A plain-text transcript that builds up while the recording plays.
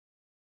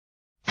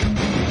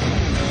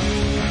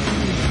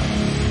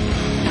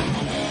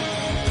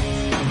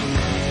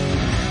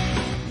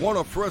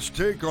Want a fresh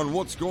take on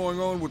what's going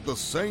on with the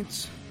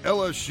Saints,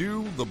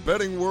 LSU, the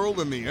betting world,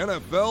 and the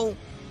NFL?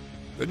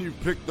 Then you've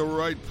picked the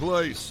right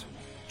place.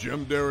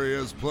 Jim Derry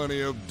has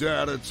plenty of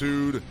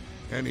datitude,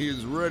 and he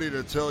is ready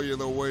to tell you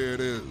the way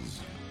it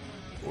is.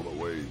 Or the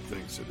way he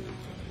thinks it is,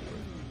 anyway.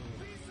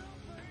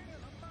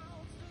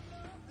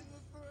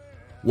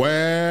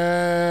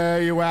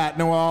 Where you at,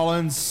 New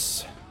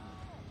Orleans?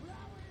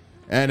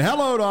 And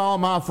hello to all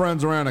my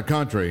friends around the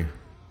country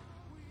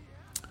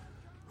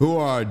who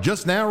are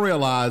just now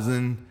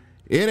realizing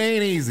it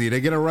ain't easy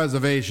to get a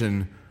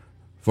reservation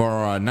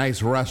for a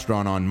nice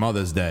restaurant on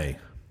Mother's Day.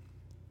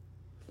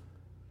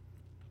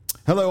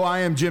 Hello,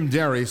 I am Jim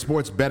Derry,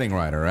 sports betting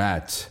writer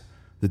at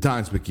the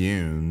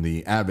Times-Picayune,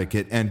 the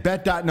Advocate, and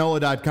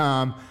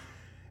Bet.NOLA.com.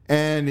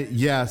 And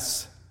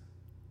yes,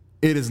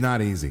 it is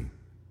not easy.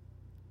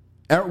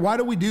 Why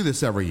do we do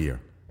this every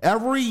year?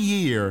 Every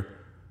year,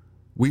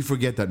 we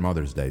forget that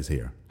Mother's Day is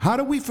here. How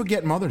do we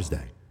forget Mother's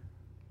Day?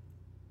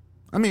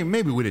 I mean,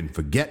 maybe we didn't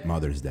forget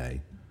Mother's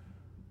Day,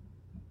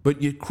 but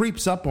it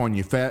creeps up on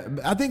you fast.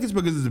 I think it's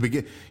because it's the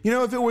beginning. You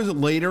know, if it was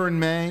later in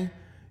May,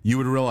 you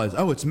would realize,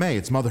 oh, it's May,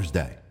 it's Mother's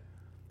Day.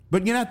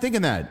 But you're not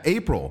thinking that.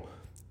 April,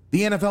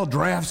 the NFL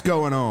draft's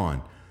going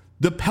on.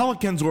 The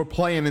Pelicans were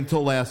playing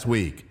until last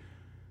week.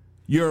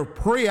 You're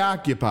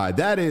preoccupied.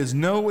 That is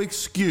no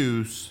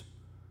excuse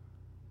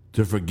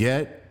to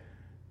forget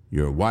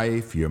your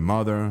wife, your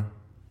mother,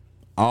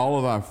 all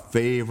of our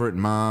favorite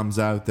moms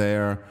out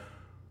there.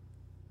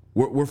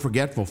 We're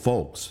forgetful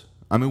folks.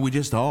 I mean, we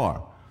just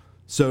are.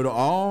 So to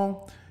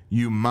all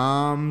you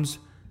moms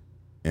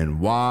and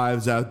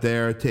wives out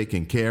there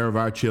taking care of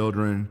our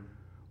children,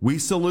 we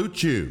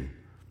salute you,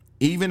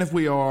 even if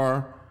we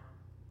are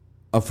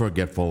a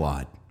forgetful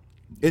lot.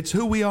 It's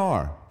who we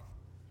are.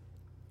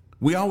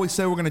 We always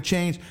say we're going to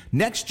change.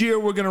 Next year,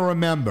 we're going to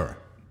remember.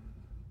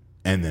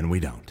 And then we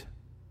don't.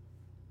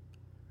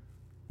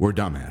 We're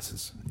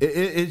dumbasses.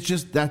 It's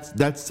just,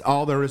 that's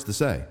all there is to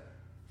say.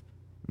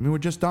 I mean, we're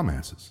just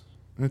dumbasses.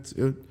 It's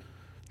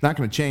not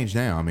going to change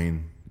now. I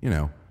mean, you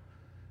know,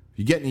 if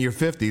you get into your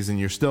 50s and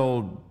you're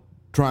still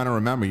trying to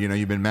remember, you know,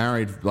 you've been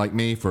married like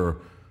me for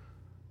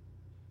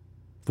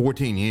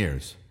 14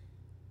 years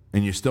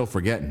and you're still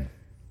forgetting,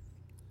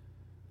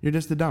 you're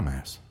just a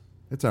dumbass.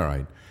 It's all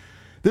right.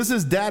 This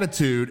is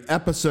Datitude,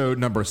 episode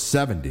number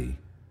 70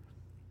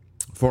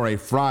 for a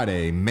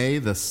Friday, May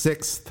the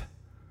 6th,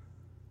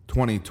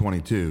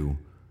 2022.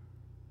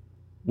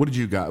 What did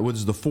you got?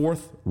 Was the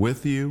 4th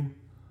with you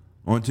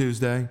on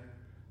Tuesday?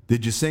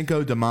 Did you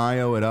Cinco de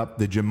Mayo it up?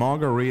 Did you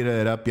margarita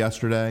it up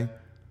yesterday?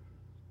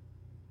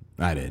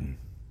 I didn't.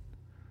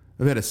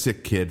 I've had a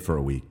sick kid for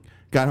a week.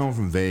 Got home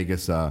from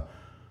Vegas.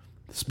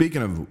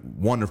 Speaking of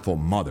wonderful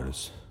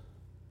mothers,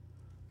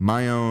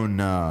 my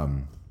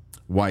own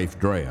wife,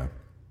 Drea,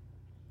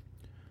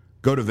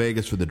 go to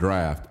Vegas for the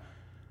draft.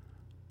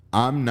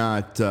 I'm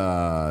not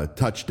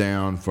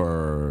touchdown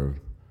for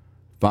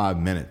 5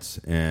 minutes,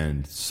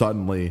 and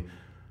suddenly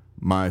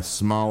my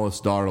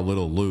smallest daughter,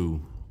 little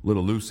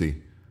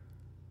Lucy,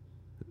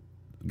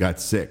 got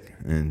sick,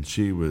 and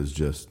she was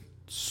just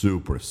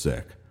super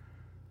sick.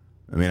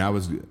 I mean, I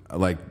was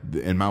like,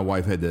 and my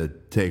wife had to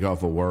take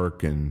off of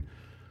work and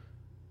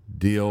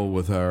deal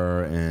with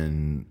her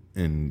and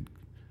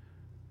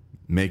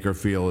make her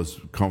feel as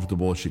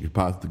comfortable as she could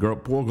possibly.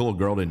 Poor little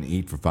girl didn't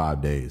eat for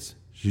 5 days.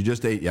 She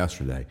just ate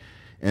yesterday,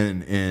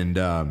 and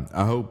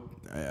I hope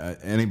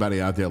anybody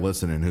out there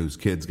listening whose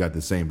kids got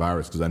the same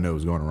virus, because I know it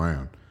was going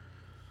around.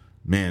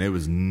 Man, it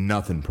was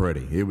nothing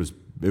pretty. It was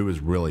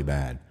really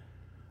bad.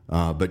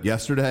 But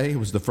yesterday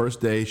was the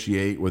first day she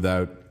ate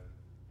without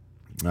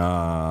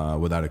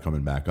it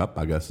coming back up,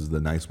 I guess is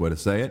the nice way to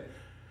say it.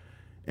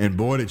 And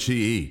boy, did she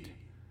eat.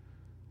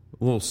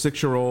 A little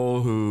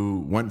 6-year-old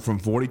who went from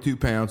 42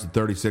 pounds to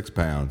 36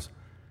 pounds,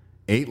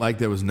 ate like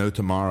there was no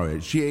tomorrow.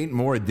 She ate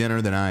more at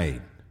dinner than I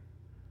ate.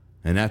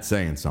 And that's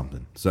saying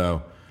something.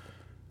 So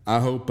I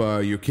hope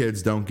your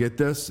kids don't get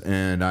this.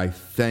 And I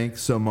thank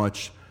so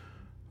much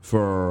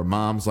for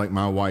moms like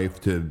my wife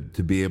to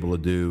be able to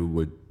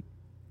do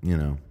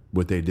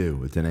what they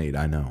do. It's innate,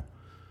 I know.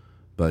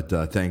 But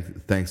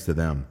thanks to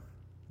them.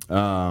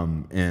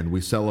 And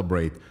we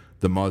celebrate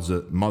the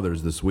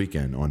mothers this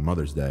weekend on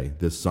Mother's Day,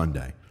 this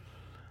Sunday.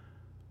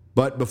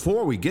 But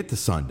before we get to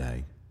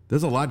Sunday,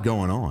 there's a lot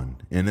going on.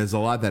 And there's a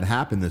lot that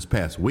happened this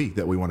past week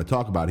that we want to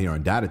talk about here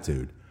on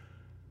Datitude.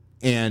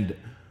 And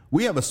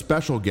we have a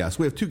special guest.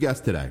 We have 2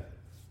 guests today.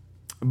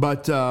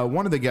 But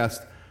one of the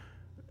guests,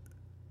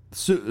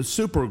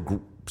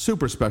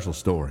 super special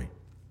story.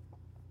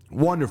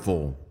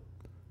 Wonderful.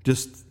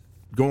 Just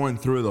going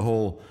through the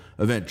whole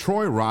event.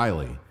 Troy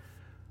Riley,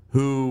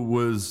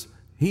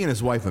 he and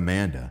his wife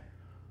Amanda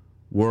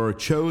were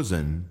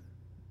chosen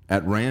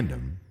at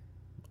random.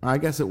 I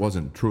guess it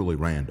wasn't truly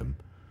random.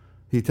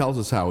 He tells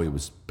us how he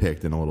was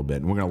picked in a little bit,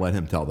 and we're going to let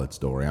him tell that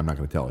story. I'm not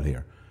going to tell it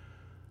here.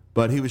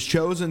 But he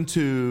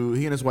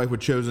and his wife were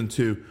chosen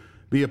to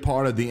be a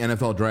part of the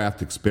NFL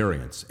draft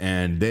experience,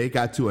 and they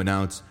got to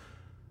announce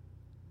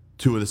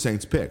 2 of the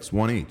Saints picks,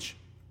 1 each.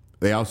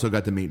 They also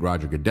got to meet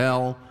Roger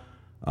Goodell,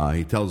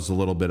 He tells us a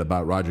little bit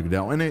about Roger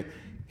Goodell, and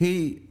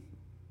he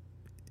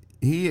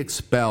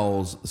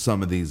expels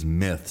some of these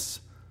myths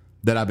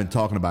that I've been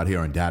talking about here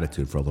on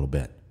Datitude for a little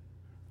bit,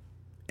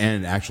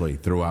 and actually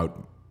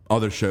throughout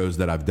other shows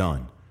that I've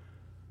done.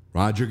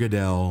 Roger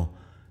Goodell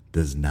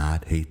does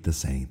not hate the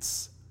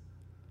Saints.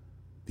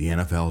 The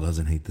NFL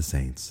doesn't hate the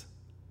Saints.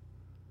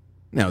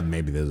 Now,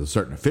 maybe there's a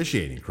certain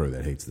officiating crew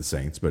that hates the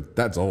Saints, but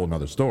that's a whole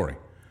nother story.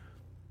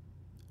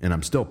 And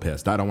I'm still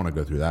pissed. I don't want to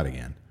go through that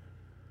again.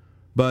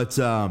 But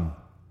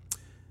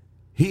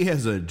he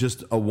has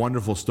just a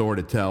wonderful story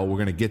to tell. We're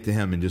going to get to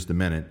him in just a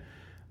minute.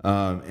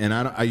 And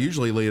I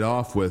usually lead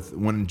off with,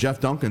 when Jeff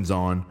Duncan's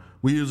on,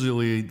 we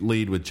usually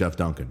lead with Jeff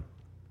Duncan.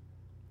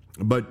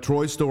 But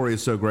Troy's story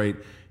is so great,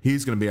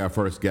 he's going to be our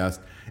first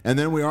guest. And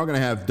then we are going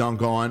to have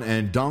Dunk on,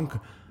 and Dunk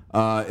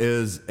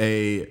is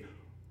a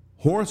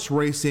horse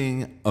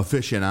racing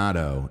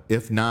aficionado,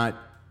 if not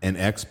an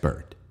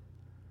expert.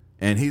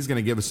 And he's going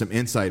to give us some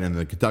insight into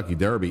the Kentucky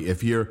Derby.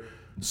 If you're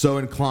so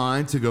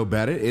inclined to go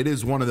bet it, it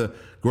is one of the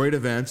great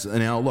events. And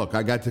now, look,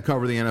 I got to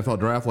cover the NFL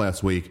draft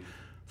last week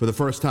for the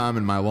first time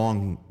in my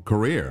long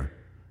career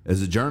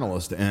as a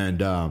journalist.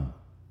 And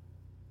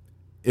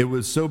it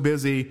was so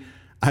busy,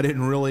 I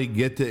didn't really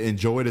get to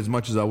enjoy it as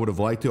much as I would have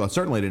liked to. I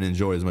certainly didn't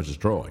enjoy it as much as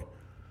Troy.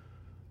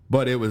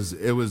 But it was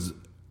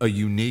a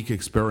unique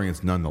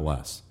experience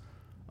nonetheless.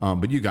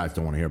 But you guys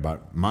don't want to hear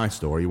about my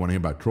story. You want to hear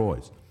about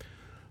Troy's.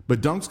 But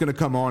Dunk's going to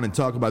come on and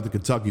talk about the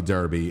Kentucky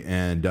Derby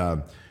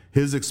and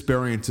his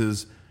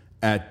experiences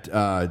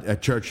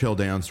at Churchill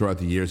Downs throughout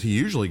the years. He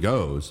usually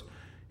goes.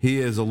 He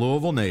is a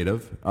Louisville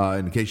native,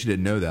 in case you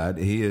didn't know that.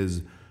 He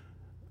has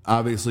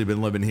obviously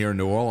been living here in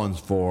New Orleans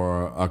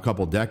for a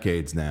couple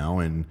decades now,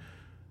 and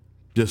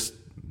just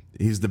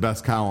he's the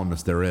best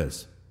columnist there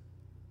is.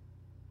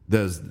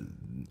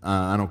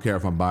 I don't care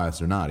if I'm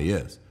biased or not, he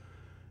is.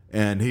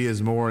 And he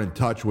is more in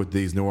touch with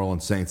these New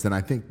Orleans Saints than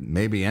I think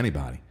maybe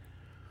anybody.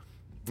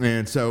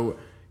 And so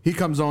he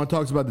comes on,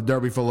 talks about the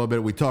Derby for a little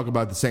bit. We talk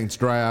about the Saints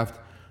draft.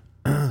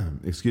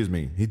 Excuse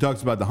me. He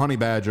talks about the Honey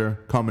Badger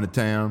coming to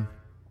town,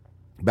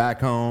 back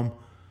home.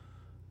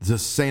 The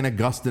St.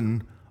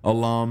 Augustine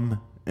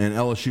alum and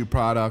LSU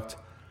product.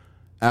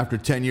 After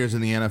 10 years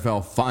in the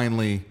NFL,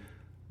 finally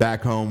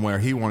back home where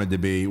he wanted to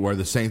be, where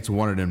the Saints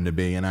wanted him to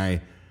be.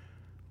 And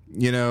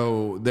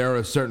there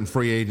are certain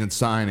free agent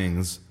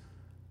signings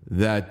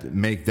that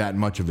make that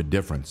much of a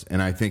difference.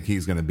 And I think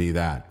he's going to be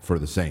that for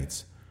the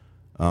Saints.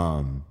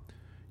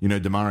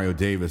 Demario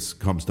Davis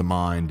comes to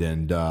mind,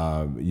 and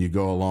you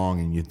go along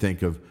and you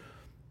think of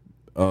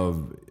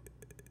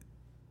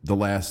the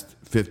last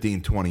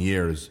 15, 20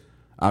 years.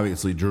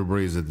 Obviously, Drew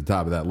Brees at the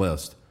top of that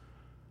list.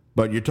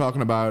 But you're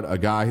talking about a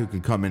guy who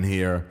can come in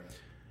here,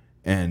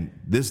 and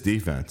this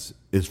defense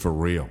is for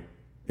real.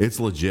 It's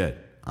legit.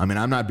 I mean,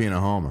 I'm not being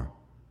a homer,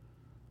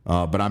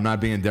 but I'm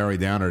not being Derry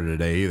Downer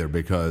today either,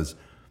 because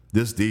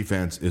this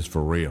defense is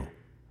for real.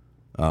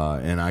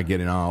 And I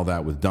get in all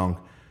that with Dunk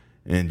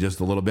in just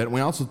a little bit. And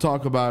we also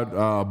talk about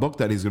a book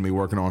that he's going to be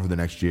working on for the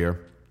next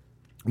year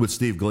with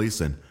Steve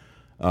Gleason.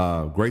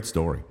 Great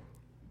story.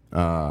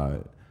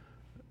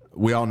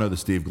 We all know the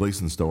Steve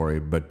Gleason story,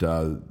 but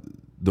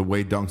the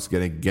way Dunk's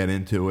going to get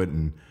into it,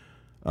 and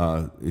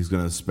he's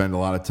going to spend a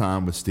lot of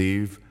time with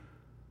Steve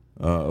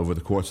over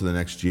the course of the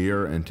next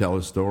year and tell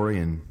his story.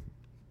 And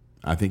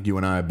I think you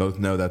and I both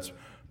know that's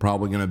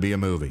probably going to be a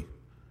movie.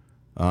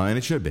 And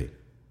it should be.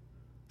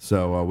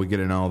 So we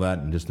get into all that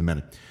in just a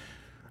minute.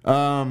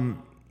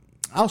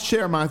 I'll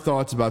share my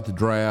thoughts about the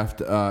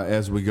draft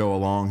as we go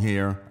along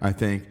here, I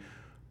think.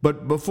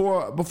 But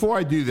before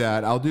I do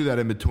that, I'll do that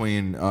in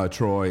between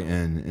Troy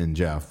and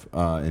Jeff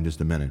in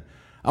just a minute.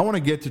 I want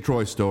to get to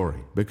Troy's story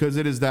because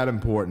it is that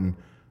important.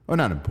 Well,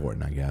 not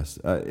important, I guess.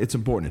 It's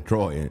important to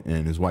Troy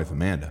and his wife,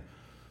 Amanda.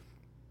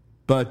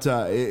 But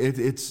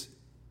it's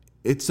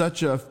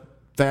such a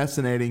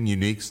fascinating,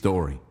 unique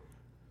story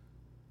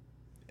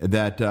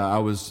that I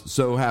was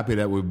so happy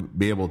that we'd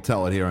be able to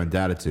tell it here on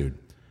Datitude.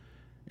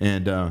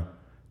 And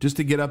just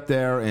to get up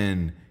there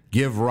and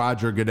give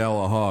Roger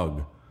Goodell a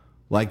hug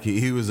like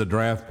he was a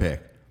draft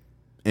pick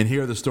and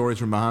hear the stories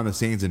from behind the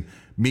scenes and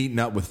meeting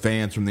up with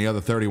fans from the other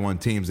 31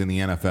 teams in the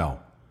NFL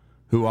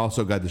who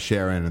also got to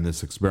share in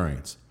this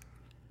experience.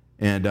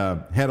 And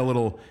had a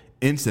little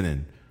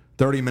incident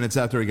 30 minutes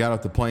after he got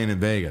off the plane in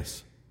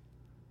Vegas.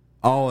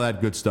 All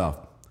that good stuff.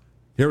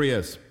 Here he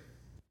is.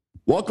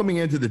 Welcoming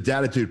into the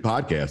Datitude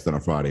podcast on a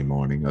Friday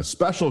morning, a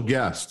special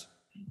guest,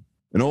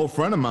 an old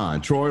friend of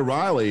mine, Troy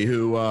Riley,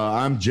 who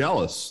I'm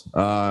jealous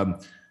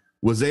was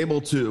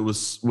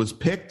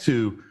picked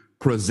to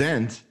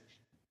present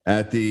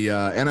at the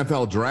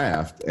NFL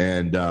draft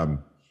and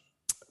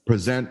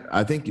present.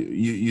 I think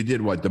you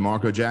did what,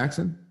 DeMarco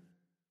Jackson?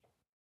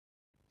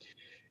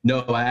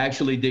 No, I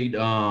actually did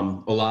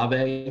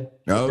Olave,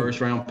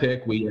 first round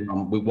pick. We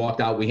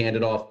walked out, we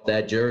handed off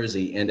that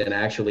jersey, and then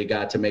actually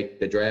got to make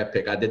the draft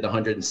pick. I did the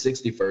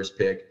 161st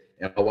pick,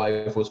 and my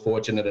wife was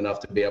fortunate enough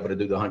to be able to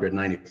do the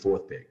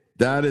 194th pick.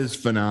 That is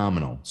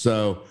phenomenal.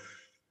 So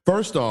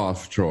first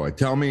off, Troy,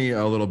 tell me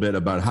a little bit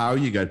about how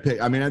you got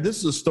picked. I mean, this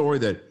is a story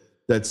that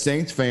that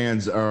Saints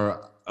fans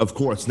are, of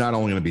course, not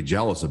only going to be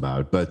jealous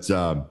about, but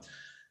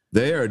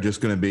they are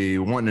just going to be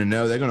wanting to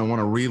know. They're going to want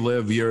to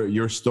relive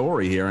your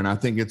story here, and I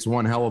think it's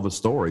one hell of a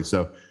story.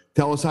 So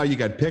tell us how you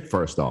got picked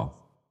first off.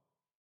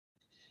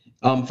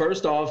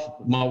 First off,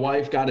 my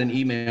wife got an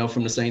email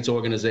from the Saints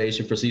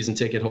organization for season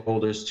ticket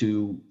holders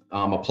to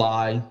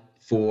apply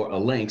for a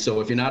link.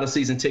 So if you're not a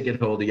season ticket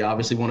holder, you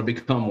obviously want to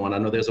become one. I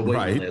know there's a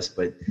waiting list,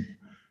 but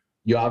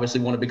you obviously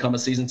want to become a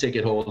season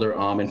ticket holder.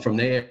 And from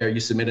there, you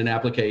submit an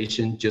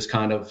application, just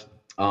kind of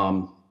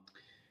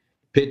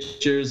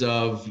pictures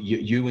of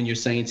you and your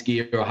Saints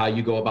gear, or how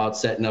you go about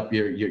setting up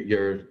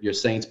your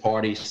Saints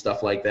party,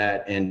 stuff like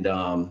that. And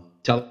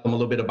tell them a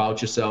little bit about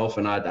yourself.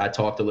 And I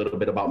talked a little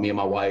bit about me and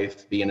my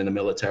wife being in the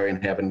military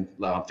and having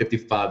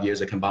 55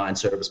 years of combined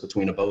service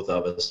between the both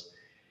of us.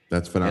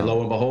 That's phenomenal. And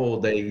lo and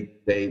behold,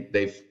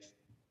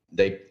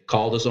 they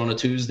called us on a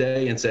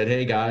Tuesday and said,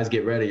 "Hey guys,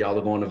 get ready. Y'all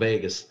are going to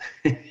Vegas."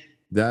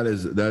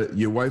 That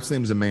your wife's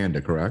name is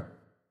Amanda, correct?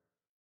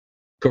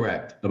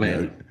 Correct,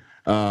 Amanda.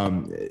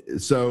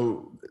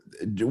 So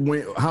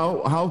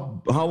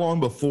how long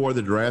before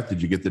the draft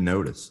did you get the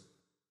notice?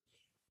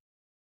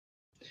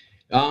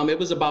 It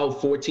was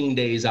about 14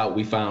 days out.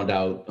 We found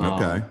out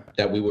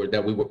that we were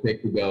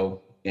picked to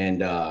go,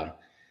 and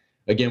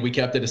again, we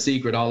kept it a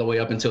secret all the way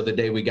up until the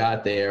day we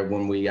got there,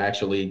 when we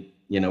actually,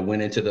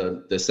 went into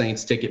the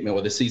Saints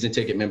the season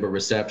ticket member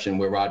reception,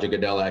 where Roger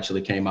Goodell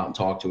actually came out and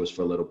talked to us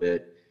for a little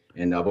bit,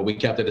 and but we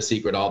kept it a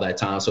secret all that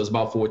time. So it's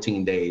about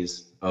 14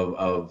 days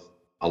of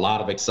a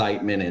lot of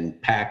excitement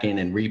and packing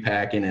and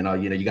repacking,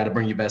 and you got to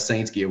bring your best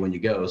Saints gear when you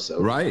go.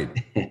 So right.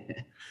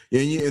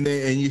 And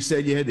you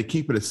said you had to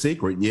keep it a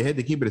secret. You had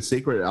to keep it a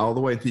secret all the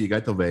way until you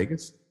got to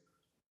Vegas?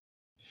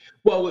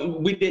 Well,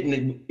 we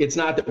didn't. It's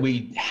not that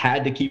we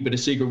had to keep it a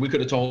secret. We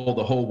could have told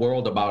the whole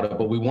world about it,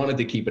 but we wanted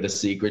to keep it a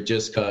secret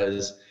just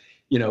because,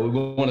 we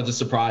wanted to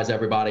surprise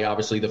everybody,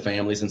 obviously the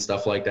families and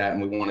stuff like that,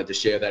 and we wanted to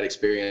share that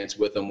experience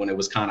with them when it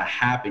was kind of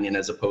happening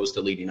as opposed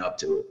to leading up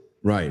to it.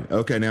 Right.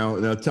 Okay.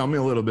 Now tell me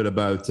a little bit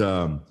about,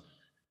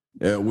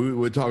 we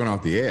were talking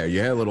off the air. You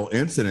had a little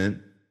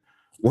incident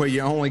where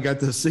you only got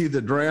to see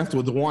the draft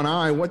with one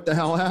eye. What the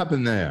hell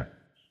happened there?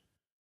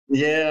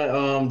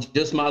 Yeah,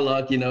 just my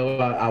luck.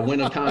 I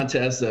win a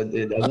contest, a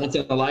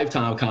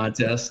once-in-a-lifetime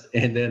contest,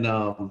 and then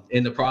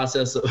in the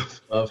process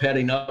of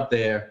heading up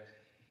there,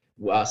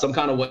 some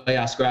kind of way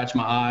I scratched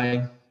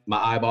my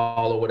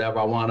eyeball or whatever.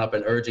 I wound up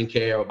in urgent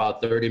care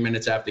about 30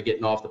 minutes after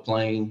getting off the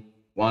plane.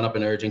 Wound up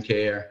in urgent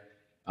care.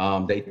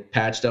 They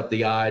patched up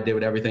the eye,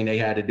 did everything they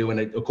had to do.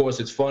 And of course,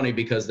 it's funny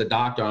because the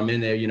doctor I'm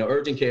in there,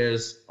 urgent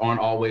cares aren't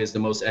always the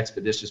most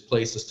expeditious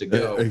places to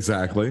go.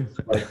 Exactly.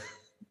 But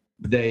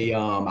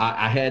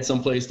I had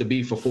some place to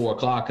be for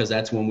 4:00 because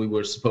that's when we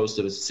were supposed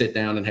to sit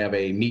down and have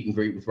a meet and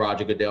greet with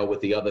Roger Goodell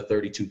with the other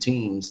 32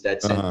 teams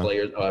that sent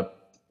players,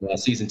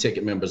 season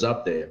ticket members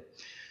up there.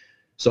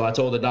 So I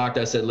told the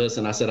doctor, I said,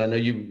 "Listen, I know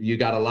you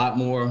got a lot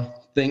more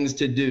things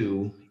to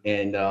do,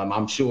 and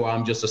I'm sure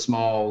I'm just a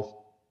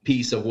small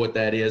piece of what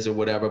that is or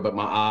whatever, but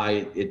my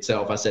eye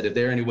itself," I said, "if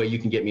there any way you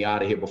can get me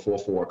out of here before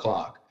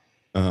 4:00.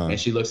 And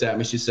she looks at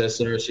me, she says,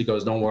 "Sir," she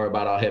goes, "don't worry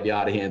about it. I'll have you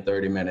out of here in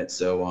 30 minutes.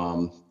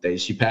 So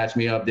she patched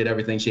me up, did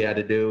everything she had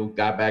to do,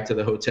 got back to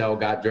the hotel,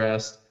 got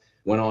dressed,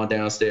 went on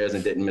downstairs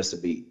and didn't miss a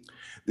beat.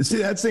 See,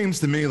 that seems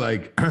to me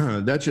like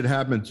that should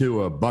happen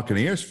to a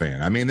Buccaneers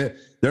fan. I mean,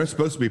 they're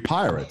supposed to be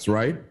Pirates,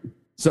 right?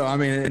 So, I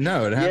mean,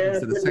 no, it happens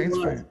to the Saints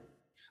fan.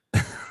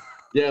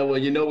 Yeah,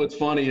 well, what's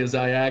funny is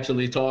I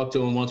actually talked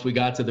to him once we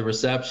got to the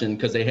reception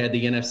because they had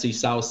the NFC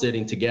South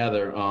sitting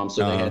together.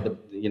 So they had the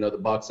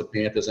Bucs, the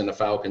Panthers, and the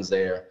Falcons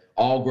there.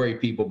 All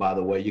great people, by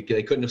the way.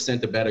 They couldn't have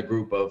sent a better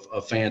group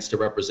of fans to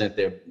represent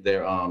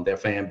their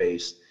fan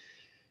base.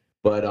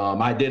 But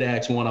I did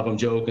ask one of them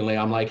jokingly.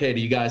 I'm like, "Hey, do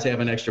you guys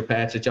have an extra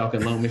patch that y'all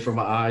can loan me for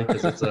my eye?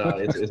 Because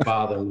it's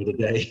bothering me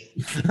today."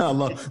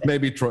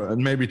 Maybe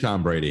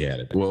Tom Brady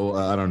had it. Well,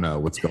 I don't know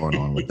what's going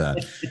on with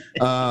that.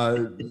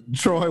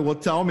 Troy, well,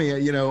 tell me.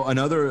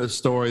 Another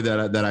story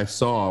that I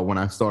saw when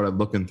I started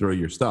looking through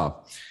your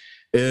stuff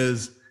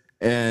is,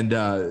 and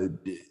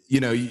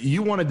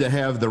you wanted to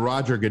have the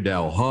Roger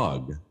Goodell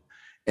hug,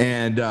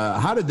 and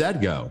how did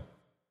that go?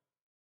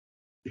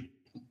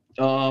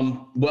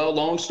 Well,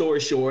 long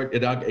story short,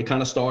 it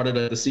kind of started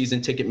at the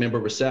season ticket member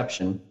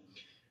reception.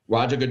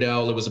 Roger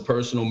Goodell, it was a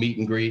personal meet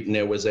and greet, and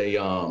there was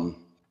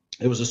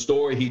a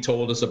story he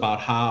told us about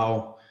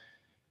how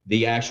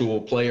the actual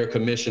player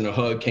commissioner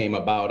hug came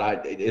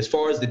about. As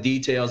far as the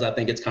details, I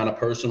think it's kind of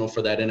personal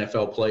for that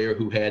NFL player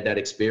who had that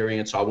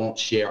experience, so I won't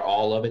share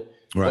all of it.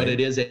 Right. But it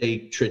is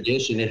a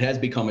tradition. It has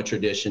become a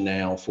tradition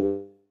now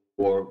for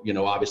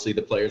obviously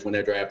the players when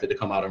they're drafted to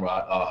come out and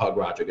hug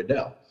Roger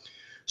Goodell.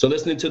 So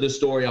listening to the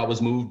story, I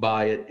was moved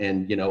by it.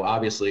 And,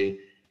 obviously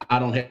I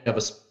don't have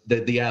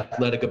the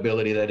athletic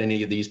ability that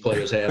any of these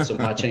players have. So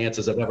my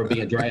chances of ever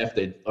being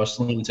drafted are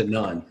slim to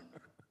none.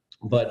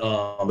 But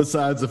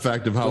besides the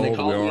fact of how old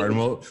we are, and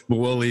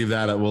we'll leave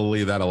that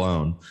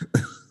alone.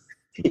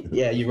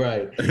 Yeah, you're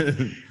right.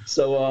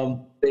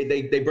 So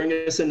they bring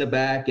us in the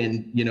back,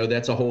 and you know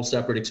that's a whole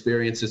separate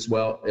experience as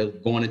well.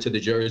 Going into the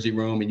jersey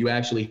room, and you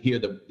actually hear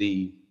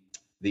the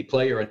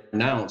player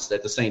announce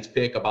that the Saints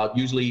pick about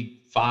usually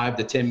 5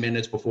 to 10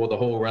 minutes before the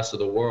whole rest of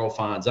the world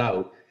finds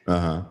out.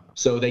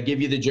 So they give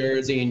you the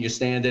jersey, and you're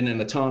standing in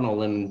the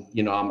tunnel, and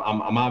you know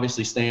I'm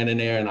obviously standing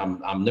there, and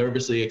I'm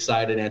nervously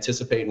excited,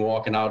 anticipating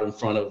walking out in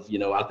front of, you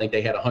know, I think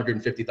they had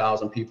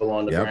 150,000 people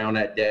on the ground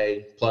that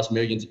day, plus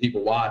millions of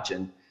people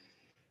watching.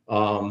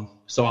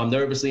 So I'm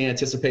nervously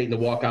anticipating to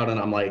walk out, and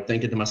I'm like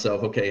thinking to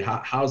myself, okay,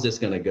 how's this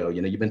going to go?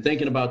 You know, you've been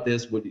thinking about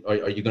this.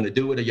 Are you going to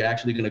do it? Are you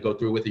actually going to go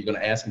through with it? Are you going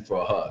to ask him for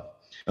a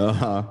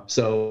hug?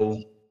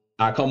 So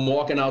I come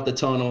walking out the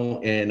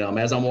tunnel, and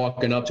as I'm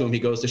walking up to him, he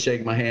goes to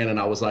shake my hand, and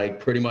I was like,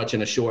 pretty much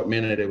in a short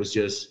minute, it was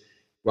just,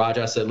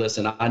 Roger, I said,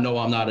 listen, I know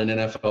I'm not an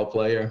NFL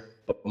player,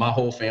 but my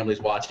whole family's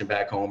watching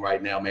back home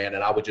right now, man,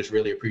 and I would just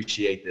really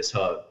appreciate this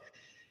hug.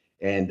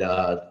 And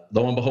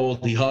lo and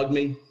behold, he hugged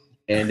me,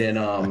 and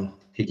then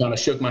he kind of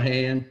shook my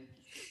hand,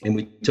 and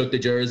we took the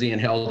jersey and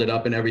held it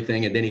up and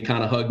everything. And then he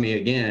kind of hugged me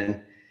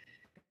again,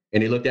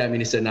 and he looked at me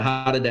and he said, now,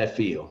 how did that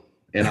feel?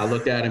 And I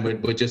looked at him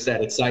with just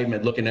that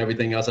excitement, looking at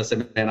everything else. I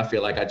said, man, I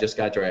feel like I just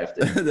got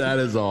drafted. That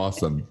is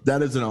awesome.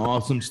 That is an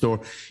awesome story.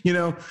 You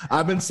know,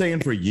 I've been saying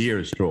for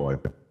years, Troy,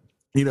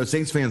 you know,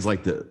 Saints fans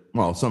like to,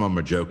 well, some of them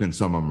are joking,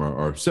 some of them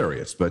are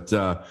serious, but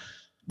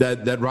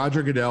that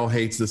Roger Goodell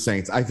hates the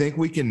Saints. I think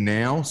we can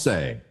now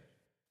say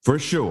for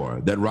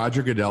sure that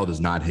Roger Goodell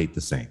does not hate the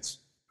Saints.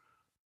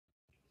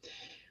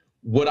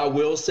 What I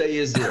will say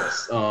is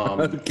this: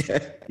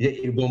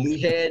 when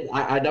we had,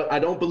 I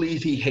don't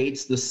believe he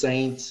hates the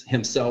Saints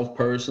himself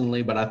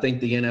personally, but I think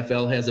the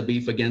NFL has a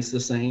beef against the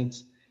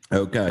Saints.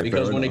 Okay.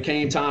 Because when it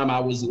came time, I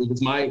was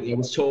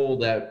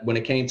told that when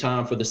it came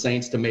time for the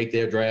Saints to make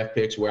their draft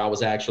picks, where I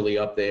was actually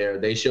up there,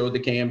 they showed the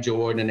Cam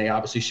Jordan and they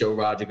obviously showed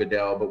Roger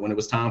Goodell. But when it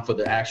was time for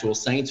the actual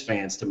Saints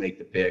fans to make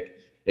the pick,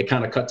 it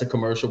kind of cut to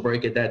commercial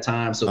break at that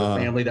time. So the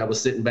family that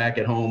was sitting back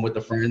at home with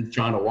the friends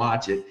trying to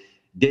watch it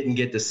didn't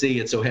get to see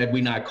it. So had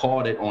we not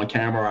caught it on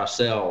camera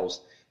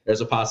ourselves,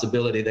 there's a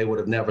possibility they would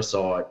have never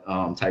saw it,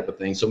 type of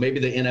thing. So maybe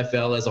the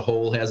NFL as a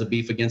whole has a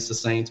beef against the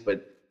Saints,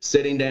 but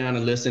sitting down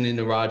and listening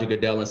to Roger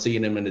Goodell and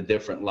seeing him in a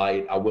different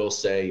light, I will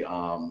say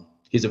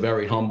he's a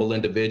very humble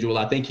individual.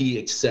 I think he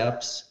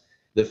accepts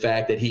the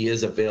fact that he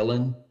is a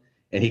villain,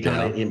 and he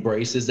kind of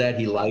embraces that.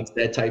 He likes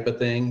that type of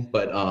thing.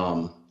 But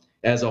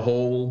as a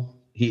whole,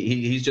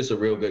 he's just a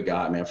real good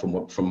guy, man,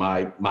 from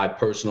my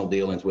personal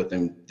dealings with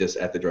him just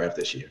at the draft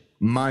this year.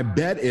 My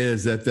bet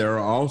is that there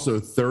are also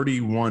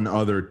 31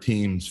 other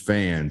teams'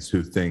 fans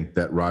who think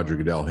that Roger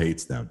Goodell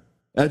hates them.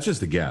 That's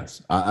just a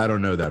guess. I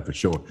don't know that for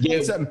sure. Yeah.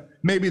 Except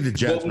maybe the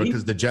Jets,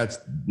 because the Jets,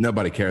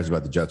 nobody cares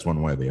about the Jets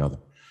one way or the other.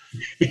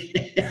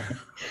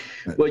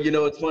 Well, you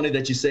know, it's funny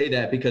that you say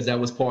that, because that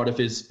was part of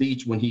his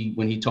speech when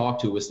he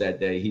talked to us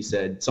that day. He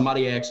said,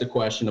 somebody asked a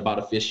question about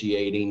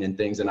officiating and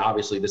things, and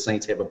obviously the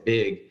Saints have a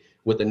big,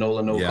 with the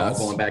Nola no call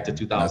going back to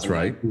 2000. That's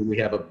right. We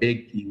have a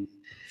big feud.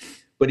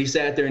 But he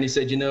sat there and he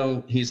said, you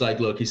know, he's like,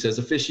 look, he says,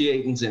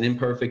 officiating's an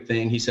imperfect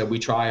thing. He said, we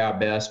try our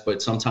best,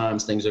 but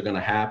sometimes things are going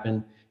to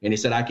happen. And he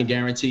said, I can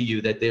guarantee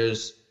you that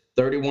there's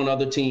 31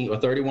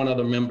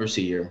 other members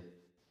here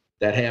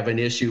that have an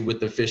issue with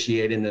the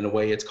officiating and the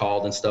way it's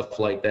called and stuff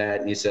like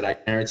that. And he said, I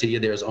guarantee you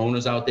there's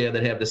owners out there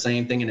that have the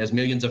same thing, and there's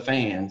millions of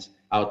fans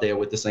out there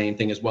with the same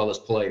thing, as well as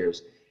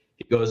players.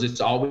 He goes,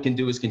 it's all we can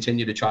do is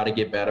continue to try to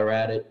get better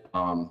at it.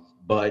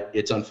 But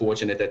it's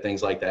unfortunate that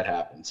things like that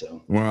happen.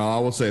 So, well, I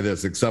will say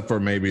this, except for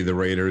maybe the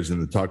Raiders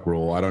and the Tuck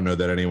rule, I don't know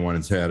that anyone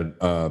has had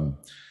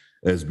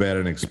as bad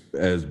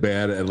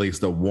at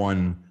least a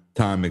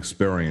one-time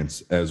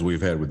experience as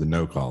we've had with the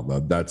no call.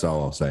 That's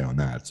all I'll say on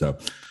that. So,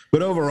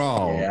 but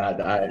overall, yeah,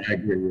 I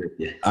agree with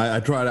you.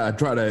 I try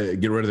to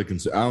get rid of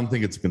the. I don't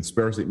think it's a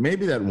conspiracy.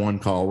 Maybe that one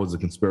call was a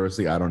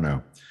conspiracy. I don't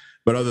know.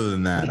 But other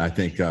than that, I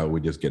think we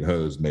just get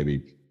hosed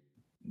maybe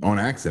on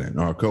accident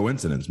or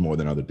coincidence more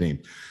than other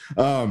teams.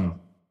 Tell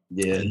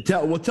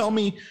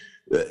me,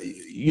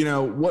 you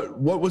know,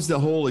 what was the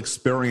whole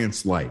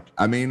experience like?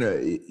 I mean,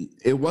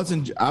 it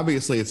wasn't,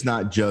 obviously it's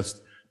not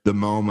just the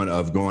moment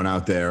of going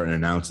out there and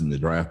announcing the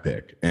draft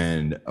pick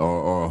and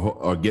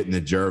or getting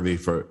the jersey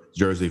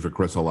for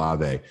Chris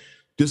Olave.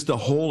 Just the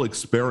whole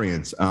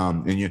experience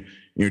in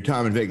your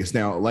time in Vegas.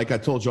 Now, like I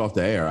told you off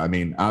the air, I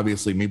mean,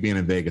 obviously me being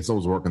in Vegas, I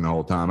was working the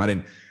whole time.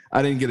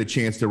 I didn't get a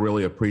chance to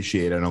really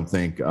appreciate, I don't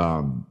think,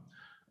 a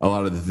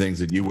lot of the things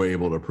that you were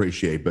able to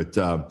appreciate. But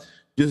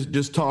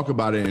just talk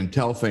about it and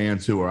tell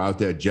fans who are out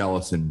there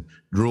jealous and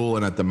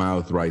drooling at the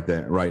mouth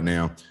right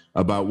now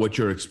about what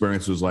your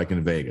experience was like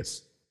in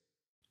Vegas.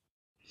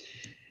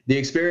 The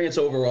experience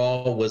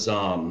overall was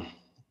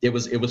it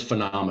was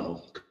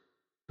phenomenal,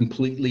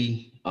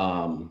 completely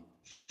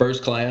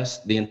first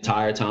class the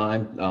entire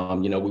time.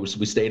 You know,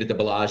 we stayed at the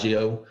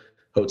Bellagio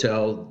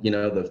Hotel. You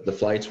know, the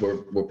flights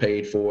were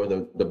paid for.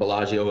 The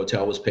Bellagio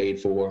Hotel was paid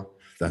for.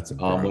 That's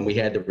incredible. When we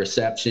had the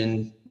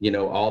reception, you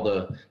know, all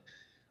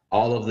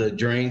all of the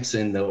drinks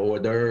and the hors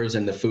d'oeuvres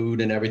and the food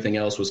and everything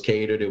else was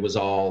catered. It was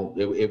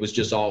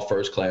just all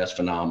first class,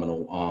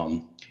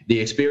 phenomenal. The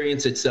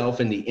experience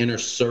itself in the inner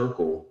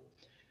circle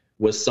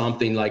was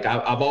something like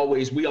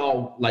we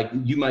all, like,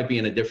 you might be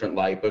in a different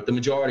light, but the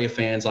majority of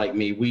fans like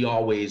me, we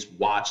always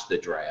watch the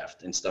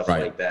draft and stuff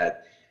like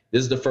that.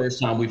 This is the first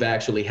time we've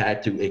actually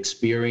had to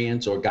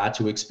experience or got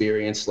to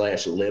experience /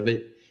 live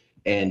it.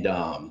 And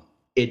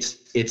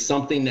it's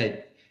something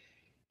that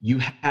you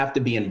have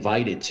to be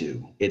invited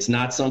to. It's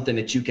not something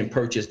that you can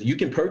purchase. You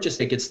can purchase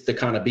tickets to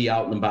kind of be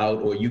out and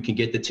about, or you can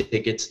get the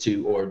tickets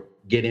to, or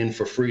get in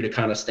for free to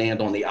kind of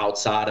stand on the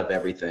outside of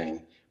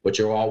everything, but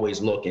you're always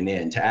looking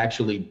in. To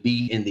actually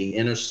be in the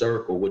inner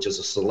circle, which is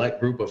a select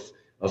group of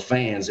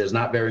fans, there's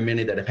not very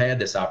many that have had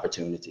this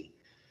opportunity.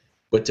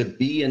 But to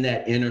be in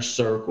that inner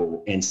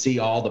circle and see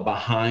all the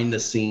behind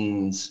the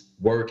scenes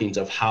workings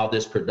of how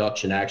this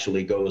production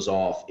actually goes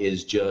off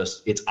is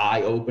just, it's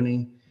eye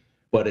opening.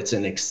 But it's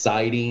an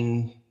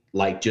exciting,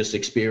 like, just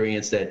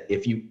experience that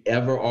if you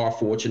ever are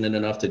fortunate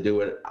enough to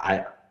do it,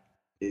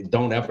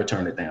 don't ever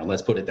turn it down.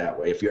 Let's put it that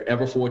way. If you're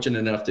ever fortunate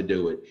enough to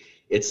do it,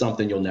 it's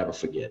something you'll never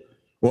forget.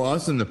 Well,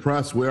 us in the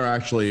press, we're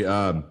actually,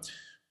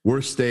 we're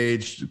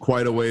staged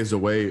quite a ways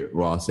away.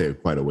 Well, I'll say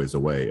quite a ways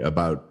away,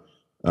 about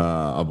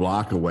a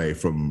block away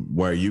from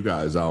where you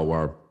guys all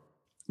were.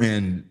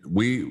 And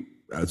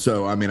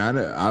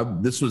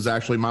this was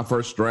actually my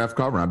first draft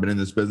cover. I've been in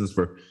this business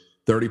for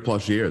 30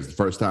 plus years. The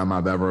first time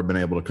I've ever been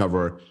able to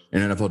cover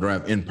an NFL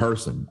draft in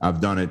person. I've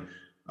done it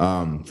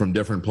from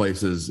different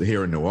places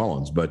here in New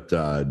Orleans, but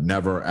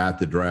never at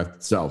the draft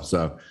itself.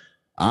 So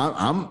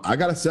I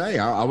got to say,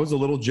 I was a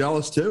little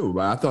jealous too.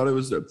 I thought it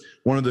was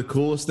one of the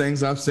coolest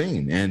things I've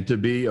seen. And to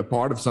be a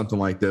part of something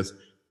like this,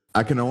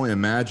 I can only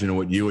imagine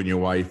what you and your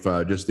wife,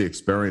 just the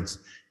experience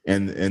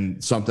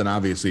and something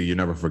obviously you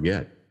never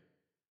forget.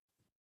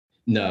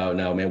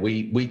 No, man.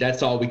 We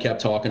that's all we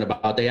kept talking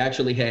about. They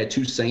actually had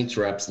 2 Saints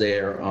reps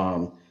there,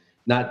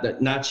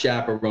 not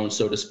chaperones,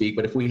 so to speak.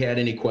 But if we had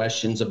any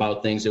questions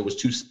about things, there was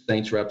 2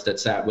 Saints reps that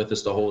sat with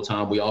us the whole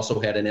time. We also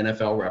had an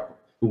NFL rep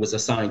who was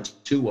assigned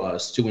to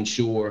us to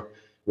ensure,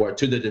 or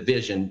to the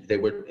division.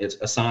 It's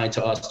assigned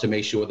to us to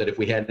make sure that if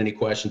we had any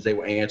questions, they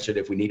were answered.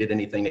 If we needed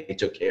anything, they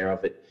took care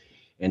of it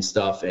and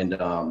stuff. And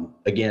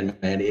again,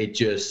 man,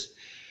 it's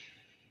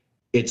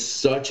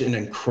such an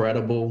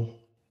incredible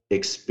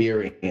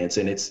experience,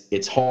 and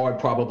it's hard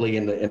probably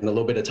in the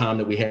little bit of time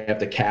that we have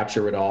to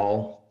capture it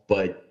all.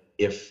 But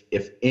if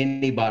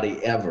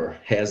anybody ever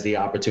has the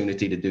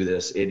opportunity to do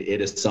this, it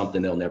is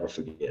something they'll never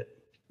forget.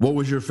 What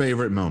was your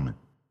favorite moment?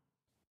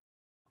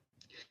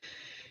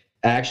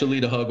 Actually,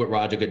 the hug with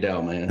Roger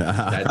Goodell, man.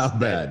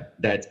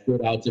 That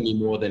stood out to me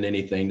more than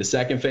anything. The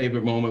second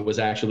favorite moment was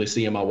actually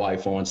seeing my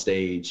wife on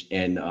stage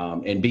and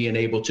being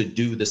able to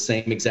do the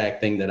same exact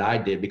thing that I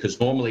did,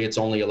 because normally it's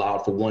only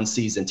allowed for 1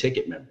 season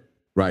ticket member.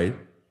 Right.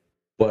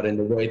 But in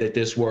the way that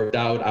this worked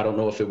out, I don't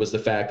know if it was the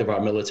fact of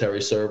our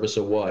military service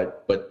or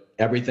what, but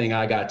everything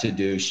I got to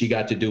do, she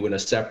got to do in a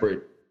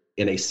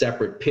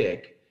separate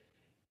pick.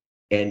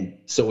 And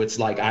so it's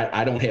like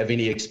I don't have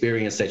any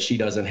experience that she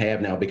doesn't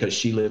have now, because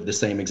she lived the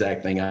same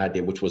exact thing I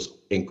did, which was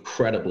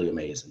incredibly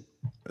amazing.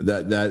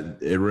 That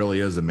it really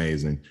is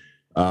amazing.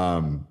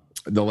 The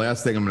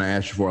last thing I'm going to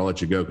ask you before I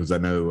let you go, because I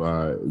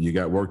know you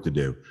got work to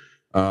do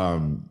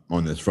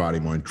on this Friday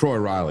morning. Troy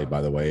Riley,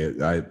 by the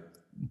way,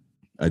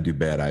 I do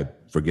bad. I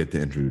forget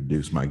to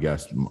introduce my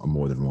guest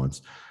more than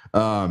once.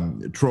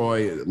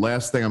 Troy,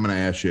 last thing I'm going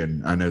to ask you,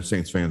 and I know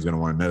Saints fans are going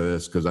to want to know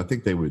this because I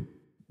think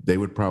they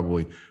would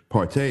probably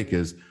partake,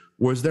 is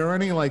was there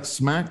any like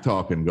smack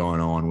talking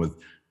going on with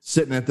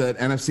sitting at that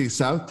NFC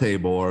South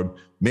table, or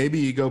maybe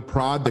you go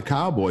prod the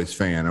Cowboys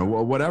fan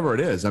or whatever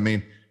it is? I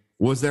mean,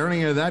 was there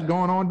any of that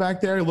going on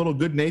back there? A little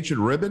good-natured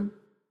ribbon?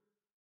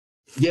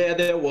 Yeah,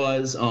 there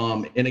was.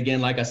 And again,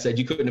 like I said,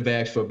 you couldn't have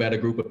asked for a better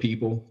group of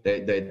people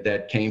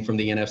that came from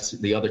the NFC,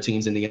 the other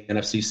teams in the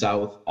NFC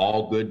South,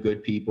 all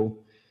good people.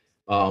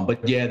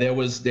 But yeah, there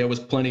was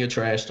plenty of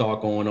trash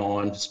talk going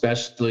on,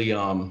 especially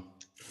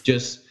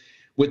just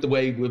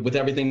with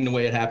everything the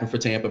way it happened for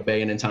Tampa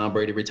Bay, and then Tom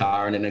Brady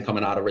retiring and then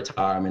coming out of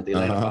retirement. The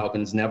Atlanta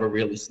Falcons never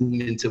really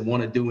seemed to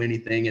want to do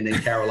anything, and then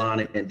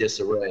Carolina in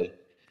disarray.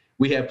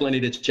 We had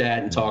plenty to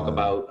chat and talk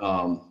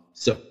about.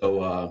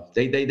 So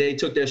they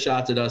took their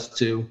shots at us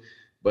too,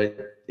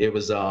 but it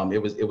was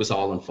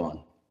all in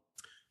fun.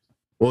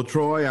 Well,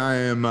 Troy,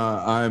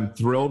 I'm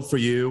thrilled for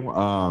you.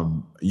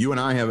 You and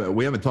I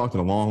haven't talked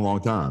in a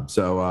long time,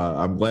 so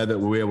I'm glad that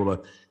we were able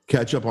to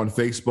catch up on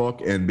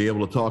Facebook and be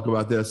able to talk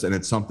about this. And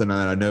it's something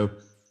that I know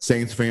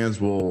Saints fans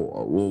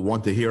will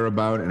want to hear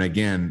about. And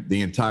again,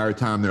 the entire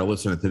time they're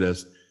listening to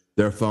this,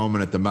 they're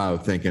foaming at the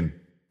mouth, thinking,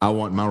 "I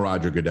want my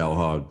Roger Goodell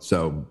hug."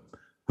 So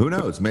who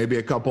knows? Maybe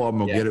a couple of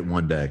them will get it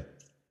one day.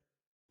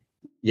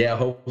 Yeah,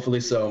 hopefully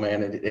so,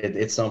 man.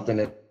 It's something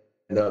that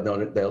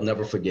they'll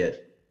never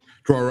forget.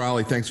 Troy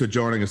Riley, thanks for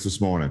joining us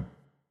this morning.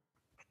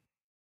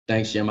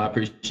 Thanks, Jim. I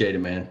appreciate it,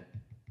 man.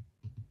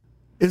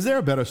 Is there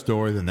a better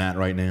story than that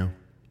right now?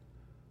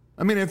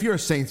 I mean, if you're a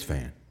Saints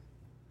fan,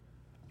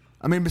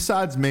 I mean,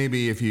 besides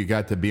maybe if you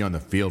got to be on the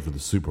field for the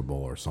Super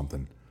Bowl or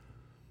something.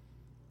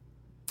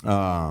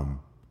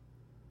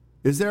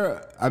 Is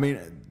there, I mean,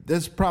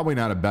 there's probably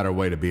not a better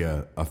way to be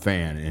a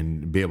fan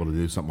and be able to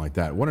do something like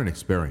that. What an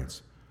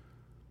experience.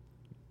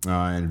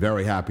 And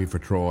very happy for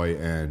Troy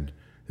and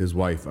his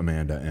wife,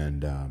 Amanda.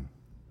 And,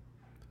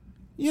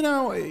 you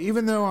know,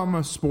 even though I'm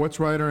a sports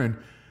writer, and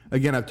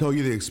again, I've told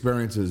you the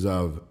experiences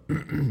of,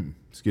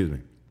 excuse me,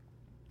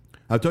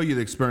 I've told you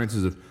the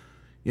experiences of,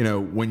 you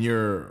know, when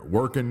you're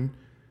working,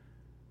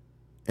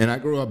 and I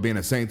grew up being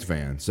a Saints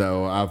fan,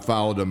 so I've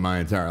followed them my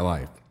entire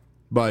life.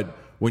 But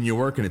when you're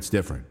working, it's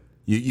different.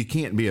 You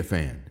can't be a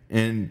fan.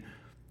 And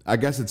I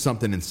guess it's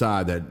something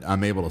inside that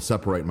I'm able to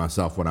separate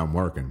myself when I'm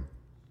working.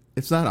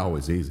 It's not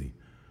always easy,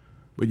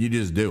 but you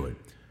just do it.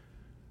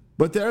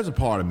 But there's a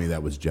part of me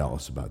that was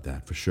jealous about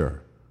that, for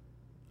sure.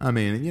 I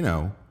mean, you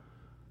know,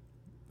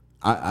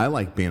 I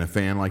like being a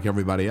fan like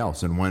everybody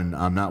else. And when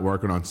I'm not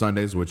working on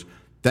Sundays, which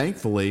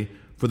thankfully,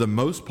 for the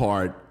most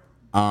part,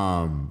 you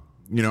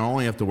know, I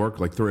only have to work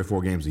like 3 or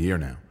 4 games a year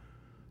now.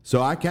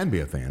 So I can be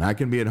a fan. I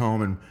can be at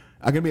home, and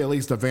I can be at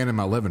least a fan in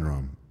my living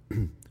room.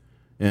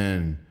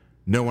 And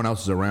no one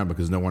else is around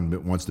because no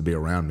one wants to be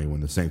around me when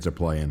the Saints are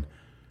playing,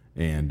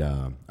 and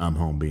I'm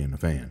home being a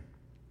fan.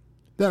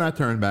 Then I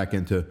turn back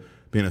into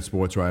being a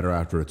sports writer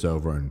after it's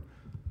over and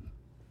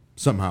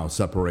somehow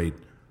separate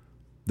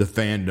the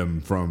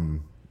fandom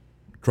from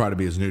try to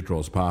be as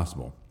neutral as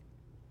possible.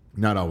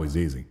 Not always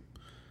easy.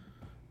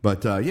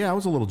 But, yeah, I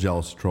was a little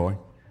jealous of Troy.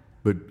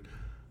 But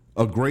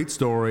a great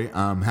story.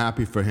 I'm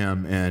happy for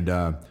him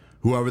and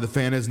whoever the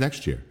fan is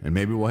next year. And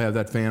maybe we'll have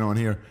that fan on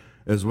here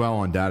as well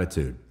on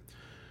Datitude.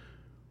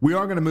 We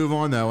are going to move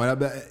on, though.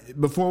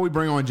 Before we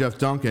bring on Jeff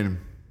Duncan,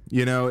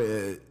 you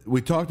know,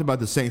 we talked about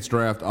the Saints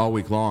draft all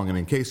week long, and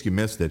in case you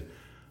missed it,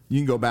 you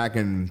can go back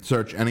and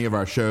search any of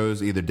our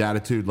shows, either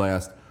Datitude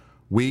last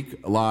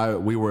week,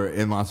 live. We were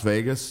in Las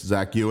Vegas,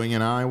 Zach Ewing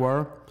and I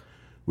were.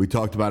 We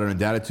talked about it in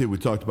Datitude. We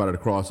talked about it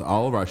across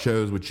all of our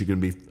shows, which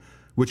can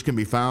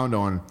be found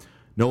on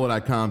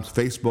NOLA.com's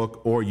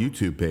Facebook or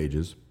YouTube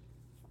pages.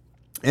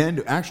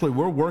 And actually,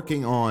 we're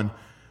working on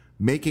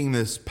making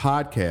this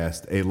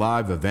podcast a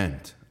live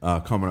event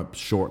coming up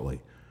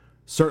shortly.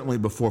 Certainly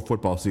before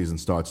football season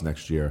starts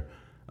next year.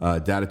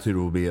 Datitude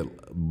will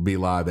be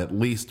live at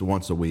least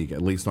once a week,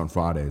 at least on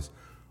Fridays.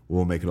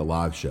 We'll make it a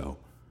live show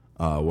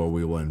where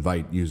we will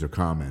invite user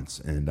comments,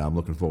 and I'm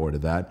looking forward to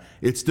that.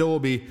 It still will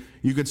be,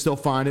 you can still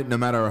find it no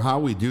matter how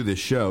we do this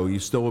show. You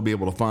still will be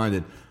able to find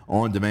it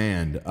on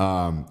demand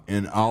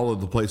in all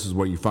of the places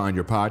where you find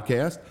your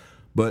podcast.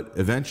 But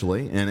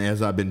eventually, and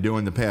as I've been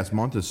doing the past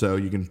month or so,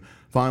 you can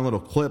find little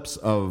clips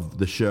of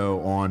the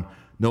show on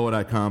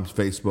NOLA.com's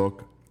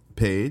Facebook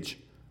page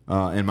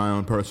and my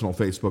own personal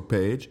Facebook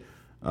page.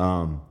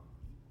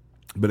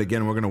 But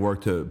again, we're going to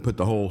work to put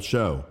the whole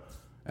show,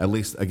 at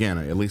least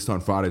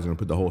on Fridays, we're going to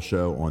put the whole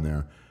show on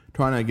there.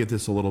 Trying to get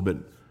this a little bit,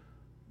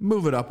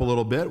 move it up a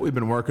little bit. We've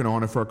been working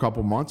on it for a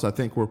couple months. I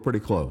think we're pretty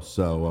close,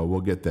 so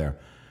we'll get there.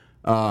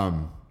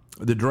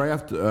 The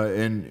draft,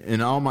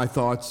 and all my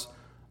thoughts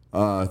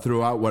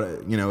throughout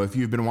what, you know, if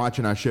you've been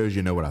watching our shows,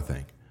 you know what I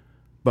think.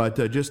 But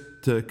just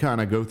to kind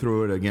of go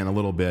through it again a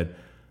little bit,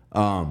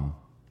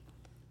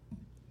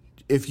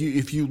 if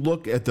you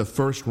look at the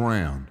first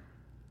round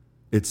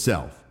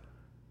itself,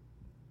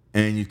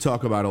 and you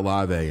talk about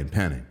Olave and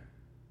Penning,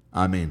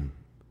 I mean,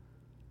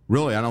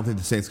 really, I don't think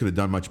the Saints could have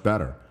done much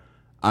better.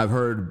 I've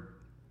heard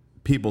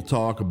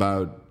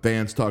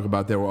fans talk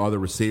about there were other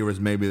receivers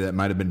maybe that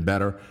might have been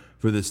better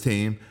for this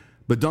team.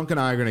 But Duncan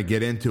and I are going to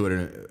get into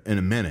it in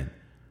a minute.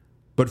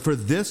 But for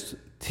this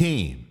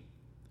team,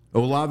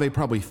 Olave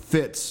probably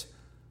fits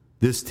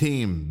this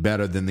team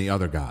better than the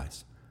other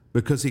guys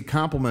because he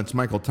complements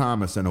Michael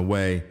Thomas in a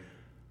way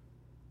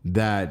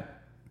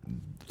that,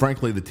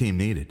 frankly, the team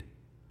needed.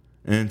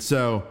 And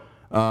so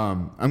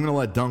I'm going to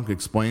let Dunk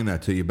explain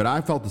that to you. But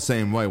I felt the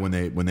same way when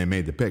they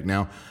made the pick.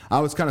 Now, I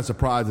was kind of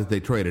surprised that they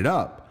traded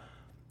up.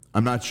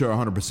 I'm not sure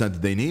 100%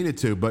 that they needed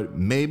to, but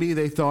maybe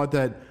they thought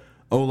that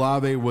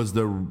Olave was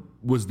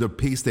the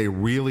piece they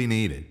really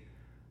needed.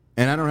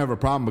 And I don't have a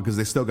problem because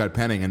they still got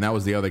Penning, and that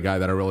was the other guy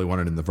that I really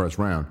wanted in the first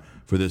round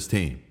for this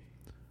team.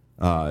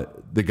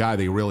 The guy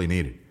they really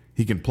needed.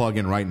 He can plug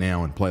in right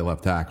now and play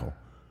left tackle.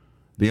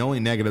 The only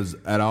negatives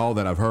at all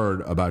that I've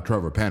heard about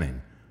Trevor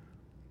Penning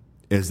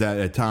is that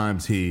at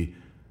times he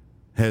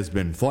has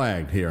been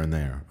flagged here and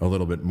there a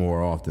little bit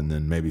more often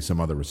than maybe some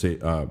other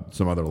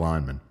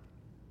linemen.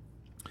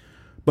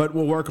 But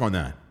we'll work on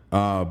that.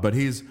 But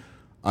he's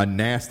a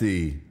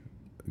nasty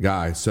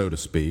guy, so to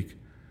speak,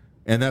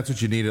 and that's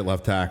what you need at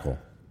left tackle.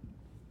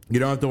 You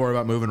don't have to worry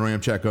about moving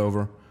Ramczyk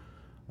over.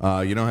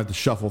 You don't have to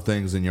shuffle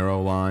things in your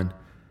O-line.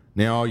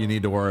 Now all you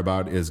need to worry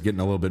about is getting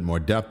a little bit more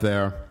depth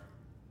there.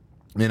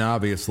 And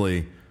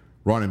obviously,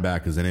 running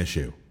back is an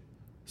issue.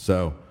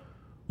 So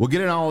we'll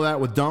get into all of that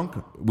with Dunk.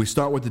 We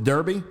start with the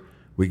Derby.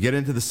 We get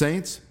into the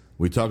Saints.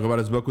 We talk about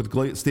his book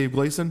with Steve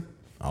Gleason.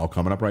 All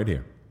coming up right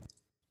here.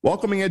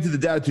 Welcoming into the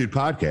Datitude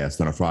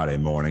Podcast on a Friday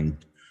morning,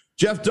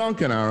 Jeff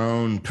Duncan, our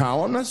own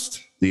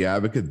columnist, the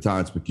Advocate, the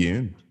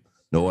Times-Picayune.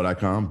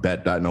 NOLA.com,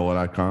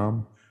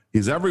 bet.NOLA.com.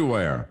 He's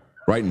everywhere,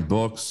 writing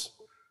books.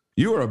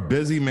 You are a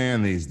busy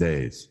man these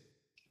days.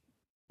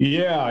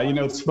 Yeah,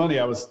 it's funny.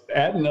 I was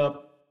adding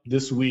up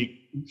this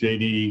week,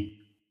 JD,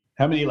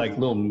 how many like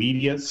little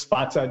media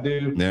spots I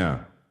do. Yeah.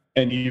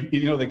 And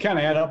they kind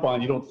of add up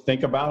on, you don't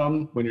think about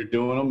them when you're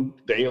doing them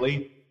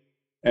daily.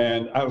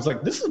 And I was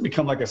like, this has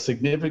become like a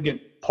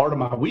significant part of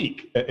my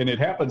week. And it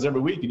happens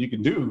every week, and you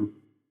can do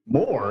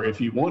more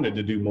if you wanted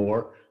to do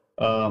more.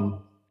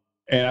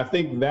 And I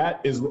think that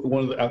is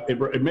one of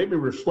it made me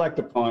reflect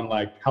upon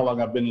like how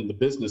long I've been in the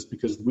business,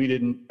 because we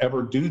didn't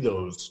ever do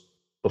those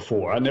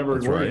before. I never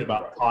worried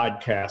about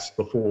podcasts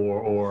before,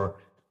 or,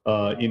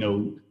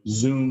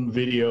 Zoom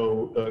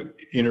video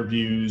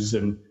interviews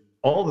and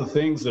all the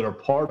things that are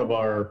part of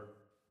our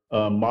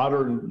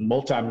modern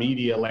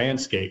multimedia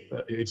landscape.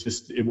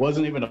 It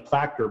wasn't even a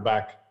factor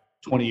back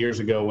 20 years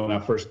ago when I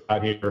first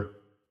got here.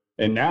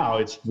 And now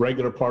it's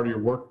regular part of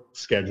your work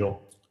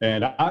schedule.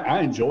 And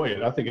I enjoy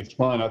it. I think it's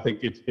fun. I think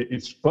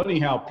it's funny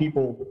how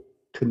people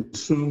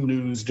consume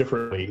news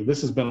differently.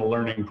 This has been a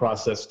learning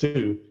process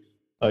too.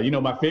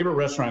 My favorite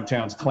restaurant in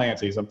town is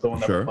Clancy's. I'm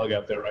throwing that plug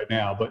out there right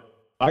now. But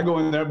I go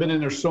in there. I've been in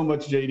there so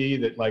much,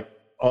 JD, that like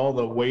all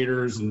the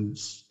waiters and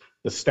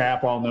the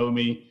staff all know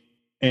me.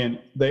 And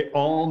they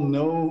all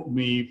know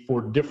me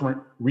for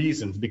different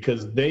reasons,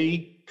 because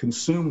they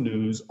consume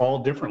news all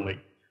differently.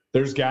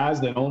 There's guys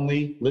that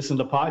only listen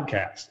to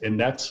podcasts, and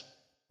that's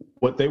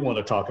what they want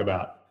to talk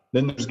about.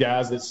 Then there's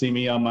guys that see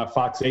me on my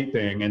Fox 8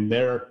 thing, and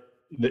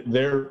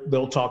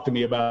they'll talk to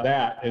me about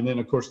that. And then,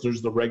 of course,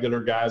 there's the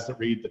regular guys that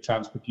read the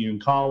Times-Picayune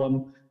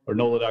column or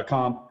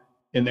NOLA.com,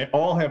 and they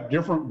all have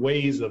different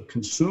ways of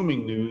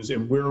consuming news,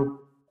 and we're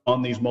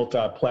on these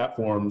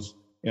multi-platforms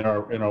in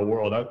our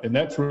world. And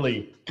that's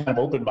really kind of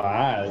opened my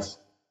eyes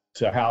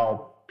to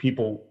how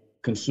people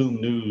consume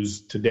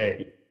news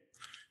today.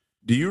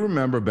 Do you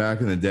remember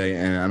back in the day,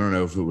 and I don't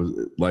know if it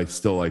was like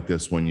still like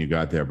this when you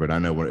got there, but I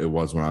know what it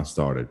was when I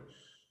started.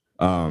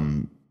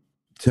 Tim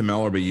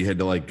Ellerby, you had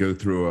to like go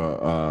through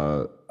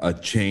a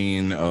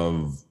chain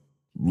of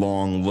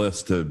long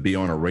lists to be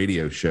on a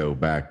radio show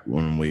back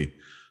when we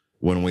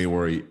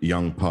were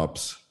young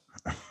pups.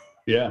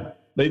 Yeah,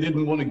 they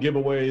didn't want to give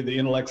away the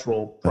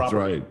intellectual property.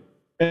 That's right.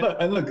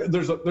 And look,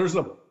 there's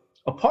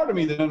a part of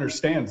me that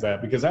understands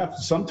that, because I have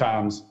to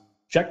sometimes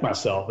check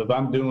myself. If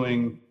I'm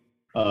doing,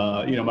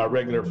 my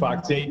regular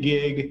Fox 8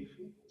 gig,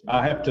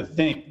 I have to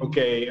think,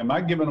 okay, am I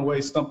giving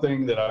away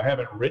something that I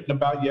haven't written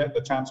about yet,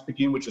 the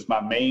Times-Picayune, which is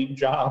my main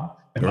job?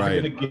 Am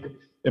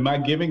I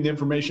giving the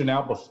information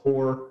out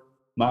before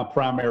my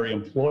primary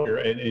employer?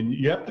 And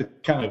you have to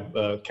kind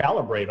of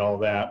calibrate all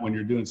that when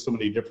you're doing so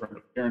many different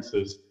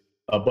appearances.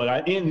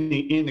 But in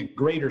the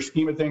greater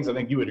scheme of things, I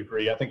think you would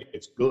agree. I think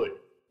it's good,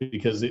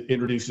 because it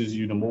introduces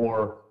you to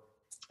more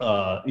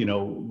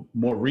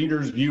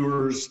readers,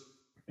 viewers,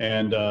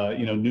 and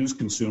news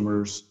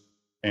consumers,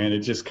 and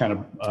it just kind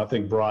of, I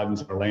think,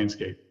 broadens our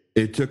landscape.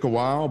 It took a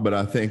while, but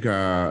I think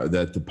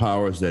that the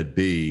powers that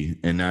be,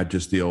 and not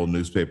just the old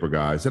newspaper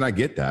guys, and I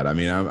get that. I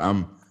mean,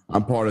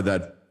 I'm part of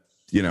that.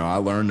 I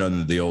learned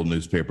under the old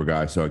newspaper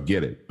guys, so I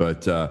get it.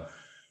 But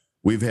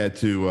we've had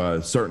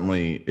to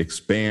certainly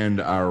expand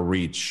our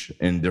reach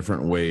in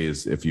different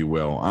ways, if you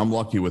will. I'm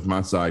lucky with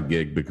my side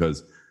gig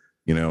because,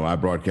 I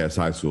broadcast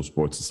high school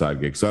sports, a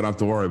side gig, so I don't have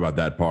to worry about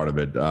that part of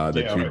it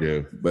you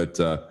do.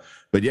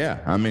 But yeah,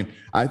 I mean,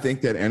 I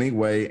think that any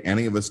way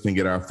any of us can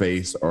get our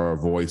face or our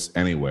voice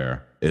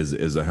anywhere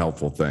is a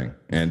helpful thing.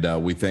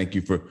 And we thank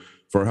you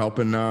for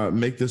helping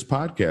make this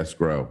podcast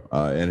grow.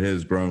 And it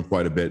has grown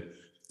quite a bit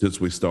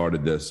since we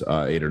started this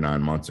 8 or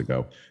 9 months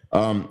ago.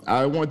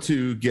 I want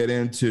to get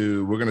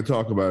into, we're going to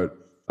talk about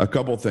a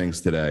couple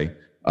things today.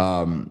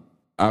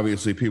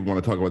 Obviously, people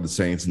want to talk about the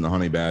Saints and the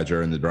Honey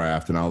Badger and the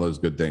draft and all those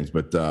good things.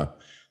 But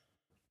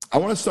I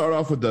want to start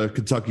off with the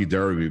Kentucky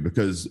Derby,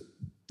 because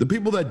the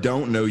people that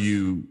don't know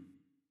you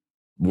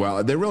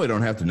well, they really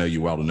don't have to know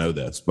you well to know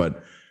this.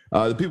 But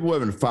the people who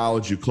haven't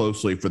followed you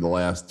closely for the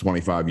last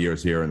 25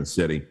 years here in the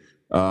city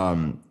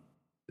won't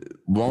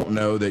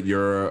know that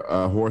you're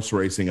a horse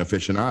racing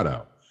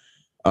aficionado.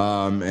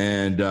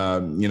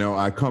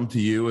 I come to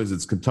you as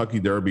it's Kentucky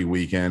Derby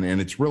weekend,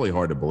 and it's really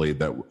hard to believe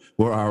that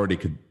we're already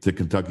to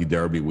Kentucky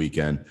Derby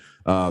weekend.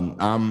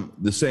 I'm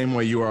the same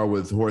way you are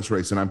with horse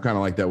racing. I'm kind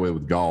of like that way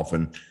with golf.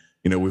 And,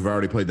 we've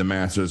already played the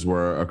Masters.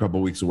 We're a couple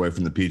of weeks away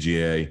from the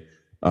PGA.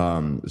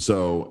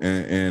 So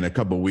in a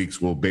couple of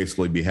weeks, we'll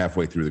basically be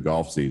halfway through the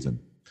golf season.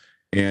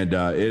 And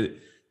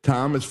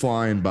time is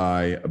flying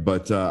by,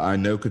 but I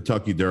know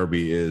Kentucky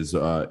Derby is,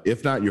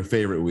 if not your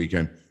favorite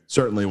weekend,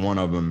 certainly one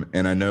of them.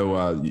 And I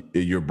know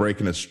you're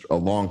breaking a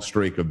long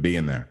streak of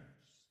being there.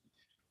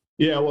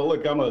 Yeah, well,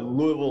 look, I'm a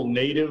Louisville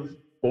native,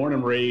 born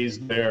and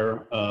raised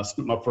there.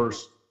 Spent my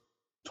first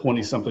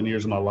 20-something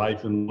years of my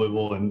life in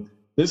Louisville. And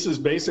this is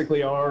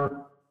basically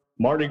our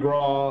Mardi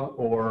Gras,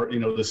 or,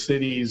 the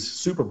city's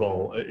Super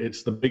Bowl.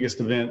 It's the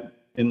biggest event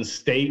in the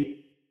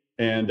state.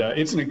 And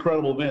it's an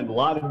incredible event. A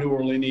lot of New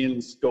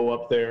Orleanians go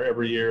up there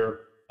every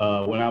year.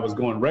 When I was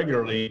going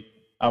regularly,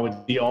 I would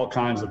see all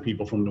kinds of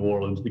people from New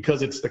Orleans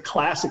because it's the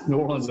classic New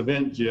Orleans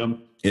event,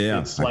 Jim. Yeah,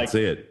 it's like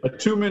see it. A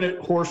 2-minute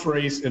horse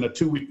race and a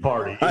 2-week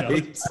party. You know,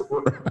 it's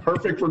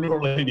perfect for New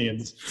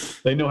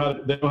Orleanians. They know how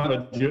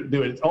to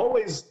do it. It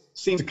always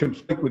seems to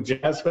conflict with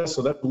Jazz Fest,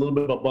 so that's a little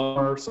bit of a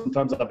bummer.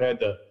 Sometimes I've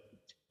had to,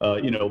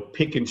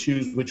 pick and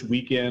choose which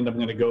weekend I'm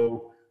going to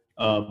go.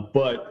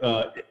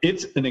 But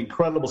it's an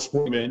incredible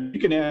sport, man. You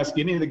can ask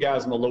any of the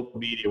guys in the local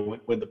media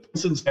when the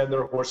Pistons had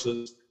their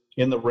horses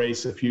in the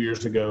race a few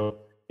years ago.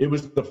 It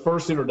was the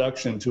first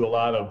introduction to a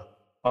lot of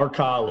our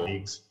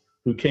colleagues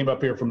who came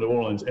up here from New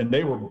Orleans, and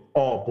they were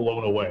all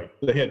blown away.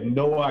 They had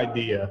no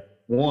idea,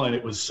 one,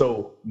 it was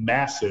so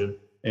massive,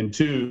 and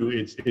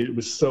two, it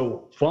was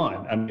so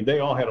fun. I mean, they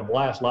all had a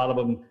blast. A lot of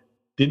them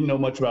didn't know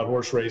much about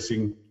horse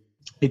racing.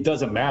 It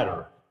doesn't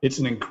matter. It's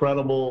an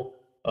incredible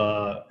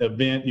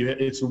event.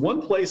 It's the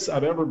one place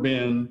I've ever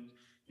been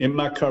in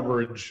my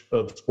coverage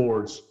of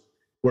sports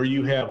where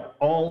you have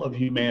all of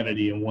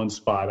humanity in one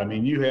spot. I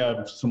mean, you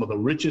have some of the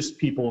richest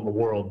people in the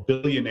world,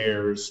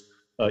 billionaires,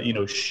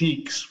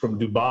 sheiks from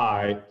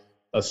Dubai,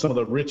 some of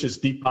the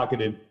richest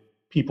deep-pocketed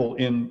people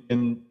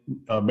in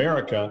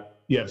America.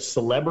 You have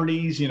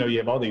celebrities, you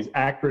have all these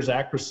actors,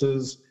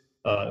 actresses,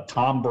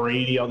 Tom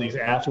Brady, all these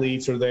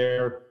athletes are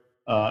there.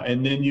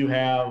 And then you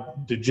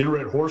have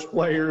degenerate horse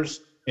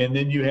players, and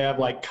then you have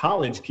like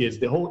college kids,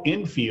 the whole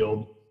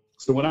infield.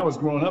 So when I was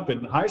growing up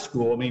in high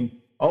school, I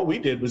mean, all we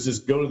did was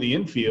just go to the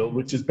infield,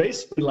 which is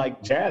basically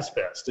like Jazz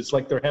Fest. It's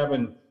like they're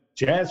having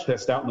Jazz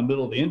Fest out in the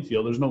middle of the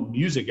infield. There's no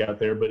music out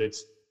there, but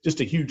it's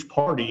just a huge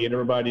party and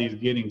everybody's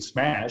getting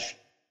smashed.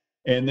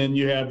 And then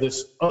you have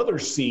this other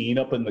scene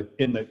up in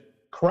the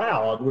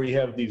crowd where you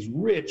have these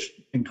rich,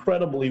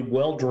 incredibly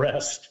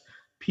well-dressed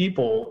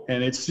people,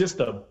 and it's just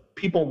a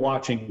people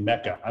watching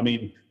mecca. I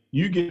mean,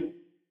 you get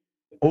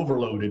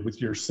overloaded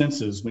with your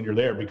senses when you're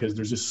there because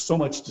there's just so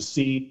much to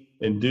see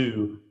and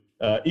do.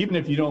 Even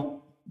if you don't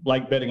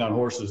like betting on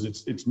horses,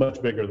 it's much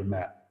bigger than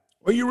that.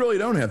 Well, you really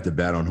don't have to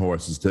bet on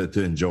horses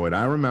to enjoy it.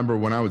 I remember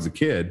when I was a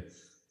kid,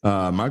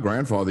 my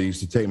grandfather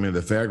used to take me to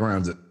the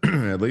fairgrounds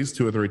at least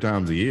 2 or 3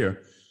 times a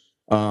year.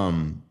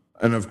 And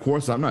of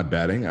course, I'm not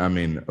betting. I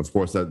mean, of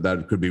course,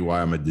 that could be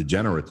why I'm a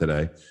degenerate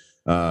today.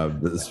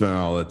 Spending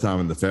all the time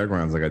in the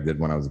fairgrounds like I did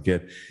when I was a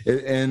kid.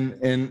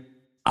 And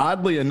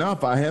oddly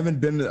enough, I haven't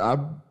been.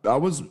 I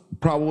was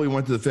probably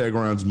went to the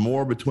fairgrounds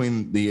more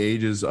between the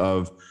ages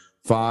of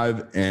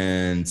 5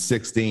 and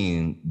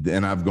 16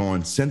 than I've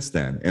gone since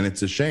then. And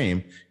it's a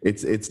shame.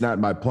 It's not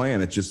my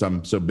plan. It's just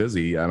I'm so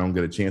busy. I don't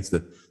get a chance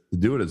to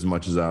do it as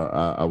much as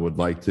I would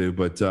like to.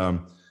 But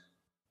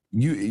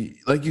you,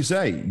 like you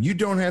say, you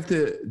don't have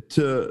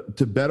to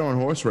bet on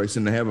horse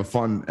racing to have a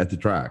fun at the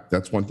track.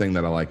 That's one thing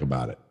that I like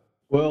about it.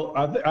 Well,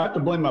 I have to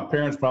blame my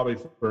parents probably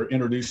for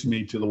introducing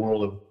me to the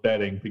world of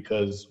betting,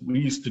 because we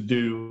used to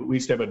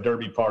have a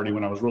derby party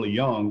when I was really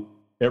young.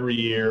 Every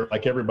year,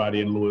 like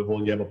everybody in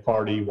Louisville, you have a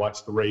party,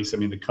 watch the race. I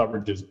mean, the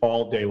coverage is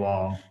all day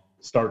long.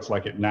 It starts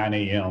like at 9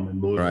 a.m. in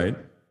Louisville. Right.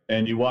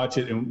 And you watch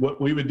it. And what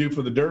we would do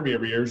for the derby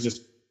every year is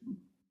just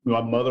my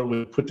mother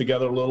would put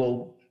together a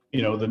little,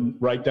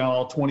 write down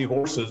all 20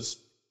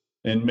 horses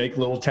and make a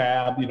little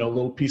tab, a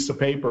little piece of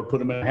paper, put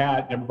them in a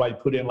hat. And everybody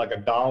put in like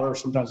 $1.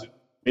 Sometimes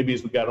maybe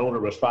as we got older,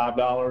 it was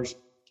 $5.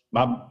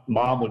 My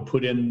mom would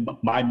put in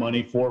my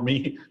money for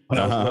me when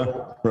I was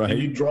little. Right.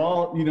 And you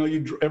draw,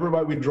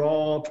 everybody would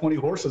draw 20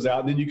 horses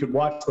out, and then you could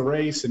watch the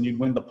race and you'd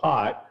win the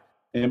pot.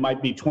 And it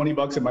might be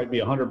 $20, it might be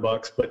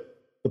 $100. But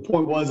the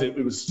point was,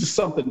 it was just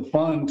something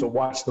fun to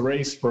watch the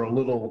race for a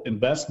little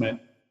investment.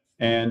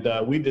 And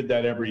we did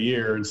that every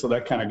year. And so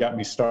that kind of got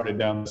me started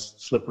down this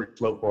slippery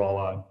slope we're all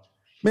on.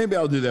 Maybe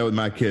I'll do that with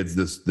my kids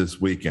this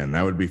weekend.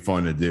 That would be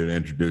fun to do, to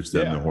introduce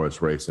them to horse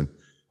racing.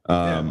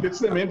 Gets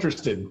them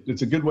interested.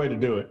 It's a good way to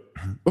do it.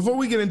 Before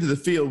we get into the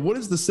field, what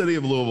is the city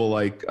of Louisville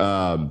like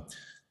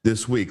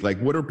this week?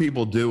 Like, what are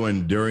people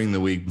doing during the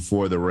week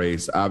before the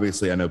race?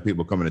 Obviously, I know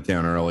people coming to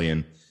town early,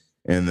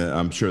 and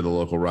I'm sure the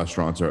local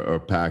restaurants are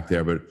packed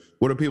there. But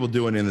what are people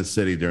doing in the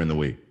city during the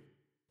week?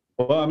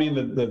 Well, I mean,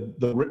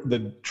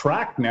 the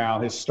track now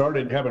has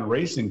started having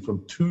racing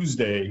from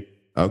Tuesday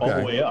all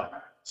the way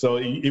up. So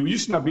it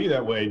used to not be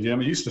that way,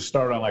 Jim. It used to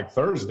start on like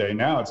Thursday.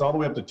 Now it's all the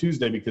way up to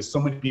Tuesday because so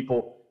many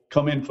people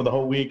come in for the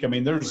whole week. I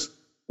mean, there's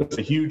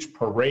a huge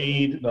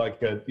parade,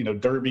 like a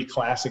Derby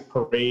Classic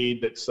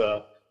parade that's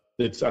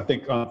I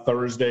think on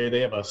Thursday. They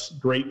have a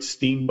great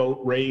steamboat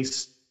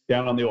race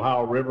down on the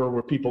Ohio River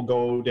where people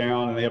go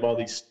down and they have all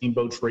these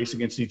steamboats race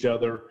against each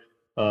other.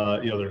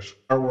 There's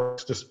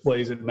fireworks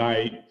displays at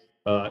night.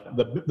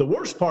 The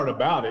worst part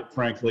about it,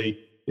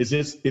 frankly, is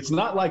it's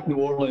not like New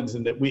Orleans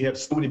in that we have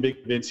so many big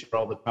events here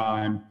all the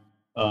time.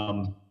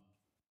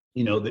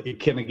 That it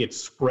kind of gets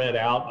spread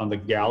out on the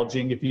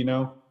gouging, if you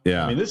know.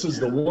 Yeah. I mean, this is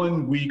the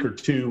 1 week or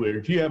two where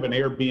if you have an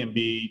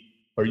Airbnb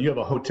or you have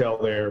a hotel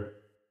there,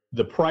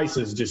 the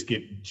prices just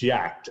get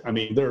jacked. I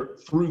mean, they're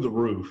through the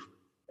roof,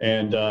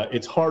 and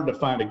it's hard to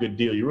find a good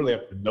deal. You really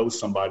have to know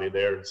somebody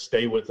there and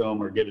stay with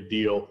them or get a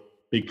deal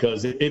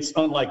because it's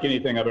unlike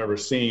anything I've ever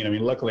seen. I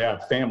mean, luckily I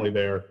have family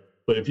there,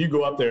 But if you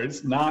go up there,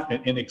 it's not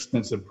an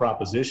inexpensive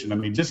proposition. I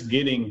mean, just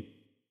getting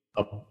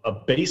a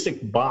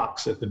basic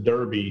box at the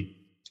Derby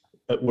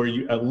where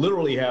you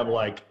literally have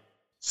like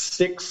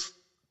 6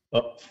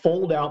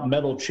 fold-out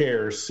metal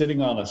chairs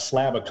sitting on a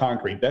slab of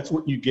concrete. That's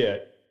what you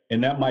get,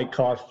 and that might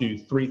cost you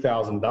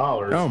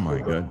 $3,000. Oh my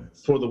God!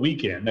 For the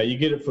weekend. Now you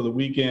get it for the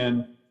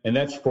weekend, and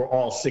that's for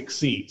all 6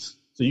 seats,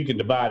 so you can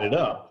divide it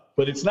up.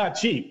 But it's not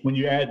cheap when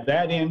you add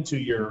that into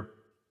your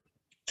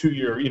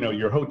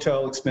your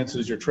hotel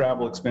expenses, your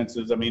travel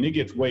expenses. I mean, it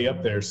gets way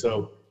up there.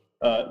 So,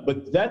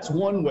 but that's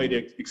one way to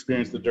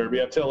experience the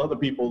Derby. I tell other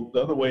people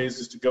the other ways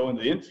is to go in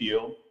the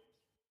infield,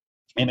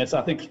 and I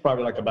think it's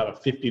probably like about a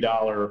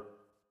 $50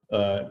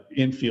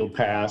 infield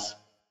pass,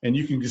 and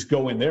you can just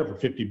go in there for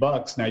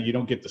 $50. Now you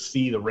don't get to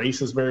see the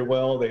races very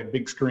well. They have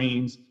big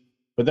screens,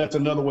 but that's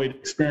another way to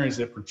experience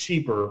it for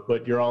cheaper.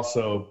 But you're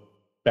also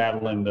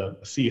battling the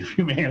sea of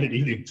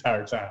humanity the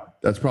entire time.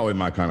 That's probably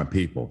my kind of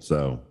people.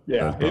 So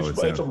yeah,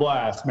 it's a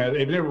blast, man.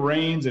 If it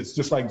rains, it's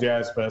just like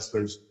Jazz Fest.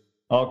 There's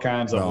all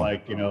kinds of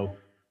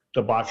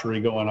debauchery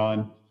going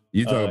on.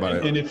 You talk about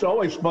it. And it's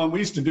always fun. We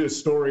used to do a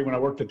story when I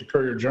worked at the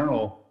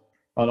Courier-Journal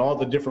on all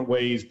the different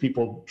ways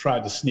people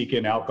tried to sneak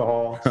in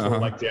alcohol, sort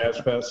of like Jazz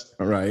Fest.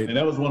 Right. And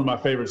that was one of my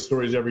favorite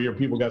stories every year.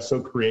 People got so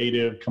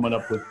creative coming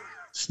up with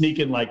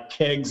sneaking like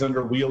kegs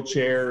under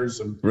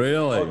wheelchairs and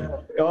really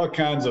all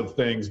kinds of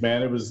things,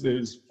 man. It was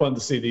fun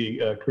to see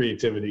the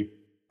creativity.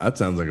 That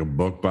sounds like a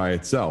book by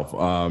itself.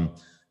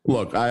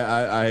 Look,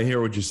 I hear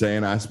what you're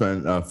saying. I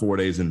spent 4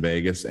 days in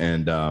Vegas,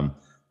 and the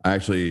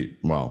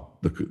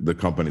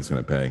company's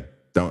going to pay.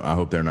 I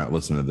hope they're not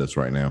listening to this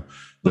right now.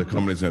 The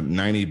company's going to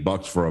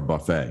 $90 for a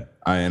buffet.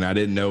 I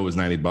didn't know it was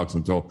 $90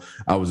 until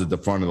I was at the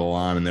front of the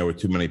line and there were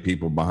too many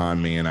people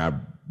behind me, and I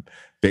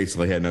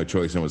basically had no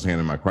choice and was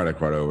handing my credit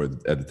card over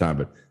at the time.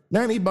 But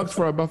 $90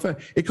 for a buffet.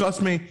 It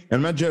cost me, and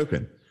I'm not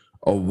joking,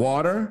 a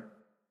water,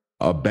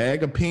 a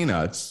bag of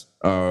peanuts,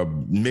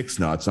 mixed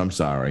nuts,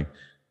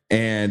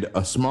 and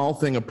a small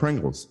thing of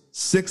Pringles.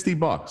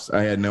 $60.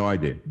 I had no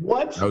idea.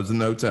 What? I was in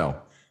the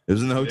hotel. It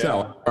was in the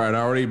hotel. Yeah.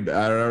 All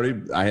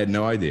right, I had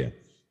no idea.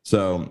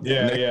 So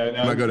when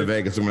I go to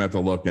Vegas, I'm gonna have to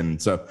look,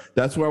 and so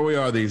that's where we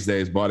are these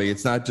days, buddy.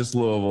 It's not just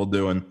Louisville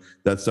doing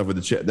that stuff with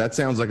the chip. That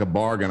sounds like a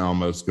bargain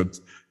almost.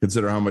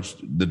 Consider how much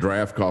the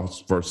draft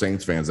costs for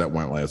Saints fans that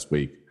went last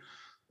week.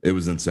 It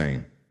was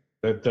insane.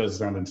 That does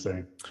sound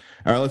insane.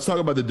 All right, let's talk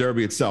about the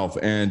Derby itself,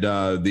 and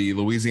the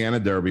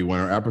Louisiana Derby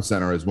winner.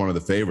 Epicenter is one of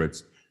the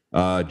favorites,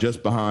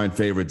 just behind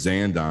favorite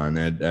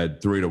Zandon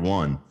at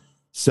 3-1.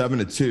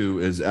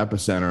 7-2 is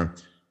Epicenter.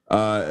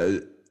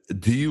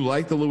 Do you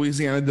like the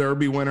Louisiana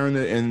Derby winner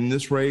in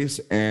this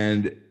race?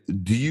 And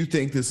do you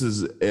think this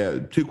is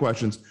 2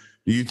 questions?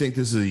 Do you think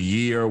this is a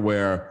year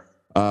where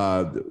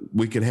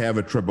we could have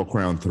a Triple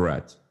Crown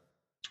threat?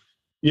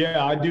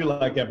 Yeah, I do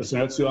like Epicenter.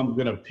 That's who I'm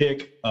going to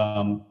pick.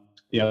 The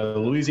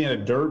Louisiana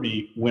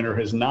Derby winner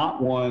has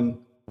not won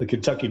the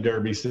Kentucky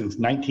Derby since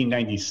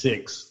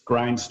 1996.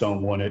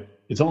 Grindstone won it.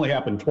 It's only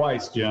happened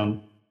twice,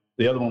 Jim.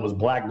 The other one was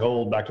Black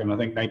Gold back in, I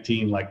think,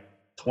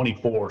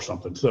 1924 or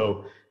something.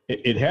 So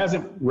it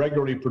hasn't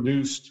regularly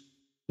produced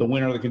the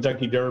winner of the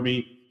Kentucky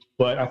Derby,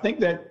 but I think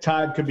that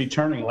tide could be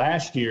turning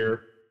last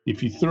year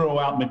if you throw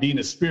out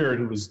Medina Spirit,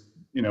 who was,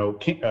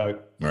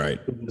 right.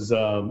 It was,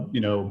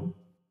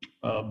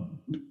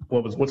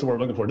 what's the word I'm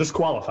looking for?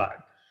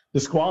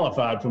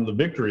 Disqualified from the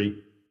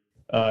victory.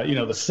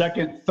 The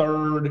second,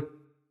 third,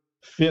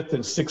 fifth,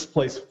 and sixth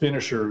place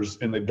finishers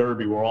in the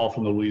Derby were all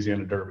from the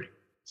Louisiana Derby.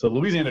 So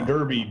Louisiana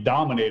Derby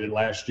dominated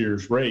last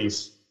year's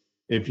race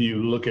if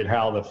you look at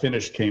how the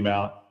finish came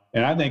out.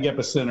 And I think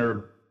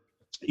Epicenter,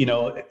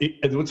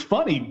 what's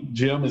funny,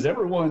 Jim, is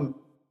everyone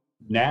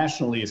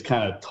nationally has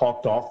kind of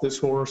talked off this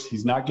horse.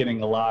 He's not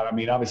getting a lot. I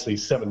mean, obviously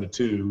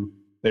 7-2,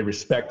 they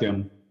respect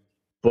him.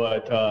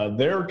 But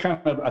they're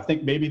kind of, I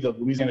think maybe the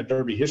Louisiana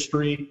Derby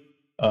history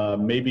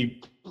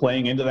maybe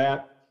playing into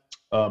that.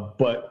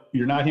 But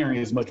you're not hearing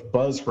as much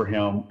buzz for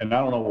him, and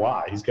I don't know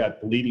why. He's got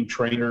the leading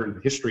trainer in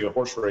the history of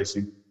horse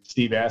racing,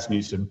 Steve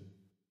Asmussen,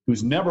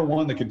 who's never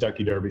won the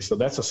Kentucky Derby. So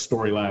that's a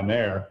storyline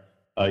there.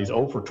 He's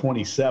 0 for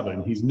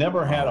 27. He's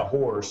never had a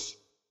horse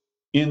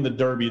in the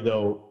Derby,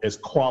 though, as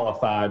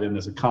qualified and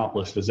as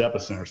accomplished as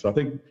Epicenter. So I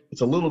think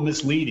it's a little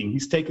misleading.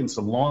 He's taken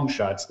some long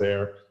shots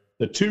there.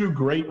 The 2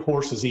 great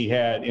horses he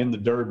had in the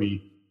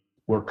Derby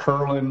were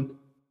Curlin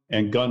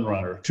and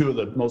Gunrunner, 2 of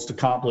the most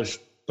accomplished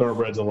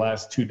thoroughbreds of the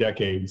last 2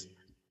 decades.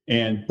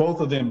 And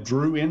both of them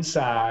drew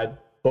inside.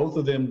 Both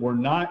of them were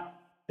not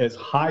as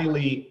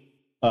highly,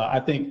 I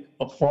think,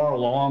 far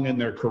along in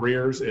their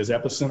careers as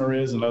Epicenter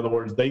is. In other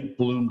words, they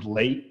bloomed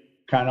late,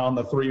 kind of on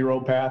the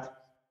 3-year-old path.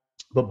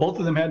 But both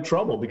of them had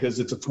trouble because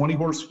it's a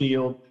 20-horse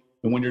field.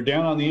 And when you're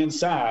down on the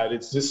inside,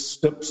 it's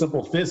just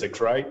simple physics,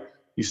 right?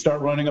 You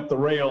start running up the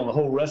rail, and the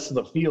whole rest of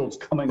the field's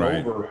coming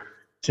over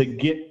to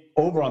get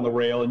over on the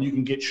rail, and you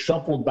can get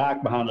shuffled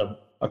back behind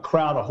a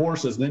crowd of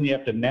horses. And then you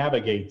have to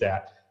navigate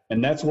that.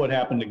 And that's what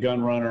happened to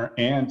Gunrunner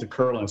and to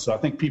Curlin. So I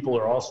think people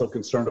are also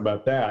concerned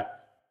about that.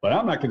 But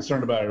I'm not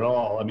concerned about it at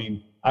all. I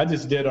mean, I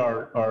just did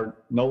our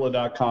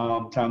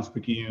NOLA.com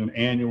Times-Picayune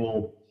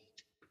annual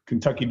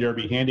Kentucky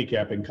Derby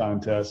handicapping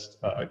contest,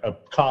 a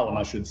column,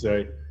 I should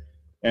say.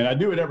 And I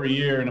do it every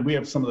year, and we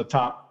have some of the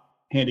top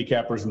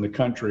handicappers in the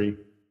country.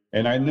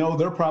 And I know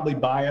they're probably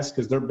biased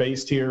because they're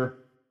based here.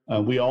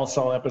 We all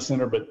saw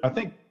Epicenter, but I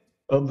think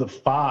of the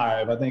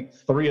 5, I think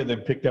 3 of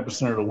them picked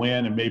Epicenter to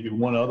win, and maybe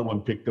one other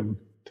one picked them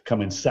to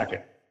come in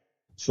second.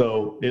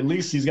 So at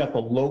least he's got the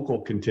local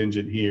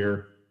contingent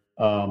here.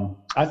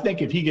 I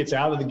think if he gets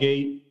out of the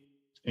gate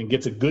and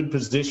gets a good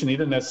position, he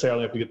doesn't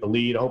necessarily have to get the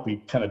lead. I hope he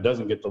kind of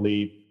doesn't get the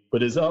lead,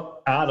 but is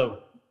up out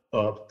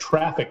of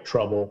traffic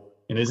trouble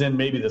and is in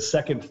maybe the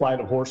second flight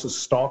of horses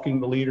stalking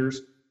the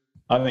leaders,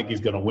 I think he's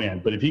going to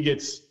win. But if he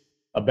gets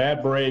a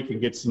bad break and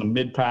gets in the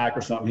mid-pack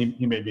or something,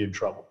 he may be in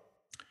trouble.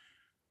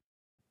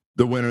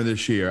 The winner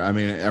this year, I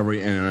mean, and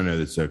I know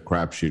it's a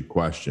crapshoot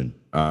question.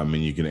 I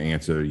mean, you can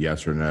answer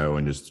yes or no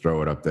and just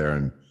throw it up there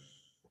and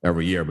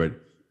every year. But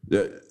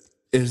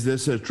is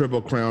this a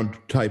Triple Crown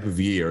type of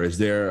year? Is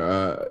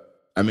there,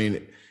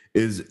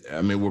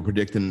 we're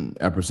predicting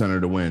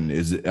Epicenter to win.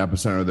 Is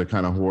Epicenter the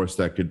kind of horse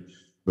that could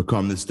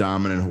become this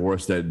dominant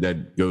horse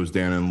that goes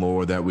down in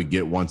lore that we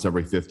get once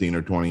every 15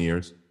 or 20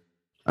 years?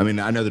 I mean,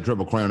 I know the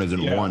Triple Crown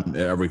isn't won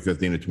every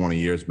 15 or 20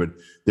 years, but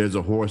there's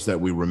a horse that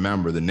we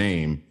remember the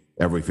name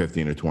every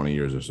 15 or 20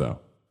 years or so.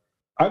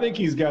 I think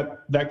he's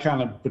got that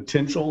kind of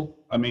potential.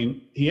 I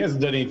mean, he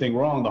hasn't done anything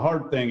wrong. The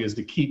hard thing is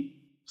to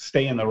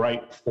stay in the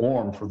right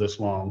form for this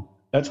long.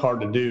 That's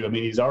hard to do. I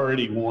mean, he's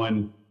already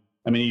won.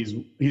 I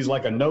mean, he's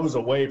like a nose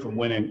away from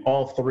winning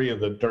all 3 of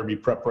the Derby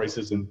prep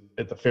races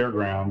at the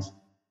fairgrounds.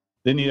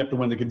 Then you have to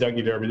win the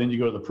Kentucky Derby. Then you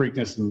go to the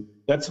Preakness, and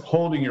that's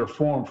holding your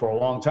form for a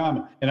long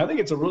time. And I think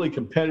it's a really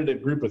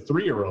competitive group of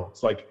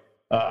 3-year-olds. Like,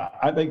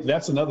 I think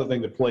that's another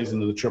thing that plays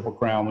into the Triple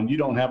Crown. When you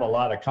don't have a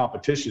lot of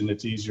competition,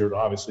 it's easier to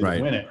obviously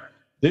to win it.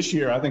 This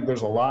year, I think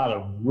there's a lot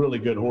of really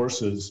good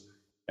horses,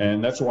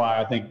 and that's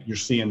why I think you're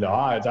seeing the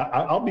odds.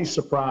 I'll be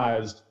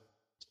surprised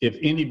if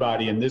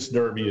anybody in this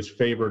Derby is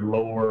favored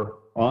lower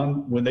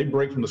when they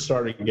break from the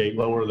starting gate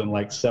lower than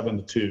like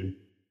 7-2.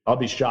 I'll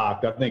be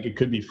shocked. I think it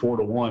could be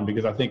 4-1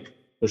 because I think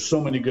there's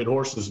so many good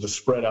horses to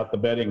spread out the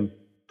betting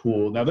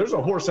pool. Now, there's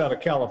a horse out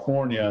of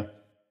California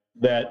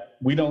that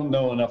we don't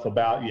know enough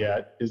about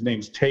yet. His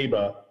name's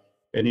Taba,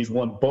 and he's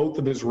won both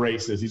of his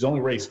races. He's only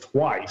raced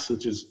twice,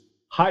 which is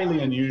highly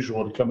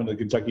unusual to come into the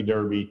Kentucky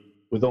Derby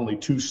with only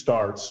 2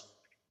 starts.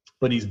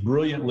 But he's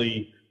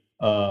brilliantly,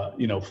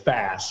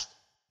 fast.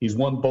 He's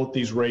won both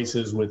these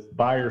races with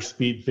Beyer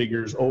speed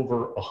figures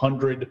over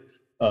 100.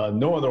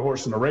 No other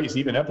horse in the race,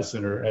 even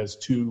Epicenter, has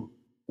 2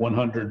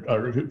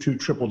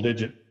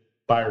 triple-digit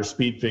Beyer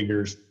speed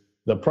figures.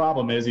 The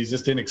problem is he's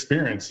just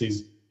inexperienced.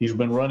 He's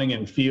been running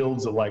in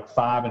fields of like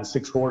 5 and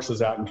 6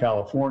 horses out in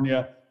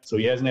California, so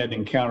he hasn't had to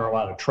encounter a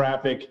lot of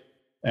traffic.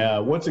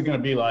 What's it going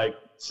to be like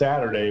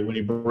Saturday when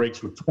he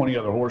breaks with 20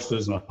 other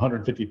horses and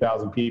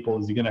 150,000 people?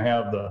 Is he going to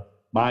have the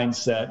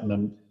mindset and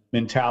the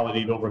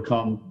mentality to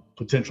overcome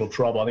potential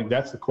trouble? I think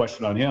that's the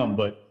question on him,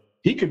 but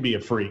he could be a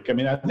freak. I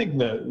mean, I think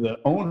the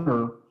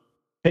owner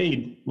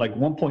paid like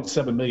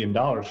 $1.7 million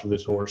for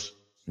this horse.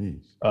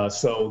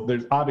 So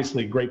there's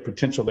obviously great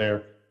potential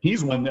there.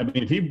 He's won. I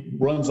mean, if he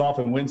runs off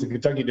and wins the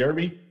Kentucky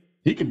Derby,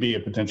 he could be a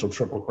potential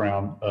Triple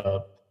Crown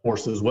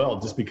horse as well,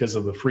 just because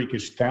of the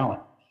freakish talent.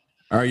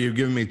 All right, you've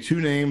given me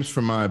 2 names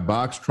for my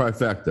box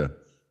trifecta.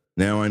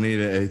 Now I need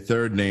a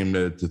third name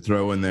to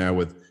throw in there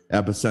with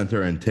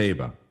Epicenter and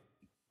Taba.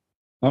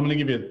 I'm going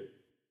to give you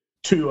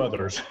 2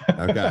 others.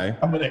 Okay.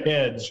 I'm going to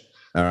hedge.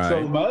 All right.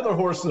 So my other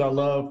horse that I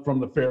love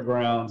from the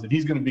fairgrounds, and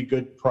he's going to be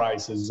good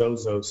price, is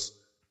Zozos.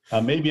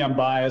 Maybe I'm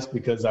biased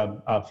because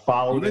I've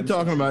followed. You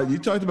talked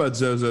about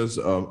Zozos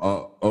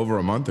over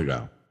a month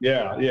ago.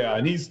 Yeah,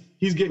 and he's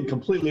getting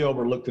completely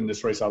overlooked in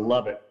this race. I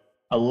love it.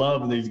 I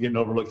love that he's getting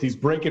overlooked. He's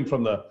breaking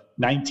from the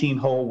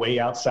 19-hole way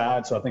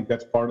outside, so I think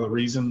that's part of the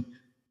reason.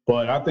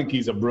 But I think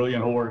he's a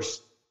brilliant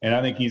horse, and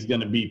I think he's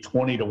going to be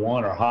 20-1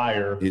 or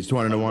higher. He's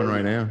 20-1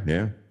 right now.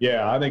 Yeah.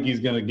 Yeah, I think he's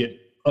going to get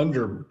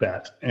under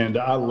bet, and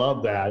I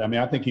love that. I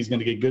mean, I think he's going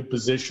to get good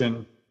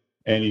position.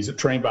 And he's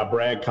trained by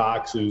Brad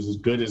Cox, who's as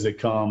good as they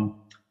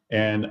come.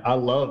 And I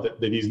love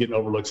that he's getting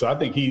overlooked. So I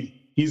think he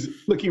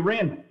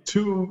ran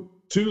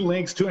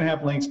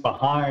 2.5 lengths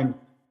behind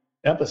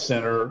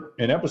Epicenter,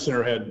 and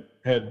Epicenter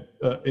had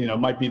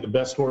might be the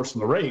best horse in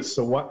the race.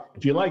 So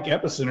if you like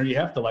Epicenter, you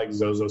have to like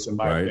Zozos, in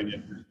my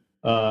opinion.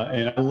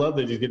 And I love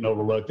that he's getting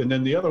overlooked. And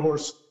then the other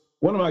horse,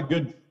 one of my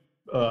good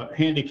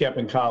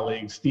handicapping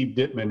colleagues, Steve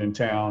Dittman in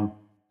town,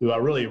 who I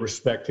really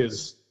respect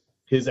his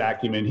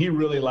acumen. He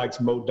really likes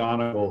Mo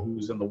Donegal,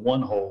 who's in the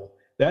 1-hole.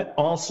 That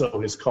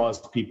also has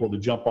caused people to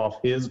jump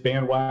off his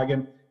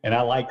bandwagon, and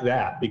I like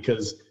that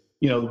because,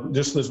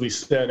 just as we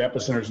said,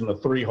 Epicenter's in the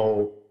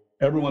 3-hole,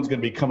 everyone's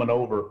going to be coming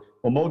over.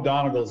 Well, Mo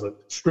Donegal's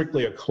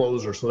strictly a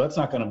closer, so that's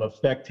not going to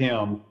affect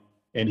him.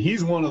 And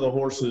he's one of the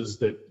horses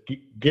that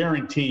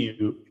guarantee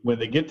you, when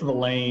they get to the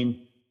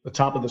lane, the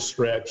top of the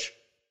stretch,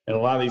 and a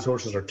lot of these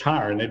horses are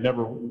tired, and they've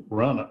never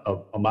run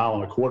a mile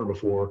and a quarter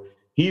before,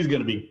 he's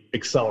going to be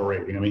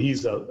accelerating. I mean,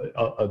 he's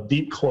a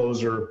deep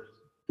closer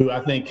who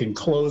I think can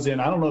close in.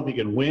 I don't know if he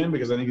can win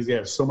because I think he's going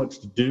to have so much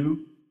to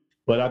do,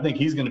 but I think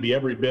he's going to be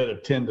every bit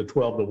of 10 to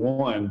 12 to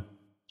 1,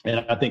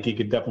 and I think he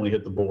could definitely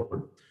hit the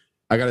board.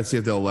 I got to see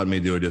if they'll let me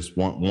do it just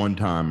one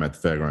time at the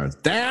fairgrounds.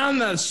 Down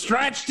the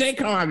stretch,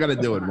 take on. I got to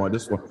do it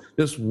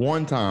just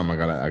one time. I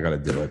got to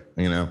do it.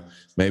 You know,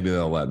 maybe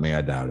they'll let me.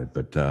 I doubt it,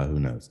 but who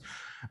knows?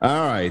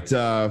 All right.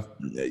 So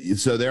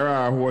there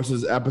are our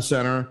horses: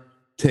 Epicenter,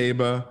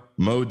 Taba,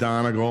 Mo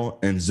Donegal,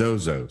 and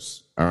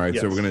Zozos. All right.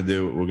 Yes. So we're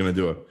gonna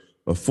do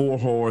a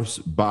 4-horse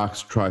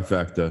box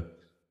trifecta,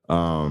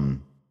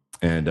 and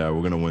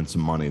we're gonna win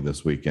some money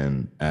this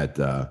weekend at.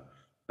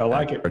 I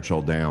like it.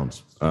 Churchill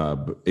Downs,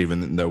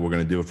 even though we're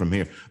going to do it from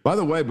here. By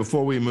the way,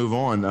 before we move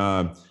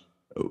on,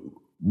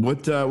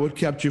 what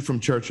kept you from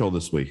Churchill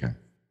this weekend?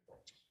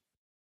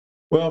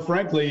 Well,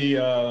 frankly,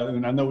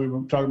 and I know we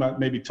were talking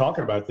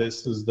about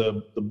this, is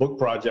the book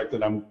project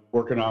that I'm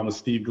working on with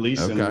Steve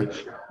Gleason. Okay.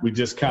 We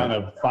just kind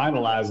of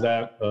finalized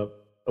that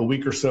a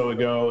week or so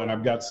ago, and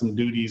I've got some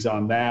duties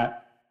on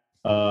that.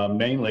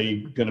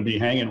 Mainly going to be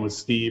hanging with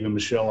Steve and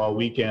Michelle all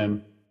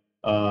weekend.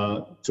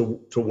 To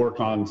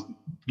work on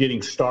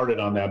getting started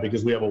on that,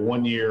 because we have a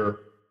 1-year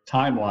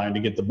timeline to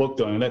get the book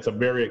done, and that's a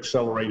very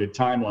accelerated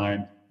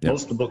timeline. Yep.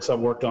 Most of the books I've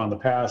worked on in the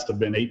past have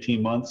been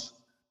 18 months.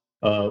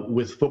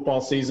 With football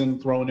season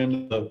thrown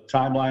into the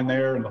timeline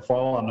there in the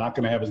fall, I'm not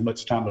going to have as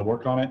much time to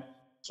work on it.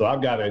 So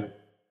I've got to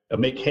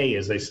make hay,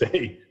 as they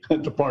say,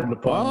 to pardon the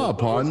pun. Oh,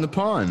 pardon the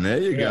pun. There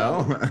you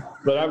go.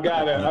 But I've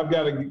got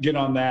to get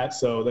on that.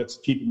 So that's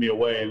keeping me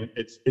away, and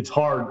it's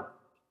hard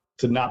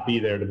to not be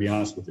there, to be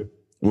honest with you.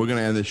 We're going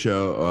to end the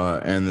show,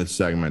 end this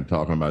segment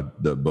talking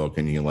about the book,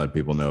 and you can let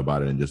people know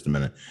about it in just a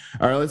minute.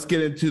 All right, let's get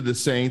into the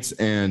Saints.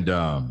 And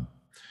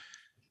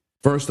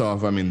first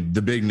off, I mean,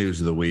 the big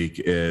news of the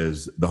week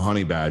is the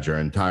Honey Badger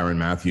and Tyrann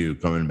Mathieu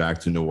coming back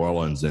to New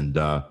Orleans. And,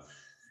 I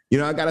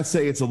got to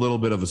say it's a little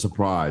bit of a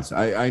surprise.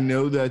 I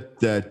know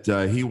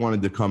that he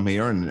wanted to come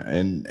here,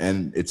 and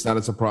it's not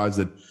a surprise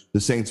that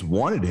the Saints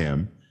wanted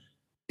him.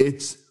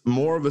 It's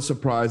more of a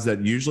surprise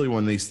that usually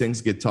when these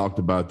things get talked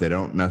about, they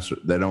don't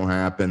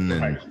happen,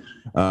 and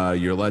right.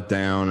 You're let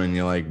down, and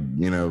you're like,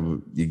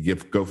 you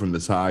go from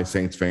this high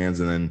Saints fans,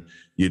 and then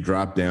you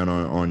drop down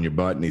on your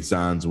butt, and he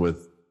signs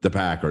with the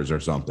Packers or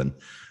something.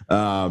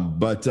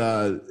 But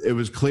it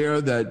was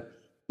clear that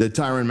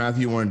Tyrann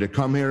Mathieu wanted to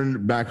come here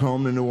back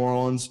home to New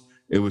Orleans.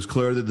 It was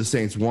clear that the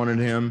Saints wanted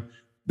him.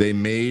 They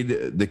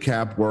made the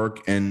cap work,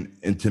 and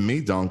to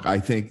me, Dunk, I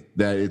think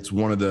that it's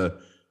one of the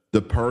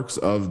perks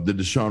of the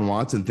Deshaun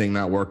Watson thing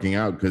not working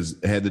out, because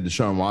had the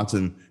Deshaun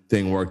Watson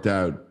thing worked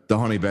out, the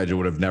Honey Badger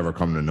would have never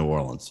come to New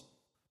Orleans.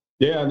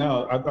 Yeah,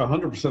 no, I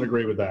 100%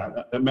 agree with that.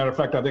 As a matter of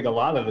fact, I think a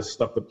lot of this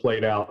stuff that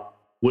played out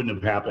wouldn't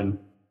have happened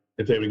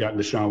if they would have gotten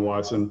Deshaun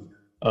Watson.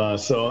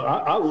 So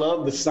I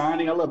love the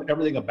signing. I love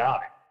everything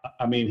about it.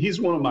 I mean,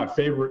 he's one of my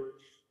favorite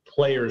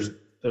players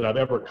that I've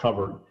ever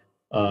covered.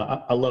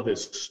 I love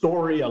his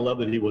story. I love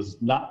that he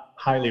was not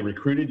highly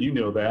recruited. You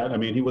know that. I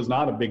mean, he was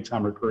not a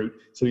big-time recruit.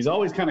 So he's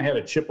always kind of had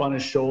a chip on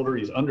his shoulder.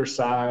 He's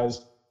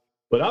undersized.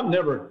 But I've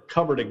never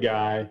covered a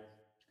guy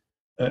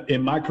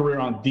in my career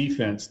on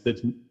defense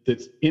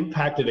that's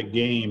impacted a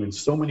game in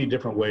so many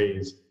different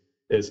ways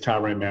as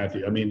Tyrann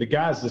Mathieu. I mean, the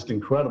guy's just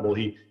incredible.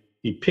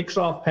 He picks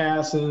off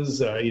passes.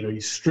 He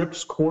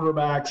strips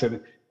quarterbacks,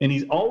 and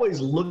he's always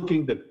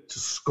looking to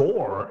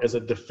score as a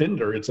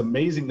defender. It's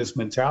amazing, this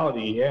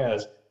mentality he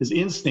has. His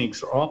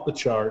instincts are off the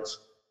charts.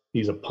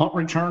 He's a punt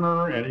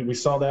returner, and we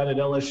saw that at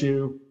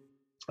LSU.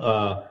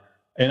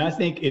 And I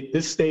think at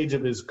this stage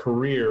of his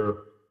career,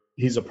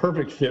 he's a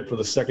perfect fit for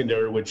the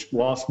secondary, which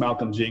lost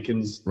Malcolm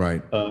Jenkins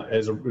right.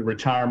 As a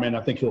retirement.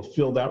 I think he'll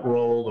fill that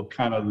role of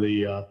kind of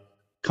the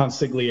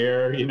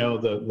consigliere,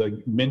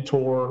 the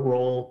mentor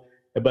role.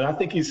 But I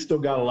think he's still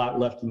got a lot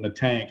left in the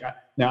tank.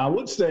 Now, I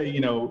would say,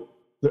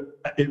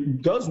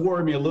 it does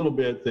worry me a little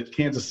bit that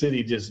Kansas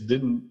City just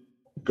didn't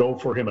go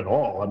for him at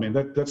all. I mean,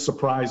 that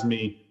surprised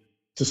me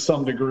to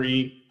some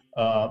degree.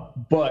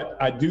 But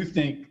I do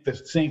think the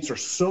Saints are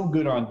so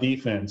good on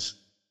defense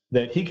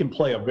that he can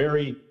play a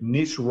very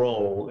niche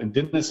role. And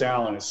Dennis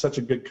Allen is such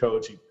a good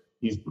coach.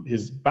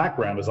 His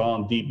background is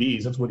on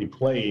DBs. That's what he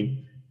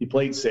played. He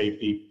played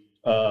safety.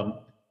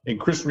 And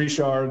Chris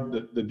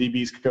Richard, the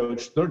DB's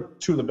coach, they're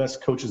two of the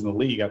best coaches in the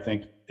league, I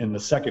think, in the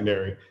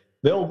secondary.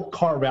 They'll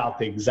carve out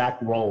the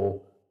exact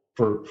role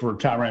for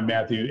Tyrann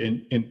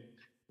Mathieu and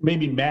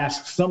maybe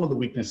mask some of the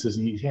weaknesses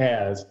he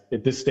has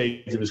at this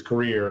stage of his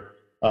career.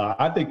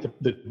 I think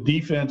the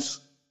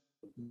defense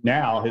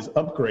now has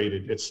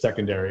upgraded its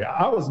secondary.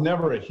 I was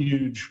never a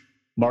huge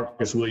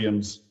Marcus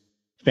Williams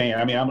fan.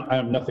 I mean, I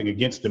have nothing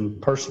against him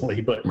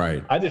personally, but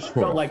right. I just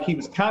felt like he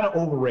was kind of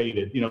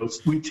overrated.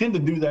 We tend to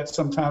do that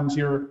sometimes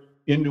here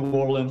in New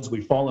Orleans.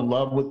 We fall in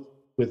love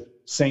with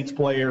Saints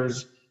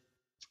players.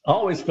 I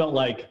always felt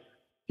like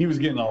he was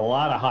getting a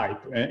lot of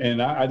hype,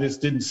 and I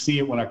just didn't see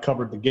it when I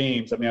covered the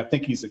games. I mean, I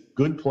think he's a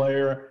good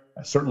player.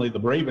 Certainly the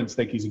Ravens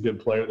think he's a good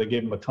player. They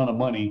gave him a ton of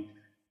money.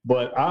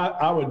 But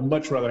I would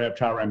much rather have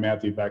Tyrann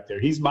Mathieu back there.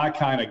 He's my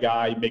kind of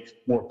guy. He makes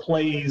more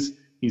plays.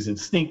 He's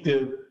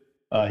instinctive.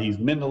 He's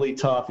mentally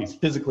tough. He's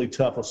physically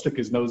tough. He'll stick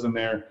his nose in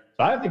there.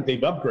 So I think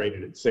they've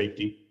upgraded at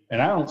safety,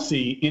 and I don't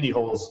see any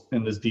holes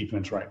in this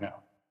defense right now.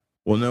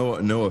 Well,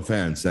 no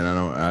offense,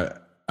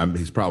 and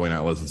he's probably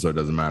not listening, so it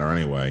doesn't matter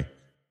anyway.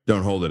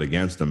 Don't hold it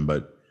against him,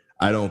 but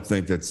I don't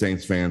think that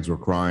Saints fans were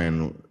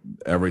crying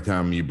every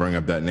time you bring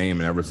up that name,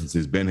 and ever since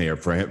he's been here.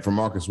 For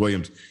Marcus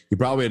Williams, he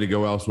probably had to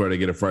go elsewhere to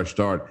get a fresh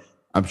start.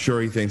 I'm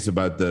sure he thinks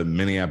about the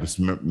Minneapolis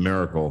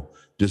Miracle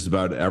just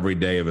about every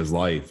day of his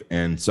life,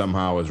 and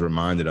somehow is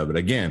reminded of it.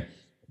 Again,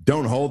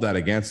 don't hold that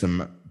against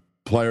him.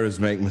 Players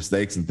make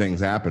mistakes and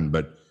things happen,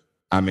 but,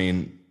 I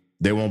mean,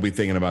 they won't be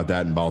thinking about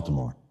that in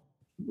Baltimore.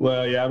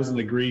 Well, yeah, it was an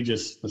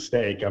egregious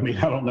mistake. I mean,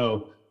 I don't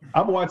know.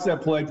 I've watched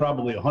that play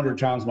probably 100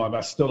 times, but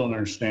I still don't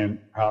understand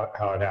how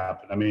it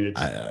happened. I mean,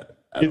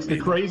 it's the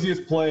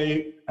craziest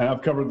play, and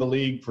I've covered the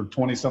league for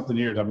 20-something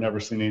years. I've never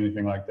seen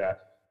anything like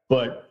that.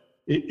 But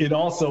it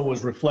also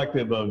was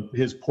reflective of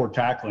his poor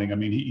tackling. I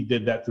mean, he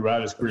did that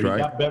throughout his career. Right.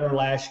 He got better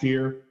last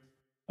year,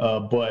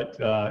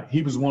 but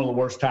he was one of the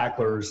worst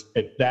tacklers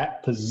at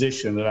that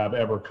position that I've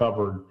ever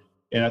covered.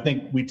 And I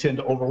think we tend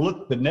to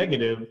overlook the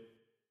negative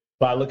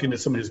by looking at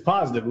some of his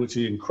positive, which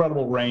is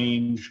incredible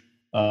range,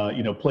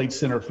 played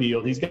center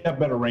field. He's got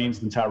better range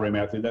than Tyrann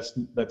Mathieu.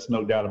 That's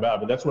no doubt about it.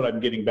 But that's what I'm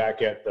getting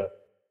back at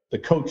the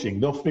coaching.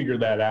 They'll figure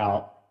that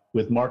out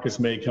with Marcus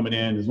May coming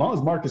in. As long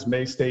as Marcus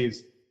May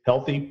stays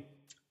healthy,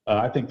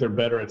 I think they're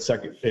better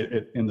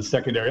in the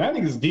secondary. And I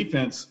think his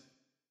defense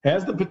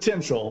has the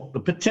potential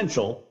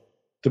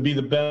to be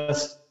the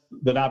best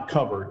that I've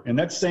covered. And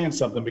that's saying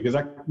something, because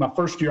my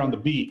first year on the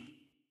beat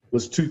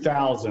was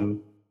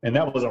 2000, and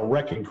that was a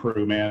wrecking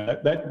crew, man.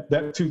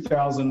 That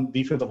 2000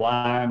 defensive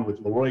line with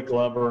Leroy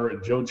Glover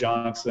and Joe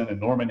Johnson and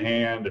Norman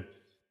Hand,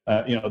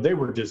 they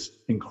were just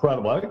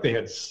incredible. I think they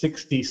had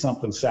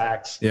 60-something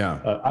sacks.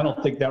 Yeah. I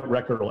don't think that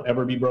record will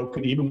ever be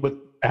broken, even with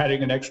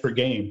adding an extra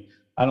game.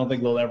 I don't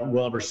think we'll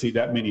ever see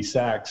that many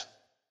sacks.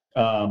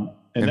 And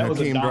that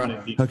was a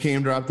dominant defense.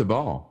 Hakeem dropped the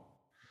ball.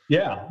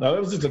 Yeah, no, it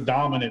was just a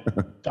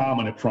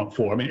dominant front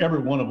four. I mean, every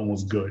one of them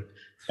was good.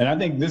 And I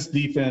think this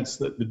defense,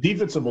 the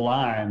defensive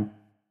line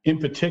in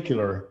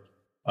particular,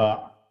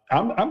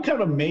 I'm kind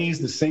of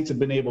amazed the Saints have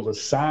been able to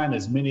sign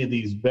as many of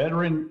these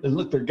veteran. And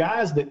look, they're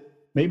guys that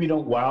maybe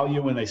don't wow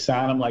you when they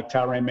sign them, like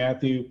Tyrann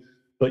Mathieu,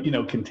 but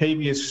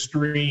Kentavious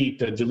Street,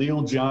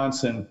 Jaleel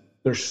Johnson,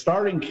 they're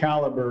starting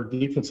caliber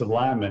defensive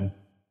linemen.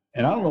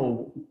 And I don't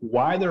know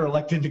why they're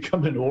elected to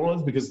come to New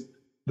Orleans, because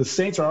the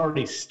Saints are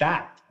already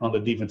stacked on the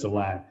defensive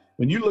line.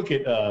 When you look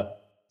at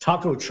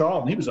Taco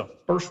Charlton, he was a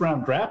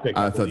first-round draft pick.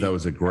 I thought that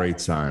was a great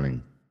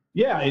signing.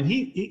 Yeah, and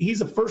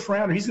he's a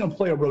first-rounder. He's going to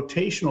play a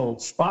rotational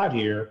spot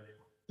here.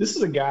 This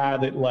is a guy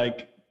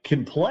that,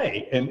 can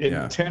play. And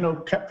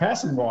Tano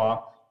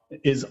Passanwa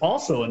is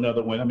also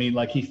another one. I mean,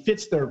 he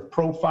fits their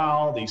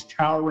profile, these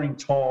towering,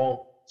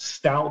 tall,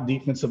 stout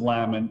defensive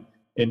linemen.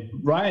 And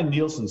Ryan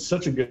Nielsen's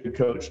such a good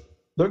coach.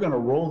 They're going to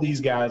roll these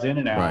guys in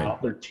and out.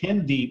 Right. They're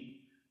 10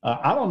 deep.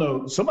 I don't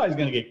know. Somebody's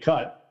going to get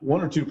cut.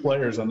 One or two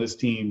players on this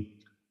team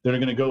that are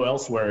going to go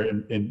elsewhere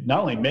and not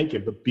only make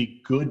it, but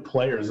be good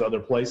players other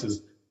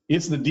places.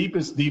 It's the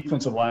deepest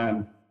defensive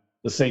line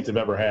the Saints have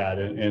ever had.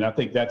 And I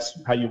think that's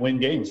how you win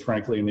games,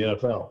 frankly, in the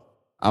NFL.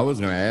 I was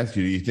going to ask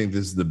you, do you think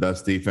this is the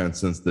best defense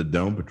since the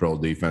Dome Patrol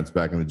defense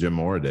back in the Jim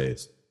Mora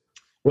days?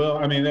 Well,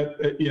 I mean,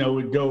 that,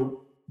 would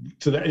go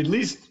to that, at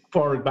least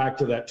far back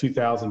to that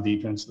 2000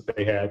 defense that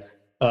they had.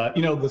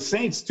 The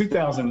Saints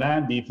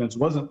 2009 defense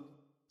wasn't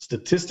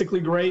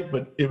statistically great,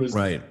 but it was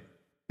right.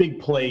 Big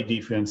play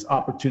defense,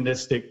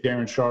 opportunistic,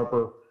 Darren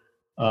Sharper.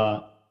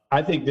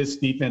 I think this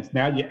defense,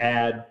 now you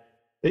add,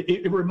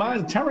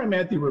 Tyrann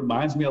Mathieu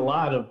reminds me a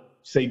lot of,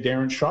 say,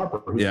 Darren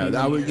Sharper. Yeah,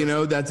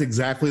 that's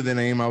exactly the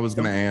name I was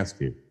going to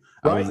ask you.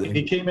 Right.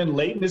 He came in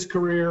late in his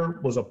career,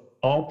 was a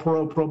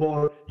all-pro, Pro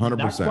Bowler. 100%.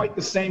 Not quite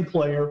the same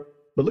player,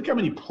 but look how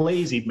many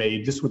plays he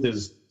made just with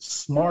his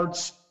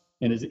smarts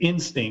and his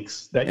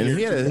instincts. That and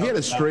year, he had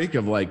a streak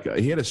of like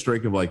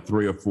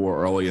 3 or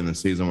 4 early in the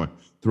season, when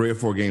 3 or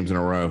 4 games in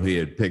a row he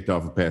had picked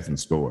off a pass and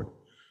scored.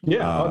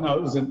 Yeah,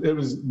 it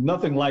was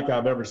nothing like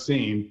I've ever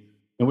seen.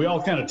 And we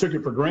all kind of took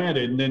it for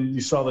granted. And then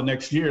you saw the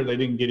next year they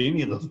didn't get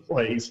any of those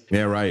plays.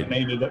 Yeah, right.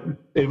 And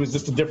it was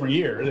just a different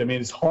year. I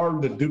mean, it's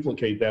hard to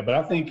duplicate that. But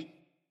I think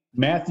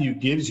Mathieu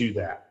gives you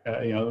that.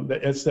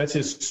 That's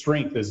his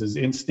strength, is his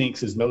instincts,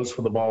 his nose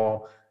for the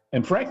ball.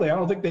 And frankly, I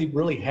don't think they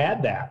really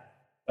had that,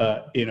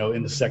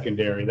 in the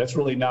secondary. That's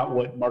really not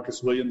what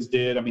Marcus Williams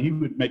did. I mean, he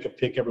would make a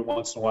pick every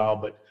once in a while,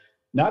 but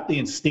not the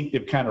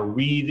instinctive kind of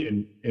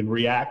read and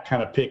react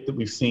kind of pick that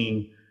we've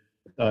seen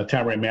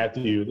Tyrann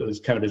Mathieu. That was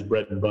kind of his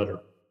bread and butter.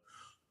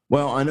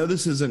 Well, I know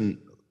this isn't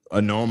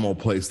a normal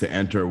place to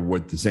enter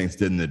what the Saints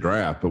did in the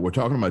draft, but we're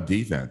talking about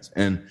defense.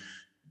 And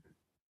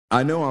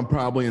I know I'm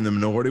probably in the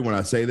minority when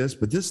I say this,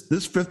 but this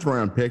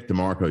 5th-round pick,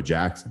 DeMarco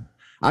Jackson,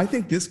 I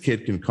think this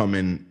kid can come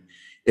in.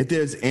 If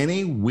there's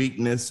any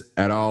weakness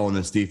at all in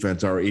this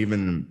defense, or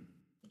even,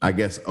 I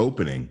guess,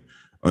 opening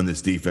on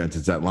this defense,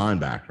 it's at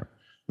linebacker.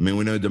 I I mean,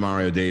 we know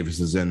Demario Davis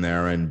is in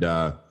there, and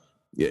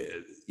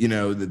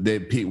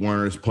Pete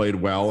Werner's played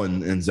well,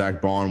 and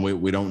Zach Baun,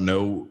 we don't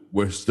know.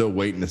 We're still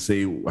waiting to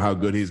see how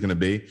good he's going to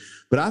be.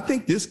 But I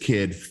think this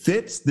kid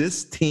fits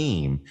this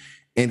team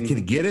and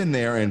can get in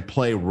there and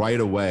play right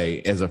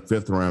away as a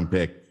 5th-round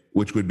pick,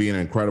 which would be an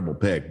incredible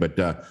pick. But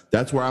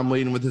that's where I'm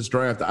leading with this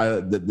draft.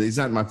 He's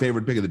not my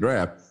favorite pick of the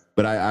draft,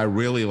 but I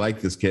really like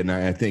this kid, and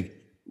I think,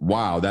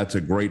 wow, that's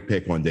a great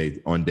pick on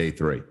day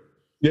 3.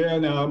 Yeah,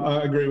 no,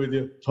 I agree with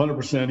you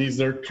 100%. He's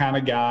their kind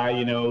of guy,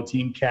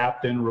 team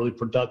captain, really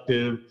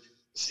productive,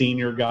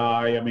 senior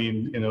guy. I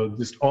mean,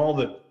 just all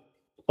the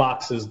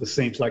boxes the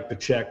Saints like to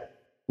check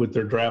with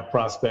their draft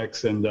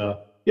prospects. And,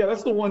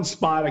 that's the one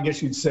spot, I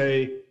guess you'd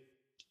say,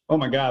 oh,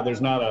 my God,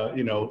 there's not a,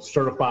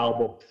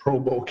 certifiable Pro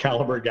Bowl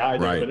caliber guy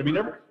there. Right. But, I mean,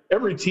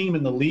 every team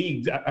in the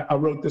league, I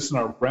wrote this in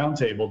our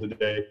roundtable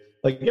today,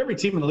 like every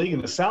team in the league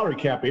in the salary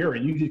cap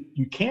area,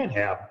 you can't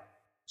have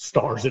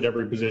stars at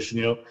every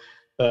position,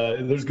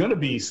 there's going to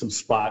be some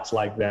spots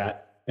like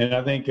that. And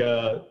I think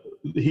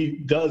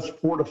he does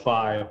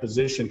fortify a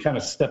position, kind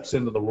of steps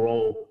into the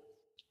role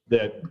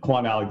that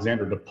Quan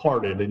Alexander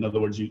departed. In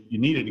other words, you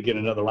needed to get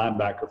another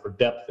linebacker for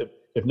depth,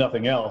 if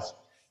nothing else.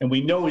 And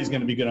we know he's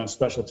going to be good on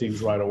special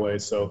teams right away.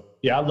 So,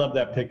 I love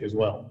that pick as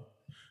well.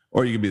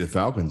 Or you could be the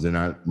Falcons and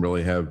not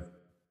really have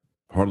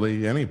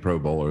hardly any Pro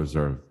Bowlers,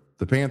 or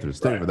the Panthers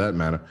too, for that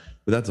matter.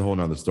 But that's a whole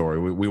nother story.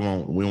 We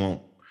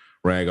won't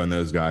rag on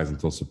those guys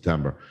until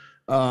September.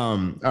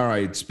 All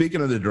right.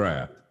 Speaking of the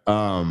draft,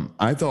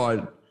 I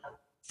thought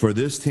for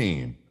this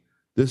team,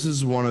 this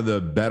is one of the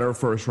better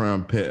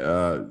first-round pick.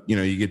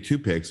 You get 2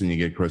 picks and you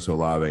get Chris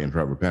Olave and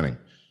Trevor Penning.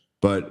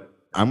 But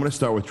I'm going to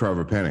start with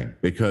Trevor Penning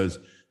because,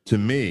 to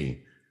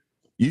me,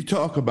 you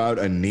talk about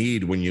a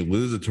need when you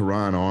lose a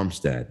Teron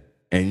Armstead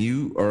and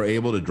you are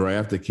able to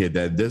draft a kid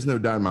that there's no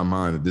doubt in my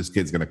mind that this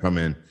kid's going to come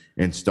in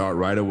and start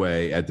right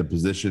away at the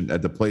position,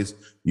 at the place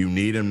you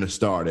need him to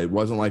start. It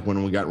wasn't like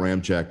when we got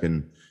Ramczyk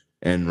and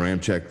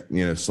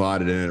Ramczyk,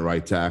 slotted in at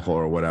right tackle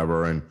or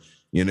whatever. And,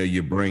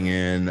 you bring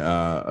in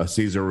a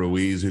Cesar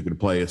Ruiz who could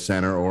play a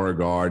center or a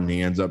guard, and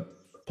he ends up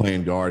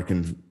playing guard,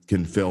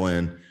 can fill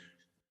in.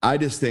 I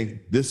just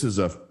think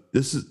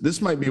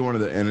this might be one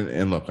of the,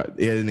 and look,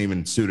 he hadn't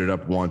even suited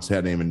up once,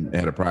 hadn't even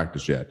had a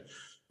practice yet.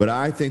 But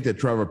I think that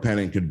Trevor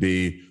Penning could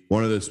be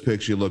one of those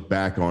picks you look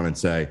back on and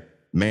say,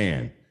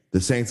 man,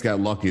 the Saints got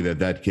lucky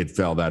that kid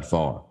fell that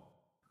far.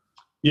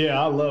 Yeah,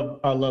 I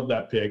love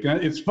that pick.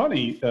 And it's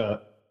funny,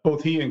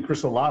 both he and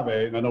Chris Olave,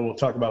 and I know we'll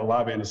talk about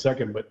Olave in a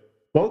second, but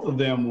both of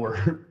them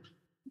were,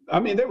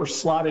 they were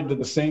slotted to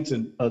the Saints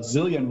in a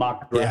zillion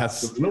mock drafts.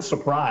 Yes. There was no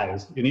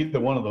surprise in either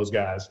one of those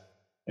guys.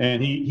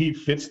 And he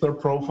fits their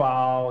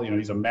profile.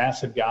 He's a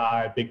massive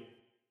guy,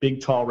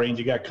 big, tall,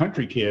 rangy guy,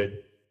 country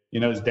kid.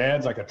 His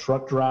dad's like a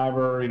truck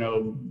driver,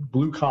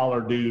 blue collar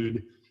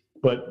dude,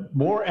 but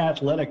more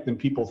athletic than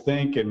people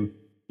think. And,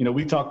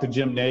 we talked to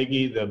Jim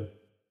Nagy, the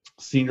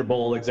Senior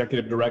Bowl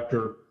executive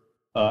director,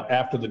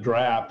 after the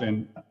draft,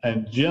 and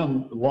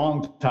Jim,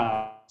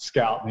 long-time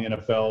scout in the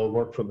NFL,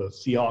 worked for the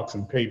Seahawks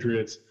and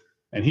Patriots,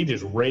 and he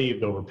just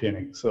raved over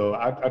Penning. So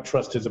I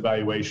trust his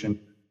evaluation.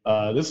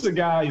 This is a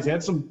guy, he's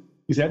had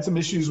some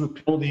issues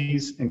with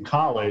penalties in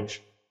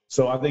college.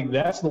 So I think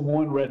that's the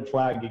one red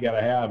flag you got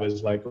to have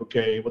is like,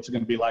 okay, what's it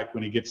going to be like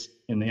when he gets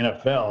in the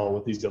NFL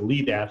with these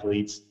elite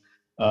athletes?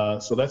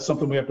 So that's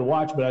something we have to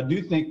watch. But I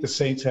do think the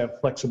Saints have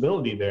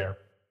flexibility there.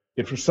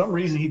 If for some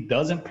reason he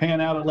doesn't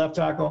pan out at left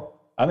tackle,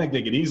 I think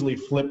they could easily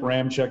flip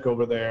Ramczyk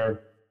over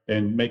there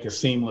and make a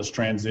seamless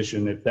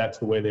transition if that's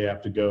the way they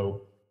have to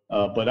go.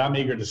 But I'm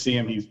eager to see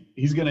him.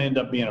 He's going to end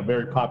up being a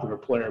very popular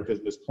player because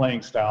of his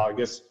playing style. I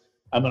guess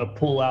I'm going to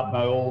pull out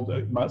my old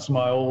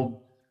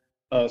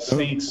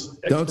Saints.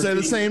 Don't say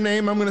the same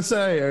name I'm going to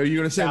say. Are you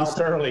going to say Cal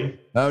Turley?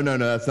 Oh, no,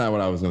 that's not what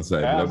I was going to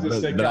say. I was going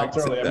to say Cal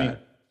Turley.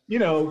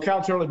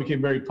 Cal Turley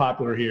became very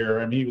popular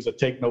here. I mean, he was a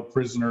take no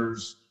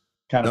prisoners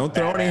kind of. Don't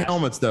throw any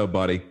helmets, though,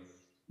 buddy.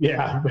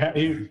 Yeah,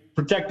 he's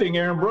protecting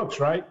Aaron Brooks,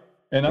 right?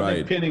 And I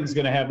think Penning's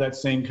going to have that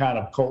same kind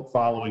of cult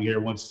following here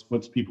once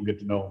people get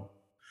to know him.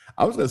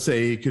 I was going to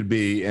say he could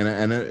be,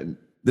 and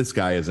this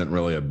guy isn't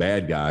really a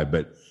bad guy,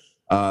 but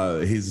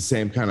he's the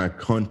same kind of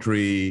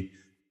country,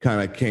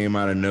 kind of came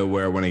out of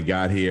nowhere when he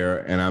got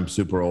here, and I'm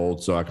super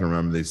old, so I can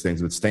remember these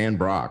things. But Stan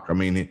Brock, I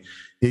mean,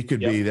 he could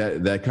be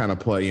that kind of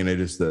play,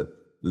 just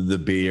the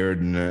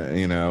beard and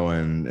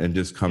and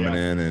just coming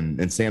in,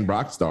 and Stan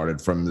Brock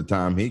started from the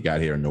time he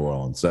got here in New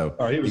Orleans, so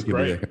he was could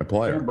great. Be that kind of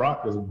player. Stan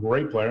Brock was a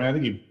great player, and I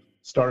think he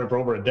started for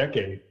over a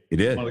decade. He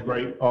did. One of the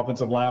great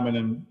offensive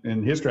linemen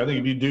in history. I think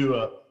if you do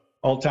a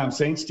all-time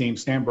Saints team,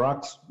 Stan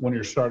Brock's one of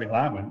your starting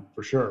linemen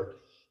for sure.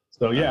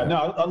 So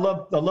I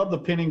love the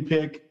Penning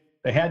pick.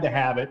 They had to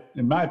have it.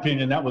 In my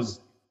opinion,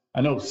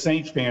 I know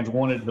Saints fans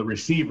wanted the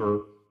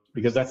receiver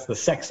because that's the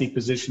sexy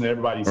position that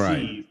everybody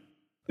sees.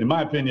 In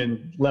my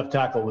opinion, left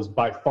tackle was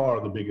by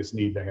far the biggest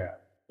need they had.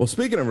 Well,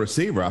 speaking of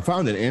receiver, I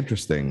found it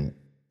interesting.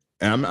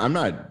 And I'm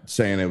not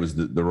saying it was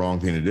the wrong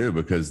thing to do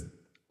because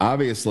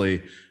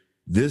obviously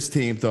this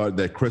team thought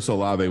that Chris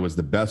Olave was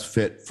the best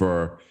fit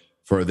for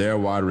for their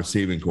wide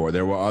receiving core.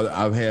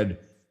 I've had,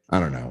 I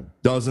don't know,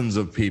 dozens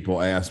of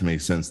people ask me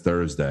since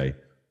Thursday,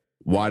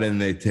 why didn't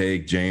they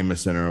take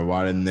Jameson, or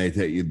why didn't they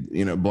take,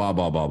 blah,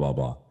 blah, blah, blah,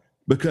 blah.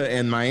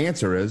 And my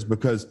answer is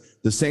because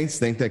the Saints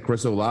think that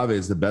Chris Olave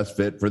is the best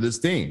fit for this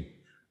team.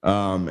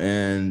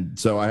 And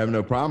so I have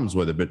no problems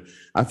with it. But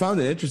I found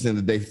it interesting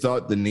that they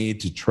thought the need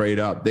to trade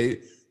up.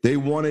 They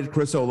wanted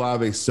Chris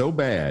Olave so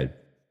bad,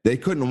 they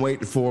couldn't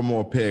wait 4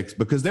 more picks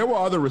because there were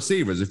other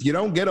receivers. If you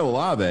don't get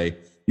Olave,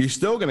 you're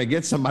still going to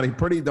get somebody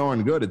pretty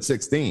darn good at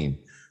 16.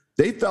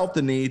 They felt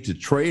the need to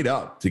trade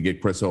up to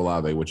get Chris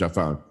Olave, which I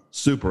found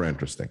super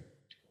interesting.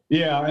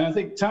 Yeah, and I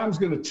think time's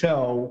going to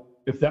tell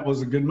if that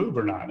was a good move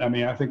or not. I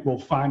mean, I think we'll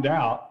find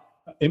out.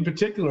 In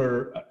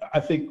particular, I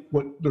think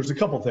there's a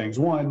couple things.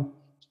 One,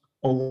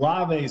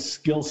 Olave's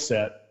skill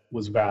set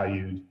was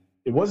valued.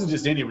 It wasn't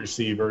just any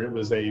receiver. It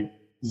was a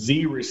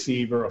Z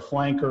receiver, a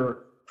flanker,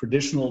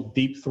 traditional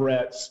deep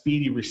threat,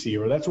 speedy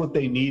receiver. That's what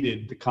they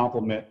needed to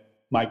complement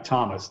Mike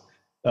Thomas.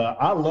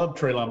 I love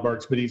Treylon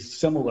Burks, but he's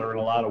similar in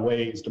a lot of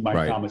ways to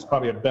Mike Thomas.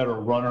 Probably a better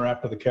runner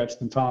after the catch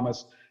than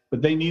Thomas.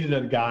 But they needed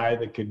a guy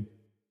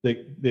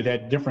that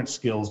had different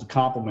skills to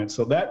complement.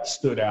 So that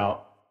stood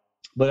out.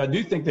 But I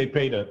do think they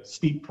paid a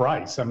steep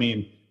price. I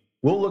mean,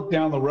 we'll look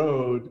down the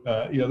road.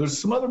 There's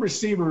some other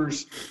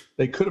receivers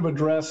they could have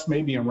addressed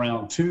maybe in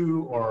round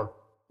 2 or,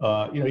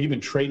 even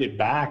traded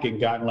back and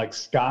gotten like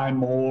Sky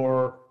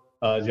Moore,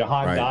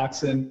 Jahan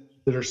Dotson,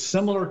 that are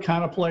similar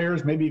kind of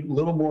players, maybe a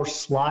little more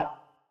slot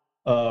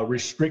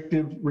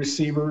restrictive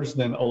receivers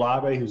than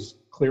Olave, who's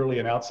clearly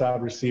an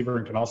outside receiver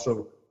and can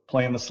also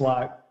play in the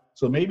slot.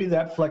 So maybe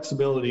that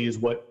flexibility is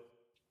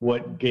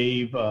what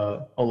gave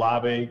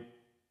Olave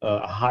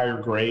a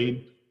higher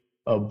grade.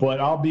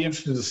 But I'll be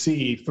interested to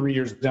see 3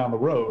 years down the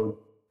road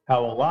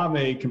how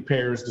Olave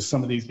compares to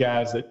some of these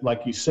guys that,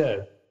 like you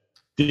said,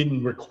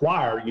 didn't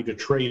require you to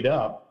trade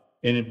up.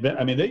 And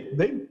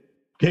they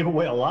gave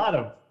away a lot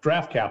of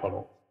draft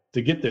capital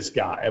to get this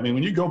guy. I mean,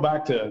 when you go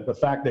back to the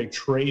fact they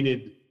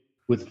traded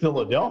with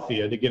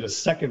Philadelphia to get a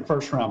second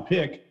first-round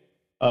pick,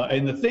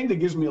 and the thing that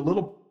gives me a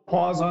little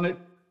pause on it,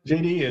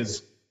 JD,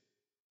 is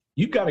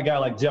you've got a guy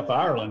like Jeff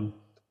Ireland,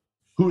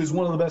 who is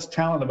one of the best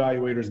talent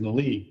evaluators in the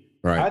league.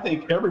 Right. I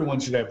think everyone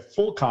should have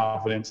full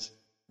confidence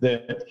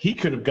that he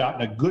could have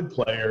gotten a good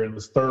player in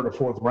the 3rd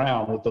or 4th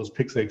round with those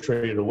picks they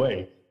traded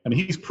away. I mean,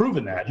 he's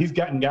proven that. He's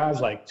gotten guys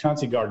like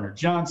Chauncey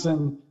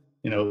Gardner-Johnson,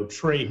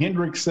 Trey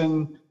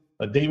Hendrickson,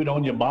 David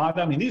Onyemata.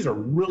 I mean, these are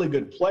really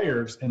good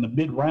players in the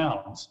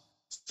mid-rounds.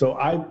 So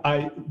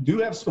I do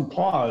have some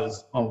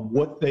pause on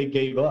what they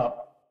gave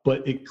up,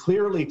 but it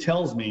clearly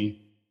tells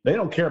me they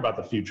don't care about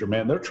the future,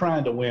 man. They're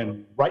trying to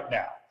win right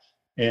now.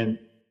 And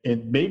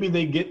maybe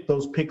they get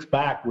those picks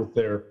back with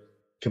their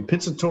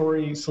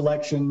compensatory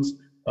selections.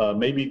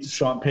 Maybe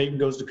Sean Payton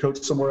goes to coach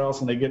somewhere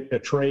else and they get a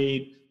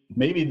trade.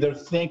 Maybe they're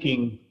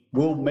thinking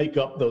we'll make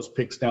up those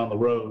picks down the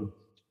road,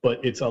 but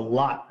it's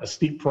a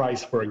steep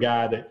price for a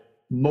guy that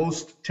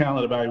most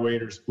talent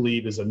evaluators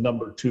believe is a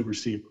number 2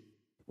 receiver.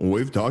 Well,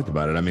 we've talked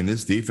about it. I mean,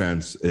 this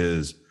defense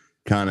is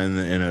kind of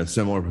in a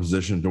similar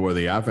position to where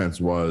the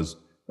offense was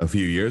a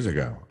few years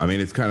ago. I mean,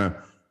 it's kind of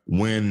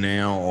win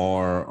now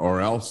or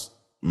else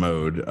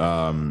mode.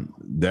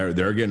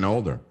 They're getting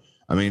older.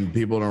 I mean,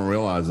 people don't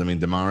realize. I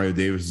mean, Demario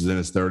Davis is in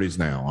his 30s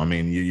now. I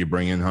mean, you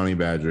bring in Honey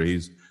Badger,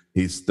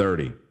 he's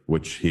 30,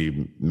 which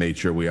he made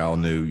sure we all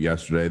knew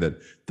yesterday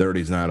that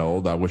 30 is not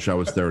old. I wish I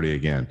was 30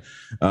 again.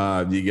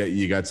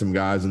 You got some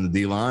guys in the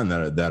D line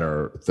that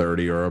are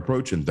 30 or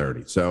approaching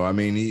 30. So I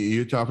mean,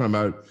 you're talking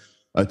about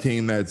a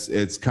team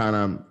it's kind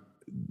of,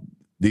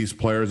 these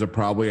players are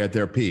probably at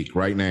their peak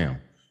right now.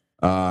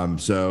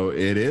 So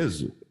it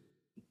is.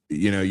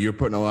 You're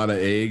putting a lot of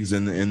eggs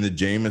in the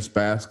Jameis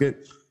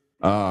basket.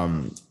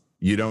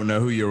 You don't know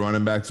who your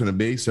running back's going to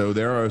be. So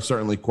there are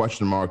certainly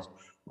question marks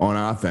on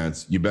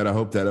offense. You better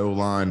hope that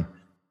O-line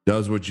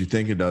does what you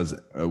think it does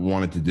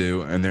want it to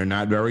do, and they're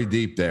not very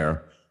deep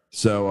there.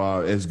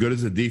 So as good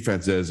as the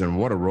defense is, and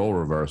what a role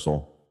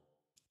reversal,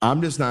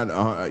 I'm just not,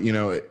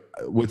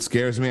 what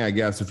scares me, I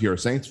guess, if you're a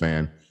Saints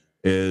fan,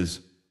 is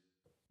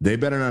they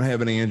better not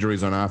have any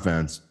injuries on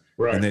offense,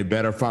 right, and they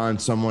better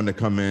find someone to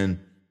come in,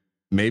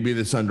 maybe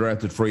this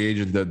undrafted free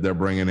agent that they're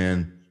bringing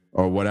in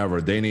or whatever.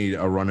 They need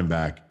a running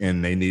back,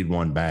 and they need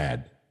one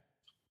bad.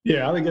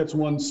 Yeah, I think that's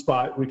one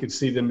spot we could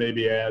see them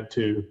maybe add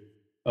to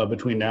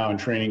between now and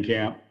training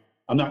camp.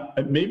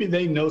 Maybe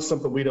they know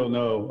something we don't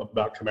know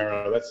about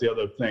Kamara. That's the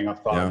other thing I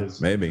thought is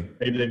maybe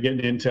they're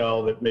getting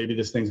intel that maybe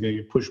this thing's going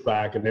to get pushed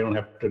back and they don't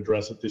have to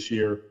address it this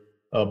year.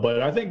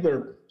 But I think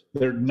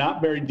they're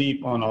not very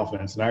deep on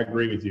offense, and I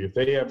agree with you. If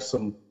they have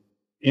some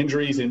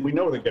injuries, and we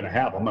know they're going to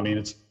have them. I mean,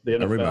 it's the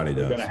NFL. Everybody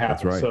does. Going to happen.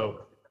 That's right.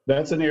 So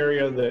that's an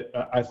area that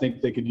I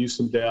think they could use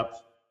some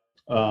depth.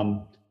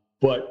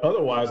 But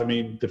otherwise, I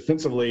mean,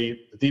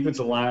 defensively, the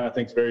defensive line I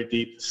think is very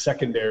deep. The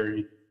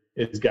secondary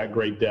has got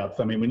great depth.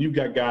 I mean, when you've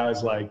got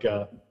guys like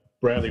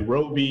Bradley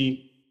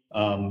Roby,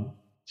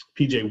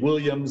 P.J.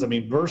 Williams, I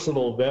mean,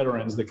 versatile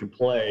veterans that can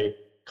play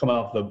coming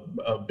off the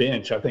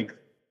bench, I think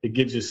it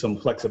gives you some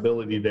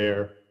flexibility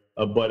there.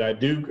 But I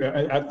do,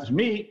 to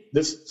me,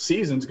 this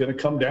season's going to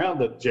come down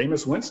to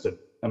Jameis Winston.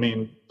 I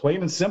mean,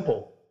 plain and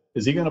simple.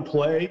 Is he going to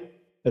play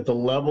at the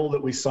level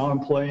that we saw him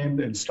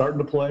playing and starting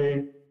to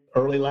play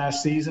early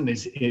last season?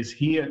 Is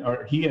he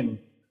and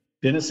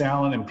Dennis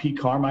Allen and Pete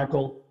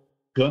Carmichael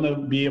going to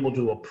be able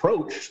to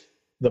approach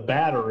the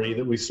battery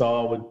that we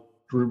saw with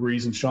Drew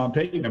Brees and Sean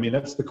Payton? I mean,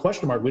 that's the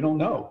question mark. We don't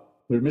know.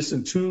 We're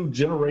missing two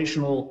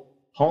generational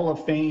Hall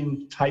of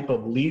Fame type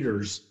of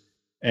leaders.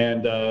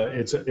 And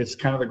it's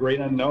kind of the great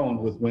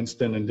unknown with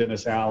Winston and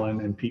Dennis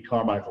Allen and Pete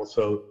Carmichael.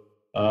 So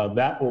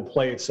that will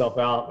play itself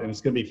out, and it's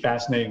going to be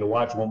fascinating to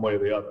watch one way or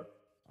the other.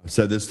 I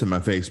said this to my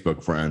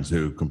Facebook friends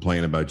who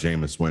complain about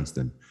Jameis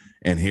Winston.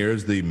 And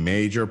here's the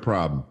major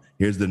problem.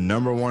 Here's the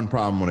number one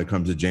problem when it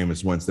comes to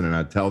Jameis Winston. And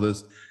I tell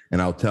this,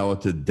 and I'll tell it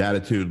to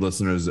Datitude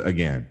listeners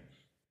again.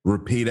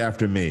 Repeat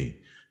after me.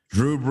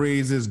 Drew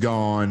Brees is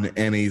gone,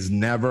 and he's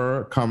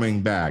never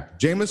coming back.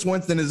 Jameis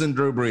Winston isn't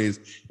Drew Brees.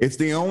 It's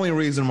the only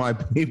reason why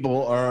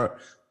people are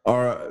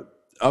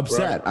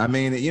upset. Right. I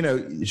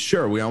mean,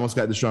 sure, we almost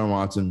got Deshaun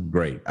Watson.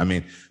 Great. I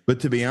mean,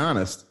 but to be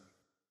honest,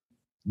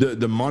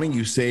 the money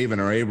you save and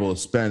are able to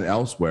spend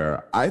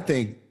elsewhere, I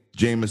think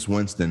Jameis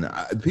Winston,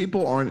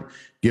 people aren't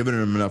giving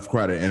him enough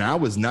credit. And I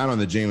was not on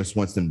the Jameis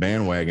Winston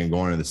bandwagon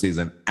going into the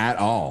season at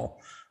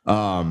all.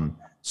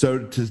 So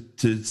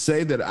to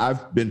say that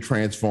I've been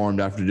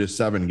transformed after just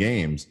 7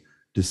 games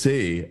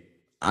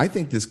I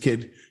think this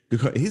kid,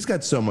 he's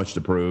got so much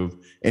to prove,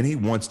 and he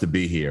wants to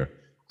be here.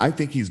 I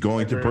think he's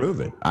going to prove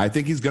it. I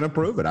think he's going to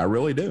prove it. I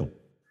really do.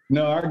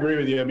 No, I agree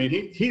with you. I mean,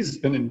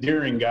 he's an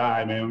endearing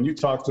guy, man. When you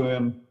talk to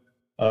him,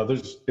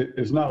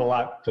 there's not a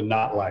lot to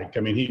not like.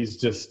 I mean, he's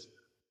just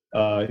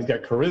he's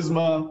got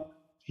charisma.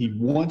 He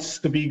wants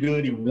to be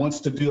good. He wants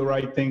to do the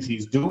right things.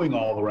 He's doing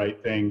all the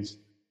right things.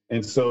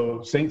 And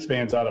so Saints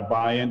fans ought to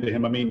buy into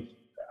him. I mean,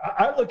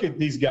 I look at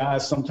these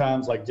guys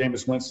sometimes like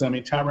Jameis Winston. I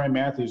mean, Tyrann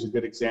Mathieu is a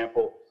good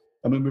example.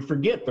 I mean, we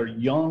forget they're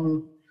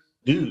young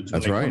dudes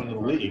when they come into the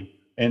league,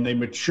 and they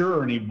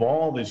mature and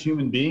evolve as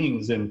human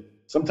beings. And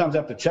sometimes I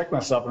have to check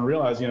myself and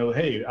realize,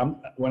 hey,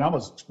 when I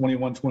was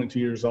 21, 22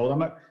 years old,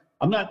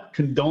 I'm not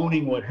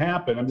condoning what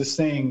happened. I'm just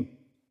saying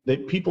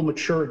that people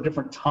mature at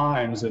different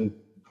times. And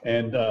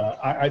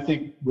I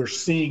think we're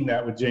seeing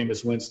that with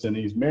Jameis Winston.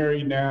 He's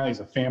married now. He's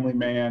a family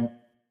man.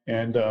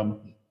 And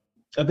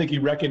I think he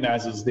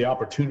recognizes the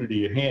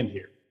opportunity at hand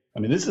here. I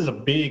mean, this is a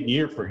big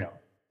year for him,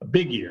 a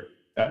big year.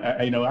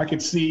 I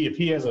could see if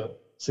he has a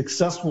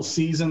successful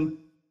season,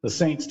 the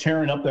Saints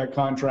tearing up that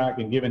contract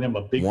and giving him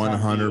a big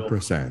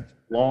 100%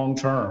 long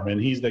term,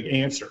 and he's the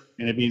answer.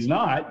 And if he's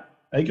not,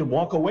 they could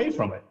walk away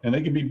from it, and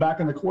they could be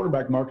back in the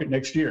quarterback market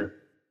next year.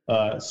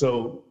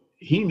 So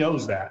he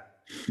knows that.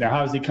 Now,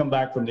 how does he come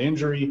back from the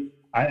injury?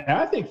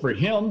 I think for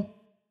him,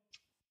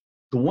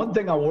 the one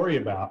thing I worry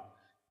about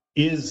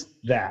is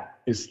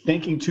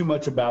thinking too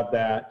much about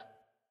that,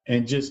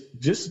 and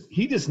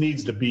he just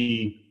needs to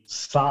be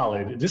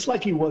solid, just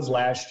like he was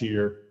last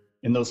year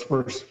in those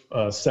first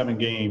 7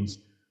 games.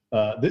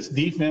 This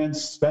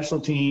defense, special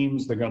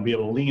teams, they're going to be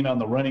able to lean on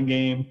the running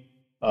game.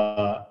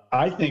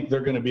 I think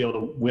they're going to be able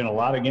to win a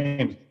lot of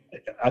games.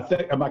 I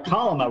think my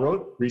column I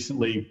wrote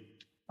recently,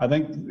 I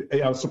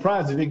was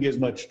surprised it didn't get as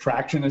much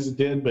traction as it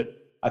did, but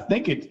I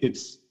think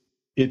it's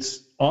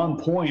on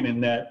point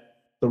in that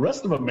the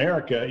rest of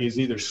America is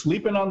either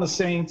sleeping on the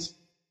Saints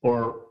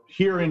or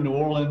here in New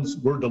Orleans,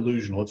 we're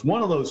delusional. It's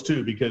one of those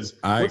two, because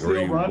I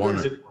agree.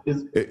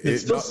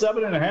 It's still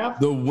 7.5.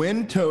 The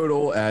win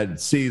total at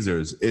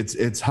Caesars,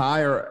 it's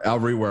higher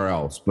everywhere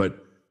else,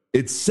 but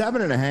it's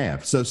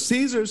 7.5. So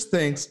Caesars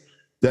thinks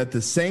that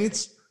the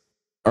Saints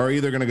are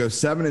either going to go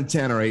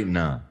 7-10 or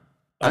 8-9.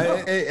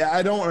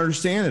 I don't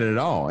understand it at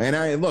all. And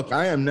I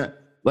am not,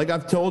 like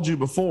I've told you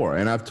before,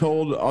 and I've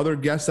told other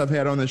guests I've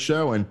had on the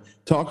show and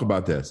talk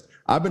about this.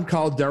 I've been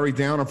called Derry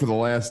Downer for the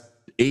last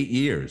 8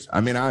 years. I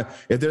mean,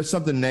 if there's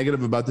something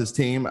negative about this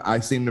team, I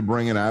seem to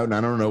bring it out, and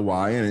I don't know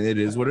why, and it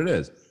is what it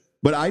is.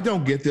 But I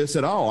don't get this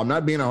at all. I'm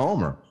not being a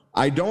homer.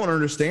 I don't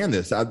understand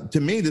this.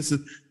 To me, this is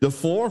the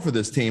floor for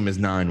this team is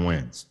 9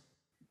 wins.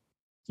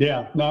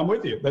 Yeah, no, I'm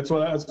with you. That's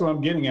what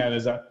I'm getting at,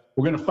 is that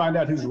we're going to find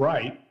out who's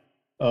right.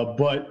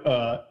 But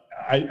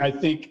I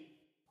think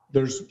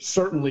there's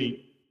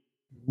certainly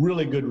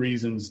really good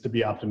reasons to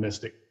be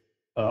optimistic.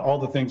 All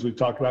the things we've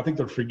talked about. I think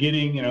they're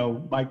forgetting,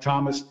 Mike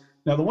Thomas.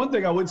 Now, the one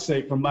thing I would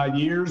say from my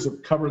years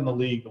of covering the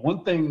league, the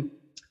one thing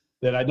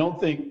that I don't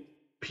think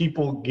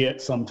people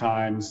get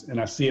sometimes, and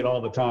I see it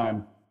all the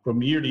time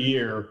from year to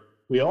year,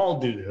 we all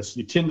do this.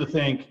 You tend to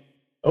think,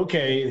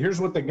 okay, here's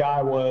what the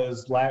guy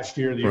was last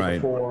year, the year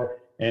before,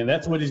 and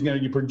that's what he's going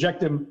to, you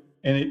project him,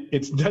 and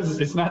it's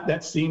not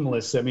that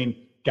seamless. I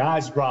mean,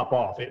 guys drop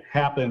off. It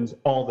happens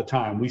all the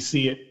time. We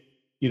see it,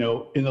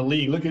 in the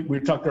league. We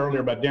talked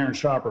earlier about Darren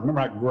Sharper.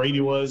 Remember how great he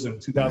was in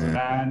 2009?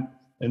 Mm-hmm.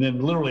 And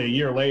then literally a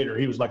year later,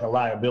 he was like a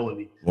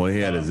liability. Well, he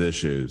had his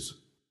issues.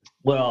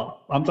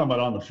 Well, I'm talking about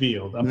on the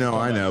field. I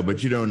know,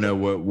 but you don't know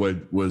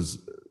what was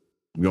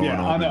going on.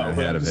 I know,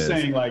 but I'm just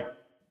saying, like,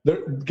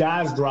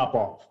 guys drop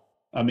off.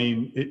 I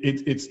mean,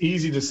 it's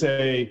easy to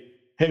say,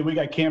 hey, we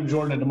got Cam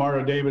Jordan and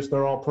Demario Davis.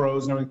 They're all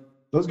pros and everything.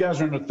 Those guys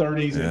are in their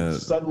 30s, and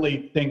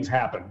suddenly things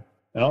happen.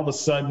 And all of a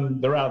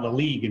sudden, they're out of the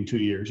league in 2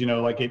 years. You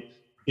know, like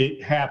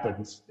it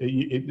happens.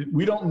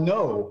 We don't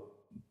know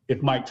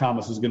if Mike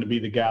Thomas is going to be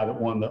the guy that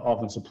won the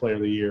Offensive Player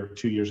of the Year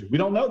 2 years ago. We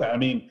don't know that. I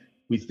mean,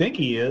 we think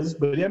he is,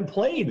 but he hasn't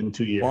played in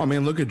 2 years. Well, I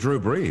mean, look at Drew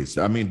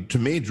Brees. I mean, to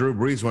me, Drew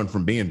Brees went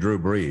from being Drew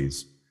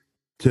Brees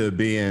to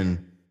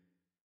being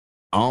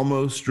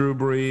almost Drew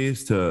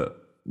Brees to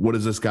what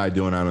is this guy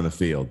doing out on the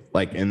field?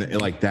 Like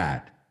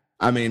that.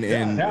 I mean, you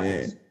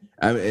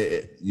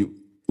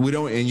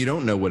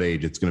don't know what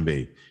age it's going to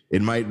be.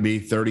 It might be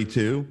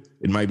 32.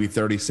 It might be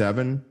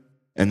 37.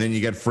 And then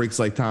you get freaks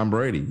like Tom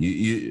Brady.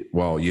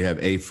 You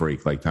have a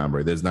freak like Tom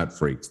Brady. There's not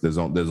freaks. There's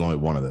only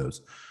one of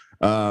those.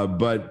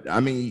 But I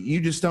mean, you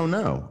just don't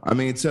know. I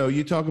mean, so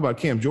you talk about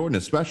Cam Jordan,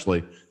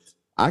 especially.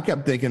 I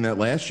kept thinking that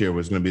last year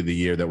was going to be the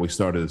year that we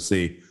started to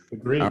see.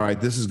 Agreed. All right,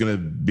 this is going to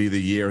be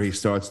the year he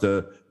starts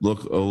to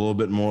look a little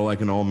bit more like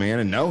an old man.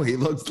 And no, he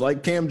looks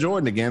like Cam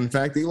Jordan again. In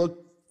fact, he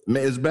looked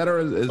as better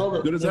as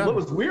good as ever. What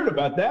was weird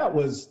about that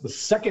was the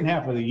second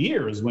half of the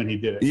year is when he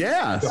did it.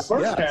 Yes. The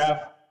first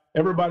half,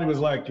 everybody was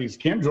like, is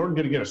Cam Jordan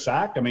going to get a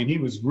sack? I mean, he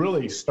was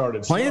really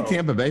started playing slow.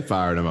 Tampa Bay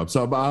fired him up.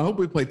 So I hope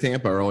we play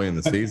Tampa early in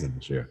the season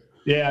this year.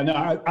 Yeah,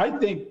 no, I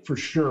think for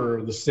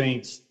sure the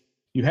Saints,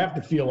 you have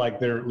to feel like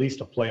they're at least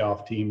a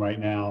playoff team right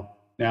now.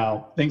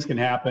 Now, things can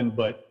happen,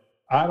 but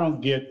I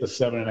don't get the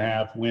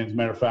 7.5 wins.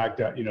 Matter of fact,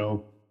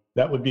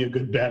 that would be a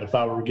good bet if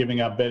I were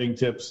giving out betting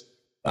tips.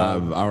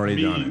 I've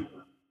already done it.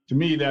 To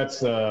me,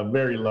 that's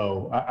very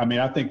low. I mean,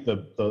 I think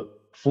the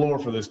floor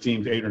for this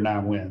team is 8 or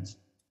 9 wins.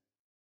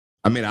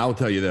 I mean, I'll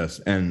tell you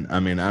this, and I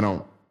mean, I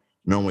don't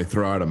normally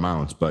throw out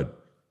amounts, but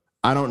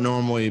I don't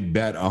normally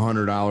bet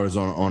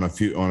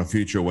 $100 on a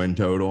future win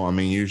total. I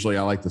mean, usually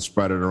I like to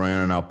spread it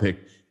around, and I'll pick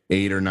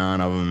 8 or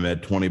 9 of them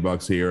at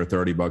 $20 here, or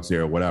 $30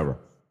 here, or whatever.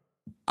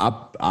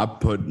 I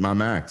put my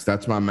max.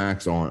 That's my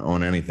max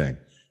on anything.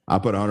 I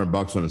put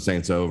 $100 on the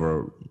Saints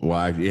over.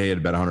 Well, you had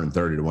to bet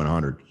 130 to win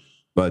 100,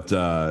 but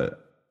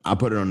I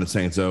put it on the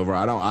Saints over.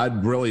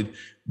 I'd really,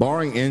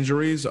 barring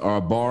injuries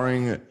or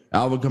barring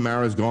Alvin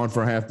Kamara's gone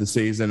for half the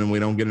season and we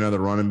don't get another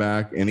running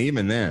back, and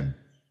even then,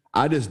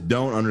 I just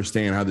don't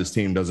understand how this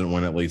team doesn't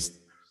win at least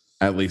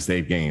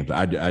 8 games.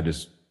 I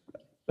just,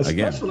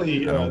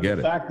 especially again, I don't get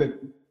the fact that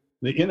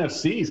the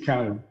NFC is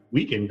kind of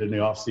weakened in the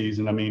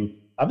offseason. I mean,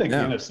 I think the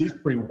NFC is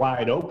pretty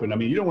wide open. I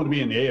mean, you don't want to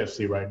be in the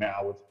AFC right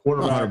now with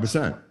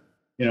quarterbacks.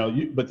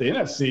 100%. But the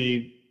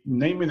NFC,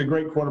 name me the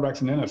great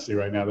quarterbacks in the NFC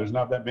right now. There's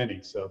not that many.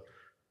 So,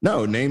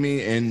 no, name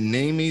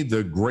me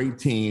the great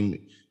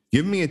team.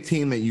 Give me a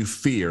team that you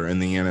fear in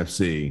the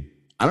NFC.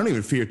 I don't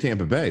even fear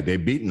Tampa Bay.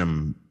 They've beaten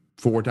them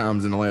 4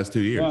 times in the last 2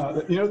 years.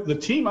 The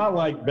team I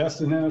like best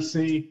in the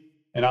NFC,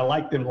 and I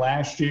liked them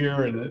last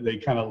year, and they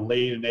kind of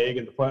laid an egg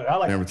in the play. I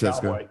like the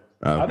Cowboys.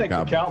 I think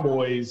the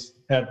Cowboys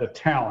have the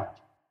talent,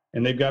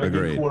 and they've got a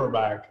good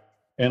quarterback.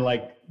 And,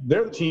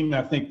 they're the team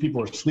that I think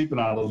people are sleeping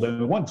on a little bit.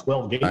 They won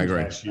 12 games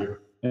last year,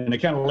 and they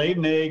kind of laid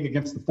an egg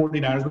against the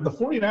 49ers. But the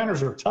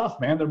 49ers are tough,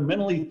 man.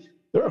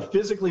 They're a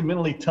physically,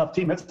 mentally tough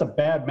team. That's a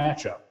bad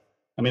matchup.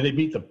 I mean, they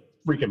beat the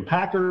freaking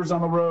Packers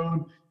on the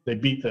road. They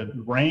beat the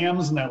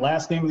Rams in that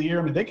last game of the year.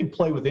 I mean, they can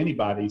play with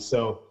anybody.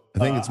 So I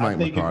think it's Mike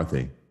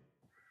McCarthy.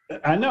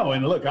 I know,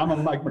 and look, I'm a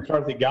Mike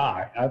McCarthy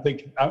guy. I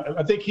think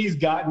he's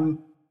gotten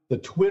the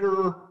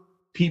Twitter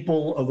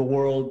people of the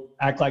world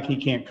act like he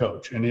can't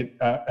coach, and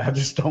I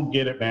just don't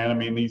get it, man. I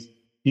mean,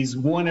 he's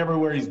won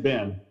everywhere he's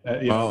been.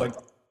 But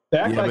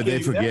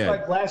they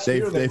forget.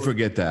 They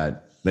forget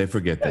that. They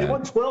forget that. They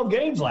won 12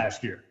 games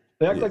last year.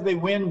 They act like they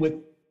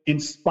win in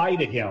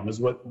spite of him, is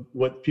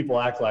what people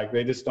act like.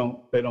 They just don't.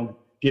 They don't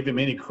give him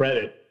any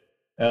credit.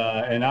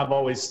 And I've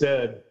always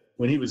said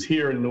when he was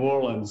here in New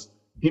Orleans,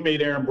 he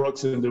made Aaron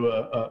Brooks into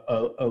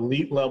a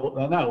elite level,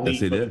 not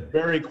elite, but a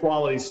very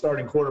quality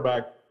starting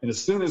quarterback. And as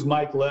soon as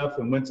Mike left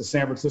and went to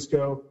San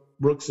Francisco,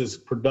 Brooks's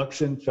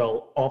production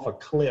fell off a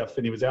cliff,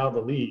 and he was out of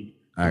the league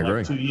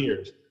in 2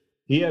 years.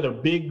 He had a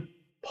big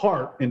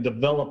part in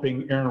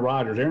developing Aaron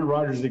Rodgers. Aaron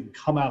Rodgers didn't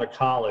come out of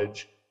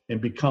college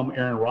and become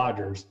Aaron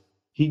Rodgers.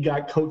 He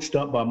got coached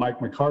up by Mike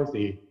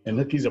McCarthy, and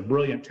look, he's a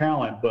brilliant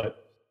talent,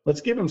 but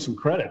let's give him some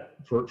credit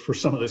for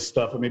some of this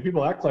stuff. I mean,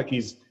 people act like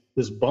he's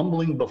this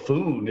bumbling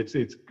buffoon.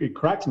 It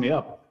cracks me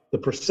up. The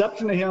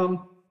perception of him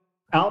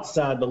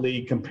outside the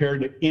league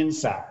compared to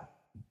inside.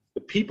 The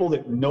people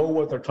that know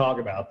what they're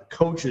talking about, the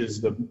coaches,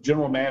 the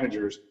general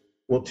managers,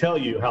 will tell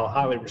you how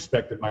highly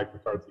respected Mike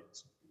McCarthy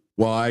is.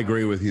 Well, I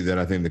agree with you that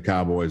I think the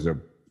Cowboys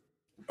are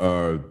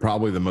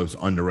probably the most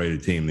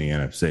underrated team in the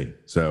NFC.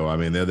 So, I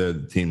mean, they're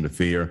the team to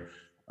fear.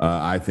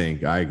 I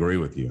agree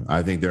with you.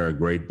 I think they're a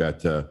great bet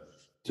to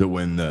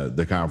win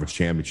the conference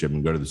championship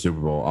and go to the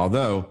Super Bowl.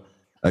 Although,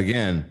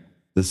 again,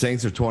 the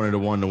Saints are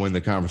 20-1 to win the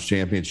conference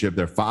championship.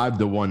 They're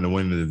 5-1 to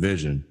win the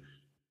division.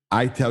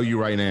 I tell you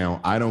right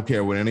now, I don't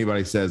care what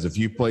anybody says. If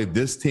you played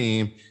this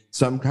team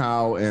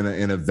somehow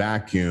in a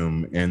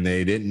vacuum and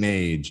they didn't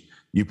age,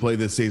 you play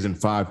this season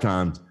 5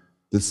 times,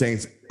 the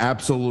Saints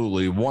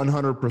absolutely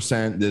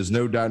 100%. There's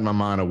no doubt in my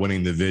mind of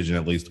winning the division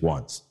at least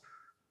once,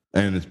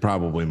 and it's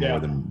probably more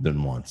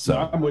than once.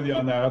 So I'm with you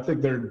on that. I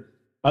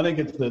think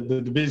it's the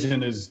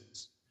division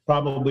is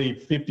probably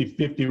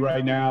 50-50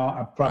 right now.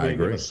 I probably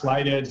give a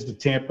slight edge to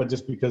Tampa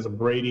just because of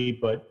Brady,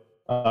 but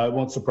it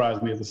won't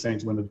surprise me if the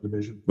Saints win the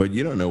division. But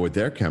you don't know what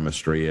their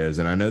chemistry is,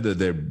 and I know that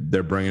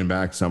they're bringing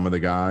back some of the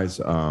guys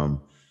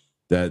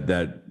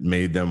that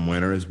made them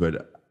winners,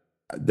 but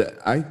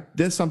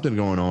there's something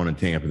going on in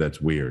Tampa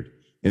that's weird,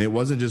 and it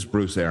wasn't just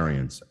Bruce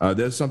Arians.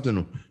 There's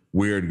something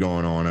weird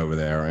going on over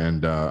there,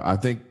 and I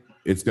think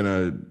it's going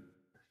to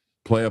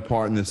play a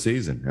part in this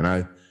season. And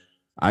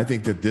I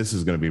think that this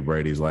is going to be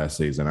Brady's last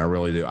season. I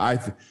really do.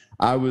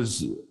 I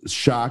was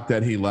shocked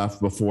that he left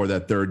before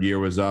that third year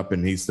was up,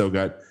 and he's still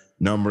got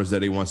numbers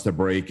that he wants to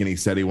break, and he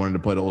said he wanted to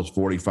play till he was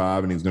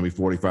 45, and he's going to be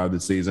 45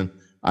 this season.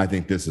 I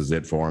think this is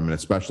it for him, and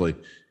especially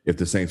if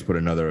the Saints put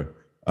another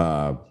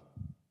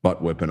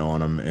butt whipping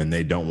on him and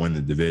they don't win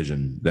the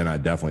division, then I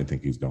definitely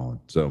think he's gone.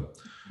 So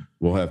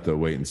we'll have to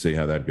wait and see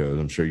how that goes.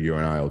 I'm sure you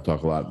and I will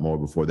talk a lot more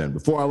before then.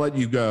 Before I let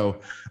you go,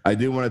 I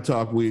do want to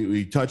talk,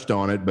 we touched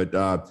on it, but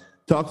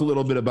talk a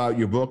little bit about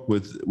your book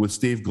with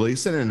Steve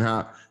Gleason and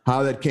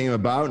how that came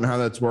about and how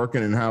that's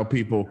working and how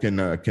people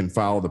can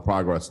follow the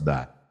progress of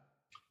that.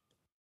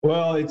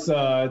 Well, it's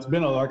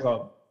been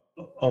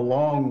a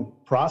long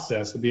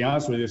process, to be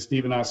honest with you.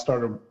 Steve and I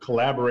started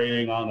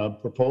collaborating on a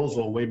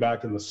proposal way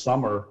back in the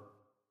summer.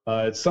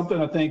 It's something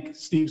I think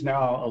Steve's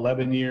now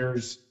 11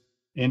 years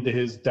into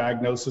his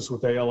diagnosis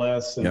with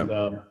ALS.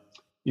 And,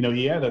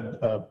 he had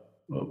a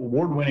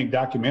award-winning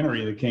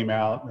documentary that came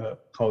out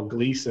called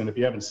Gleason. If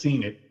you haven't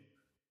seen it,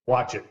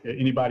 watch it.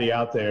 Anybody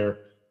out there,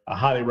 I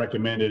highly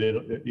recommend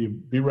it.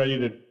 You'd be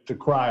ready to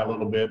cry a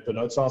little bit, but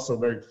it's also a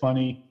very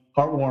funny,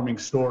 heartwarming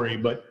story.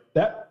 But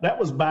that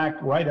was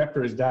back right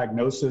after his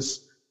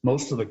diagnosis.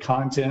 Most of the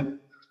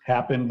content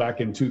happened back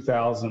in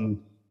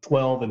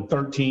 2012 and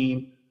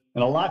 13.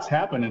 And a lot's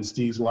happened in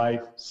Steve's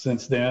life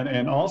since then.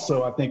 And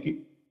also, I think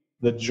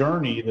the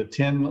journey, the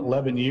 10,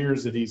 11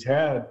 years that he's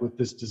had with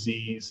this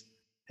disease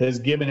has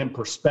given him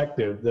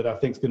perspective that I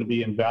think is going to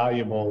be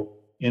invaluable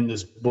in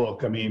this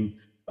book. I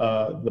mean,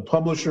 the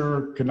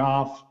publisher,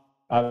 Knopf,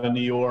 out of New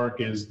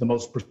York, is the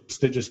most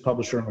prestigious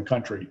publisher in the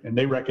country. And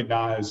they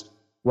recognized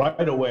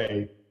right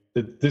away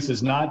that this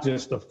is not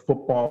just a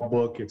football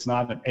book. It's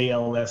not an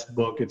ALS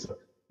book. It's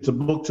a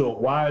book to a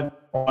wide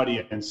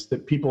audience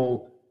that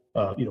people,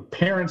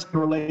 parents can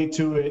relate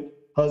to it,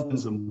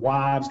 husbands and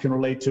wives can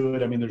relate to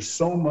it. I mean, there's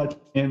so much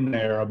in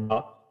there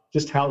about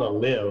just how to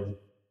live.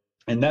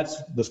 And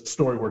that's the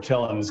story we're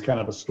telling, is kind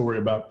of a story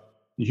about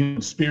the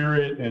human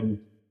spirit and,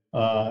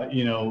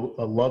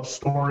 a love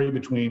story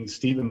between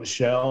Steve and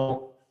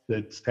Michelle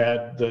that's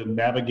had to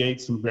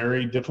navigate some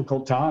very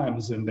difficult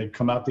times, and they've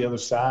come out the other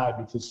side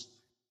with this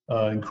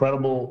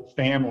incredible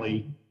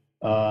family.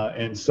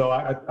 And so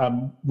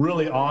I'm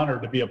really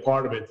honored to be a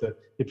part of it. That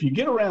if you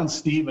get around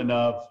Steve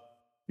enough,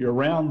 you're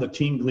around the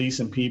Team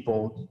Gleason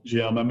people,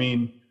 Jim. I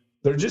mean,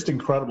 they're just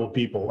incredible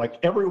people. Like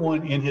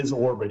everyone in his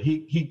orbit,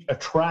 he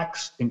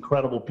attracts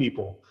incredible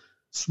people,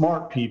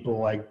 smart people,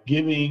 like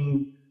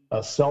giving,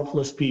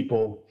 selfless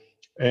people.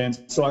 And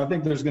so I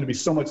think there's going to be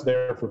so much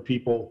there for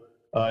people.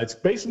 It's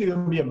basically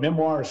going to be a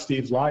memoir of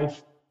Steve's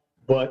life,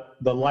 but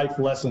the life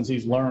lessons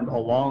he's learned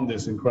along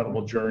this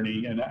incredible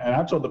journey. And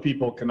I told the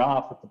people at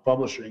Knopf at the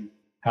publishing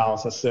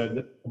house, I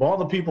said, of all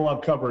the people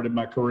I've covered in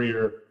my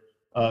career,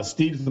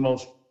 Steve's the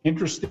most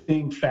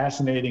interesting,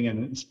 fascinating,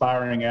 and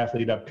inspiring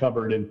athlete I've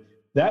covered. And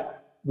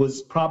that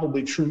was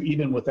probably true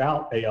even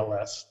without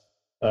ALS.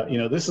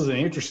 This is an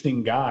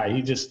interesting guy.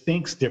 He just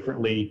thinks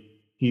differently.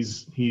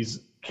 He's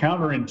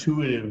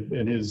counterintuitive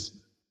in his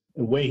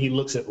the way he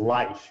looks at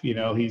life.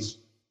 He's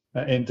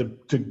and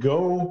to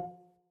go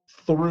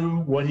through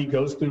what he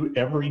goes through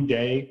every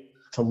day,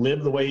 to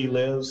live the way he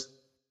lives,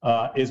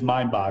 is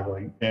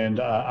mind-boggling. And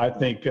I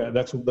think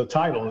that's what the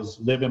title is,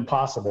 Live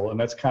Impossible, and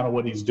that's kind of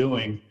what he's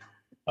doing.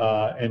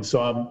 And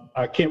so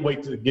I can't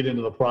wait to get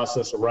into the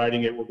process of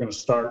writing it. We're going to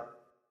start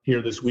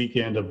here this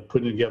weekend of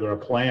putting together a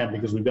plan,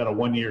 because we've got a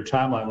 1-year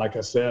timeline, like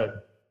I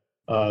said,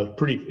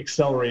 pretty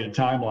accelerated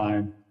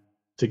timeline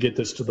to get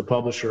this to the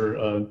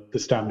publisher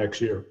this time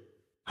next year.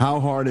 How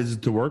hard is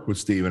it to work with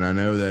Steven? I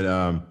know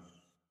that,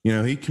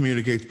 he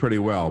communicates pretty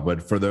well,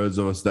 but for those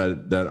of us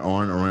that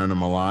aren't around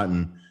him a lot,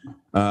 and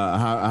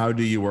how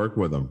do you work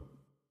with him?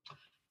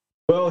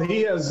 Well,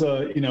 he has,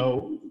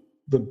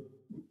 the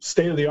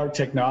state-of-the-art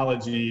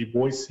technology,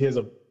 voice.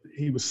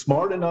 He was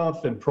smart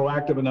enough and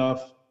proactive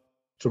enough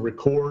to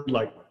record,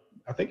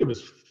 I think it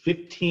was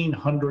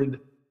 1,500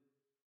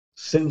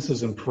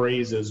 sentences and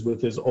phrases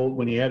with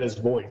when he had his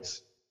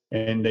voice.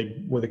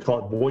 And what they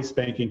call it voice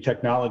banking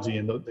technology,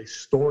 and they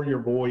store your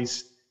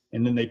voice,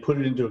 and then they put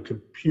it into a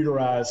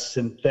computerized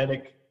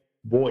synthetic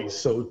voice.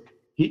 So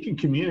he can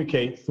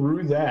communicate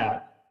through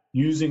that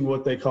using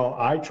what they call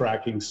eye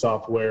tracking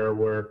software,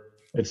 where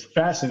it's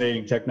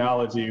fascinating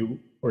technology,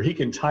 where he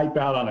can type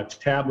out on a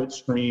tablet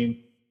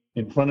screen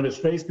in front of his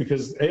face,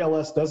 because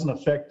ALS doesn't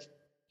affect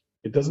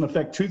It doesn't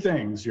affect two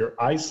things: your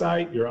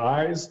eyesight, your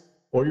eyes,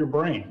 or your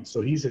brain.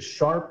 So he's as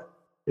sharp,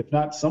 if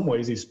not some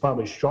ways, he's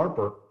probably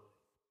sharper,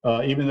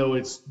 even though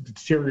it's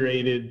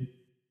deteriorated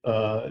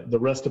the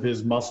rest of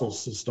his muscle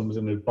systems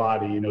in his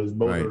body. His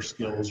motor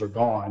skills are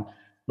gone,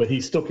 but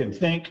he still can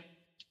think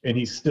and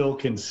he still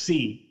can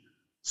see.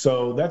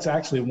 So that's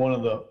actually one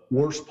of the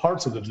worst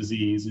parts of the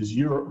disease, is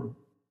you're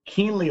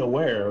keenly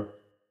aware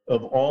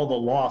of all the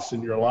loss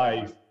in your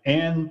life,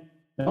 and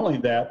not only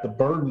that, the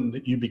burden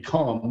that you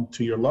become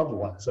to your loved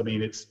ones. I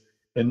mean,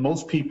 and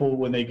most people,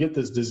 when they get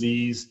this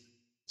disease,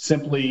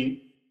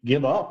 simply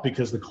give up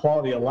because the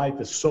quality of life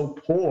is so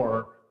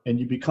poor, and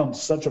you become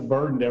such a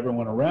burden to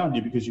everyone around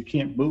you because you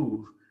can't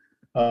move,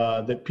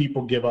 that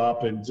people give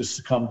up and just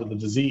succumb to the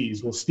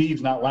disease. Well,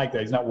 Steve's not like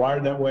that. He's not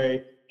wired that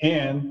way,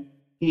 and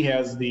he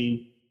has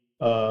the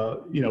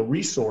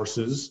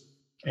resources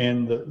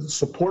and the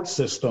support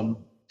system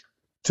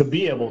to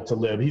be able to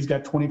live. He's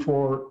got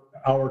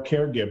 24-hour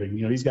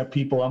caregiving. He's got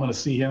people. I'm going to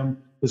see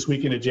him this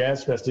weekend at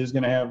Jazz Fest. He's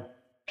going to have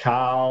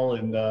Kyle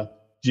and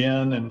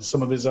Jen and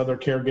some of his other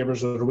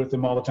caregivers that are with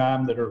him all the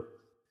time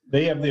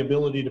they have the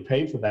ability to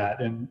pay for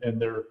that and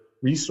their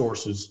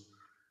resources.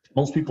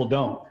 Most people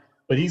don't.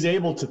 But he's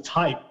able to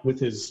type with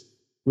his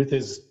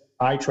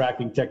eye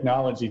tracking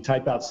technology,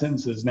 type out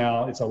sentences.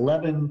 Now it's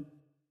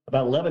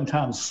about 11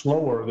 times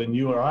slower than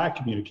you or I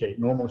communicate,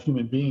 normal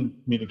human being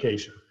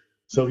communication.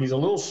 So he's a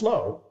little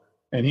slow,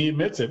 and he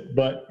admits it,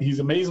 but he's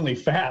amazingly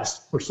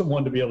fast for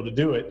someone to be able to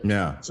do it.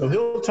 Yeah. So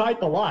he'll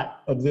type a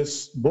lot of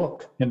this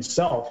book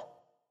himself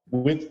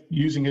with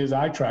using his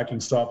eye tracking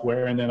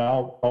software, and then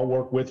I'll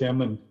work with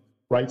him and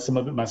write some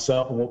of it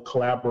myself, and we'll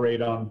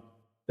collaborate on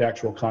the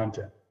actual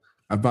content.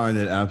 I find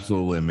it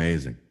absolutely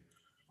amazing,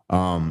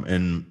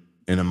 in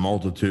a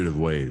multitude of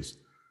ways.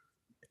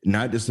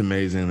 Not just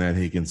amazing that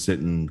he can sit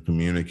and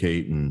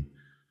communicate and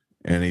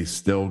he's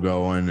still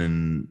going.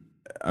 And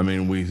I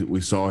mean,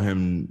 we saw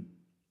him,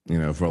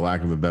 for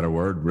lack of a better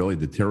word, really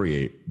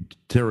deteriorate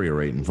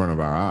in front of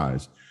our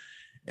eyes.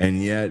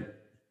 And yet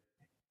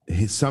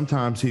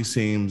sometimes he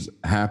seems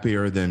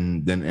happier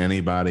than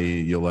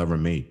anybody you'll ever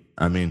meet.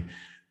 I mean,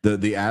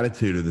 the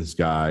attitude of this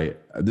guy,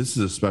 this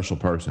is a special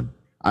person.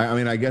 I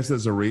mean, I guess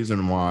there's a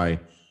reason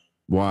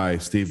why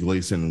Steve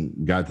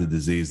Gleason got the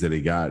disease that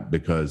he got,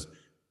 because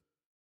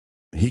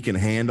he can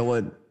handle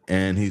it,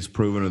 and he's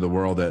proven to the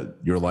world that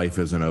your life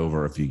isn't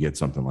over if you get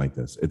something like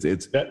this. It's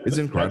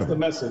incredible.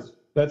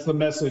 That's the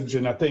message.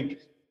 And I think,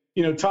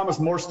 Thomas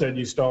Morstead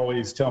used to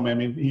always tell me, I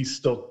mean, he's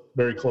still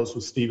very close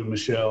with Steve and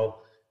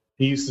Michelle.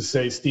 He used to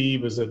say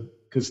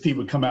because Steve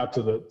would come out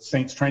to the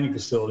Saints training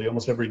facility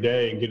almost every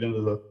day and get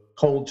into the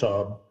cold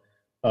tub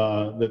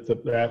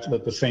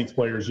that the Saints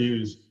players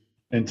use.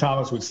 And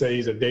Thomas would say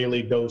he's a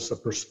daily dose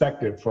of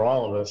perspective for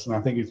all of us. And I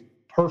think it's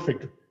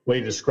perfect way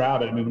to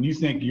describe it. I mean, when you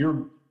think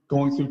you're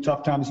going through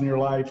tough times in your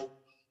life,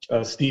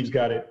 Steve's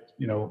got it,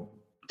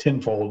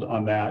 tenfold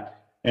on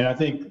that. And I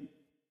think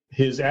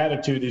his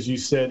attitude, as you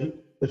said,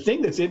 the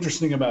thing that's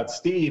interesting about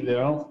Steve, that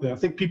I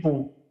think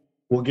people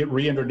will get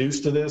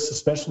reintroduced to this,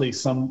 especially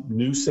some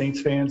new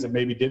Saints fans that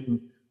maybe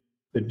didn't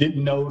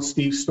know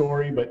Steve's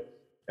story. But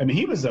I mean,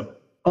 he was an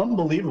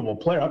unbelievable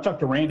player. I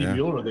talked to Randy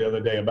Mueller the other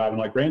day about him.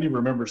 Like, Randy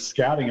remembers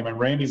scouting him, and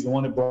Randy's the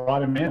one that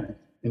brought him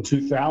in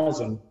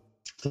 2000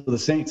 to the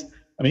Saints.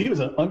 I mean, he was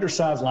an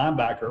undersized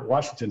linebacker at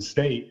Washington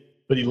State,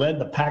 but he led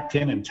the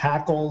Pac-10 in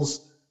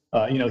tackles.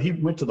 He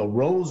went to the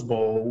Rose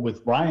Bowl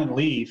with Ryan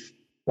Leaf.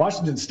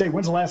 Washington State,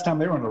 when's the last time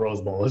they were in the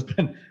Rose Bowl?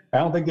 I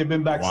don't think they've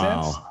been back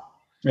since.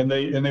 And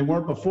they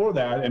weren't before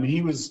that. And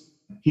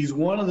he's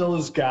one of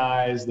those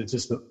guys that's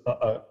just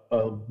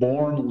a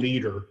born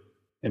leader,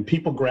 and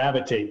people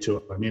gravitate to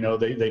him.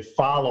 They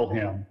follow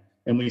him.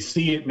 And we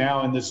see it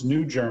now in this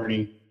new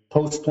journey,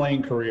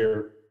 post-playing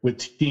career with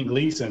Team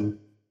Gleason,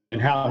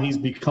 and how he's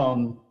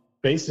become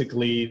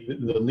basically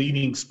the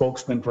leading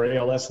spokesman for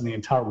ALS in the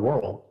entire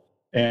world.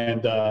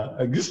 And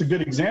just a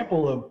good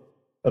example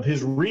of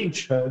his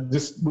reach,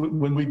 just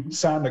when we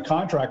signed the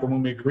contract, and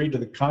when we agreed to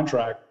the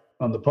contract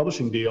on the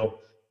publishing deal,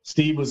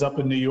 Steve was up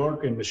in New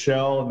York, and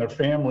Michelle and their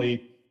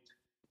family,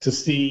 to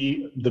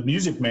see The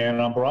Music Man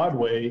on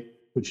Broadway,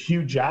 which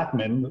Hugh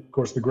Jackman, of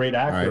course, the great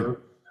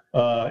actor,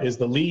 is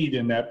the lead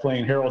in that,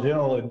 playing Harold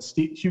Hill. And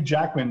Hugh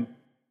Jackman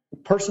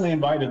personally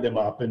invited them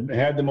up and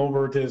had them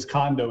over to his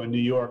condo in New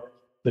York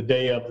the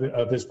day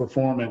of his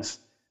performance.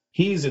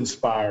 He's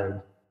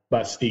inspired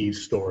by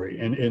Steve's story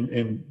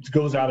and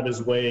goes out of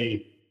his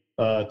way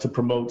to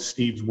promote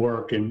Steve's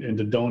work and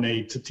to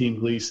donate to Team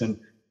Gleason.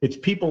 It's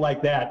people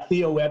like that.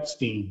 Theo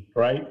Epstein,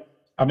 right?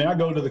 I mean, I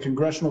go to the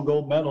Congressional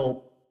Gold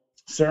Medal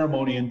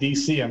ceremony in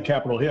D.C. on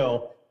Capitol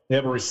Hill. They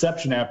have a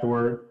reception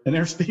afterward, and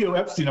there's Theo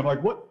Epstein. I'm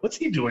like, what's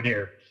he doing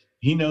here?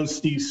 He knows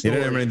Steve's story.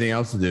 He didn't have anything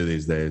else to do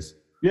these days.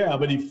 Yeah,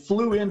 but he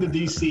flew into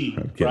D.C.,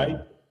 right,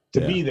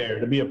 to be there,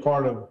 to be a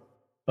part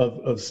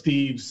of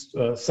Steve's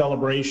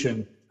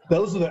celebration.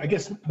 Those are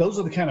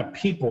the kind of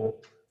people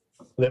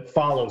that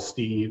follow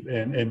Steve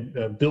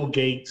and Bill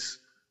Gates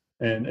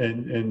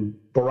and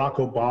Barack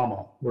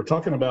Obama. We're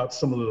talking about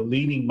some of the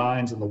leading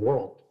minds in the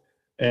world.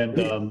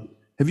 And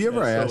Have you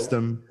ever asked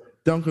him,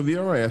 Duncan, have you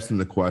ever asked him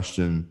the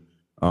question,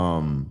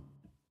 and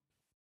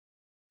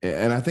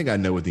I think I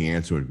know what the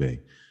answer would be,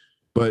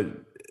 but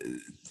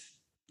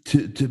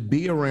to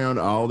be around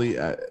all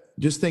the,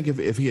 just think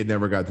if he had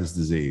never got this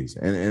disease,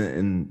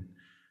 and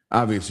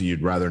obviously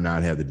you'd rather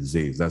not have the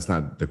disease. That's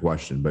not the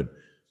question, but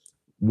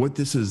what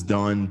this has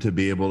done to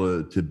be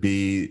able to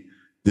be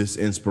this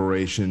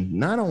inspiration,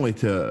 not only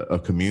to a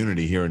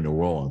community here in New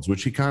Orleans,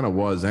 which he kind of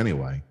was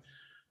anyway,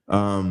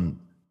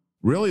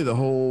 really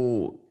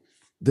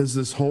there's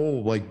this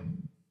whole like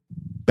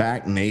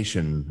back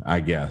nation, I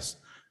guess,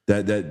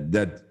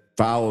 that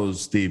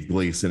follows Steve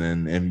Gleason,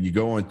 and you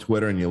go on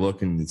Twitter and you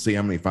look and see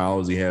how many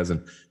followers he has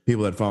and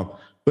people that follow,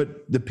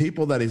 but the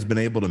people that he's been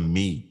able to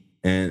meet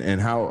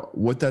and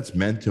what that's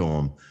meant to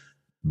him.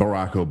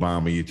 Barack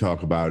Obama, you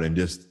talk about, and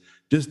just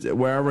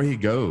wherever he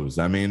goes.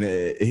 I mean,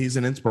 he's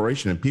an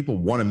inspiration, and people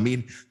want to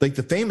meet, like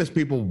the famous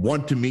people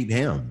want to meet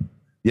him.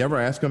 You ever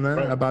ask him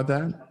about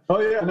that? Oh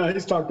yeah, no,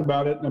 he's talked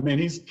about it. I mean,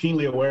 he's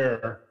keenly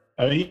aware.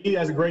 I mean, he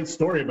has a great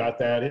story about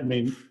that. I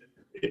mean,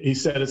 he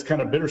said it's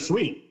kind of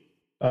bittersweet.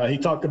 He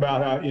talked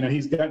about how,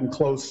 he's gotten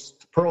close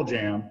to Pearl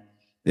Jam.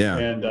 Yeah.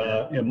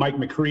 And Mike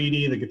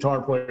McCready, the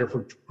guitar player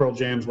for Pearl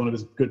Jam, is one of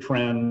his good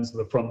friends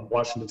from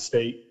Washington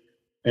State.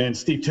 And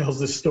Steve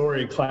tells this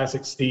story in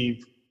classic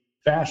Steve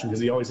fashion,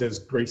 because he always has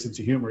a great sense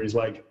of humor. He's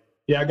like,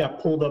 yeah, I got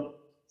pulled up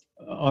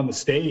on the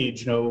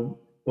stage,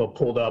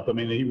 pulled up. I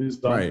mean, he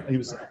was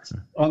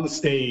on the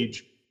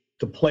stage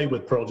to play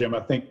with Pearl Jam, I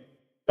think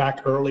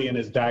back early in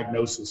his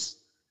diagnosis.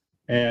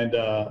 And,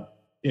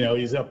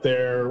 he's up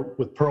there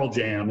with Pearl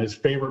Jam, his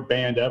favorite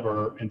band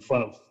ever, in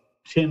front of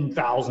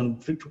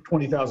 10,000,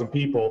 20,000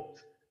 people.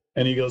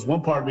 And he goes,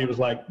 one part of me was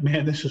like,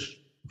 man, this is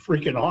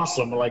freaking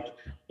awesome. Like,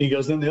 he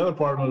goes, then the other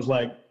part of me was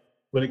like,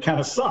 but it kind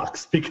of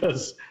sucks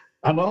because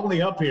I'm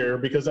only up here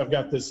because I've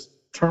got this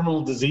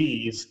terminal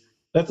disease.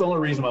 That's the only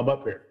reason I'm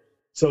up here.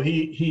 So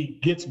he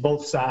gets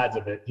both sides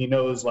of it. He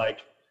knows, like,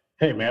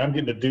 hey, man, I'm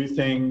getting to do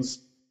things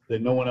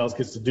that no one else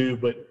gets to do.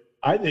 But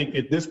I think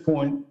at this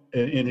point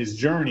in his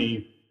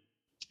journey,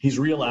 he's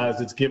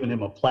realized it's given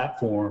him a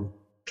platform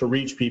to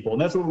reach people.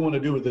 And that's what we want to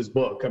do with this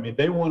book. I mean,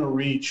 they want to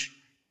reach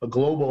a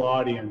global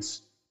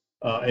audience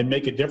and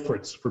make a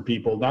difference for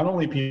people, not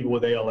only people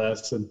with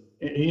ALS and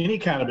any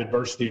kind of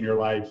adversity in your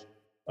life.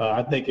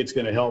 I think it's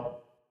going to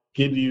help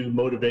give you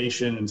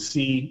motivation and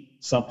see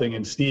something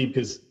in Steve,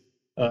 because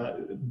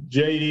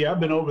JD, I've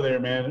been over there,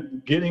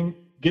 man.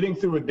 Getting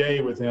through a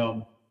day with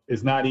him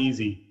is not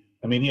easy.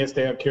 I mean, he has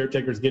to have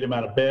caretakers get him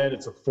out of bed.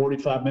 It's a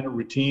 45-minute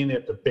routine. They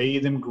have to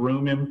bathe him,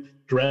 groom him,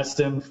 dress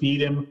him,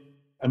 feed him.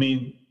 I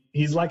mean,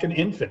 he's like an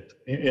infant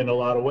in a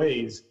lot of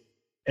ways.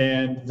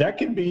 And that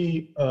can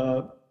be,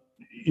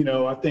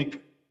 I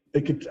think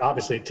it could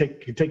obviously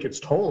take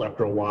its toll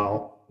after a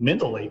while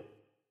mentally.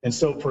 And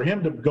so for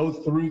him to go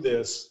through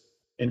this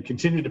and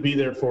continue to be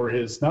there for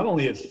not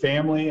only his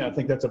family, I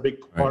think that's a big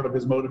part of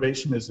his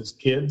motivation, is his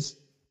kids,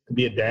 to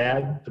be a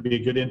dad, to be a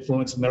good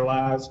influence in their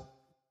lives.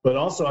 But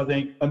also, I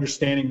think,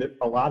 understanding that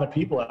a lot of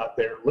people out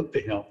there look to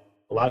him.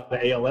 A lot of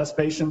the ALS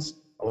patients,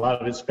 a lot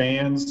of his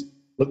fans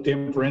look to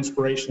him for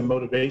inspiration and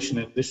motivation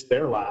in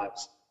their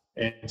lives.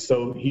 And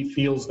so he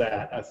feels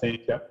that. I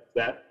think that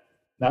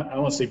I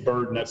don't want to say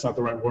burden, that's not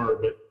the right word,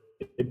 but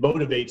it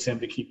motivates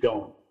him to keep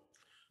going.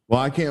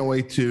 Well, I can't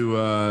wait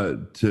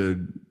to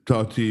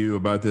talk to you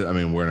about this. I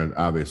mean, we're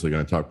obviously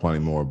going to talk plenty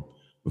more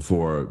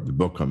before the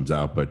book comes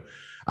out, but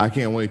I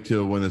can't wait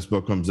till when this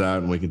book comes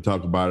out and we can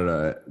talk about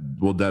it.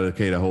 We'll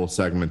dedicate a whole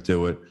segment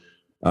to it,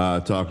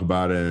 talk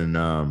about it,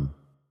 and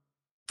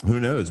who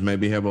knows,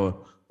 maybe have a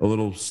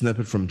little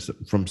snippet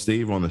from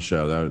Steve on the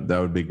show. That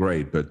would be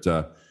great. But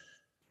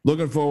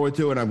looking forward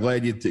to it. I'm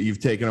glad you've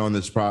taken on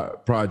this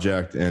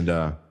project, and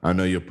I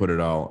know you'll put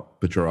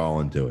your all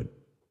into it.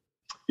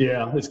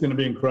 Yeah, it's going to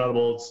be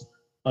incredible. It's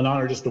an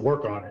honor just to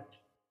work on it.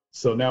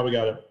 So now we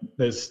got to,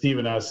 as Steve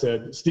and I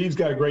said, Steve's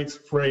got a great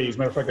phrase.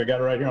 Matter of fact, I got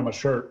it right here on my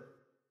shirt.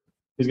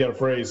 He's got a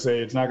phrase, say,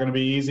 it's not going to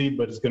be easy,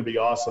 but it's going to be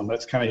awesome.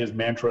 That's kind of his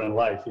mantra in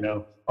life.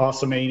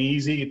 Awesome ain't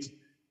easy.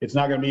 It's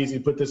not going to be easy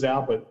to put this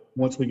out, but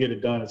once we get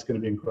it done, it's going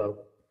to be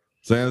incredible.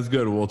 Sounds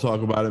good. We'll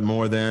talk about it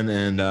more then.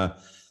 And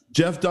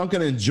Jeff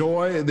Duncan,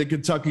 enjoy the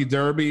Kentucky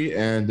Derby,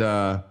 and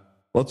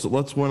let's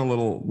win a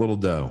little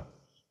dough.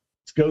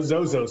 Let's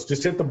go Zozos.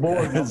 Just hit the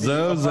board.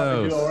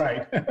 Zozos. All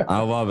right.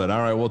 I love it.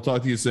 All right. We'll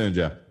talk to you soon,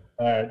 Jeff.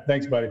 All right.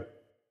 Thanks, buddy.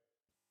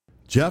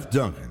 Jeff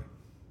Duncan.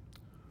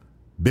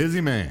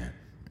 Busy man.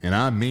 And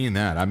I mean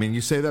that. I mean,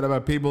 you say that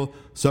about people,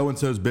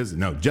 so-and-so's busy.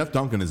 No, Jeff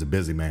Duncan is a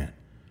busy man.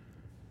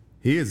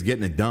 He is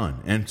getting it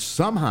done. And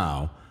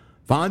somehow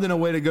finding a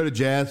way to go to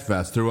Jazz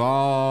Fest through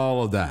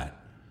all of that.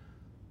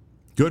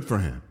 Good for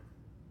him.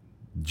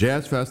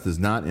 Jazz Fest is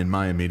not in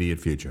my immediate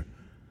future.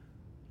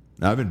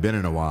 I haven't been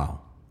in a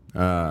while.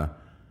 I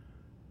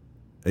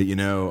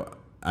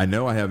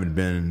know I haven't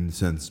been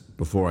since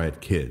before I had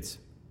kids.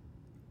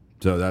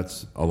 So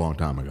that's a long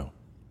time ago.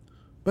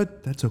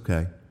 But that's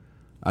okay.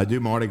 I do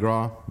Mardi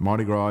Gras.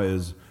 Mardi Gras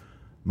is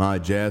my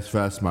Jazz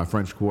Fest, my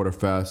French Quarter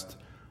Fest,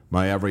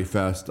 my every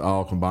fest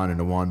all combined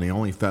into one. The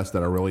only fest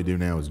that I really do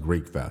now is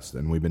Greek Fest,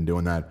 and we've been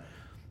doing that,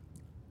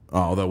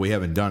 although we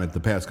haven't done it the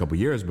past couple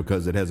of years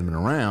because it hasn't been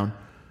around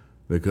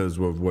because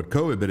of what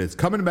COVID, but it's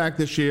coming back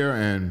this year,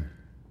 and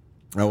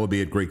I will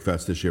be at Greek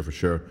Fest this year for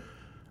sure.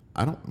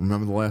 I don't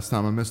remember the last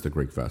time I missed a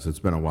Greek Fest. It's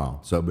been a while.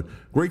 So, but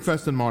Greek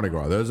Fest and Mardi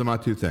Gras, those are my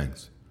two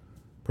things.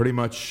 Pretty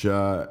much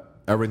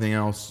everything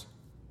else,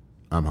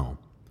 I'm home.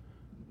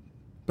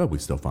 But we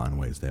still find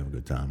ways to have a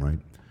good time, right?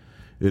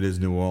 It is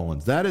New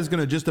Orleans. That is going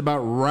to just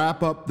about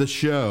wrap up the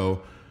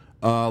show.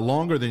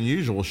 Longer than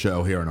usual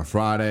show here on a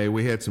Friday.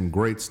 We had some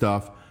great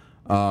stuff.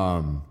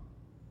 I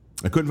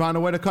couldn't find a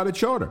way to cut it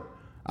shorter.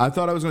 I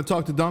thought I was going to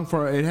talk to Dunk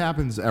for it.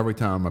 Happens every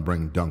time I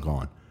bring Dunk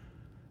on.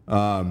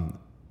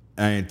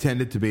 I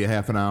intend it to be a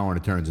half an hour,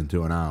 and it turns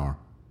into an hour,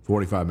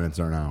 45 minutes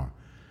or an hour.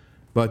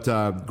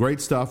 But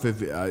great stuff.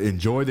 If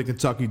enjoy the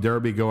Kentucky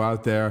Derby, go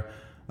out there.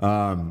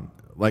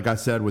 Like I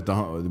said, with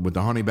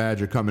the Honey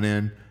Badger coming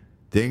in,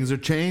 things are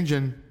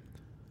changing.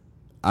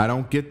 I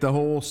don't get the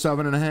whole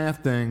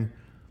 7.5 thing.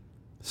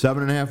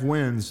 7.5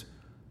 wins.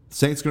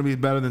 Saints going to be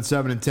better than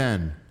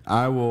 7-10.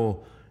 I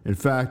will. In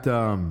fact,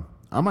 I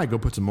might go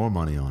put some more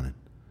money on it.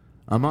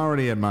 I'm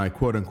already at my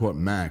quote unquote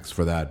max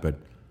for that, but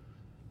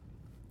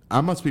I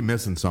must be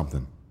missing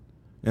something.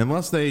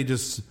 Unless they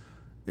just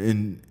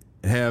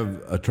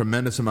have a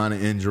tremendous amount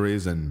of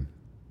injuries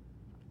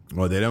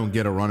or they don't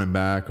get a running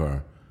back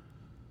or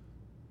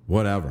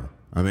whatever.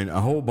 I mean,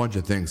 a whole bunch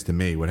of things to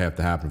me would have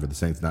to happen for the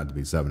Saints not to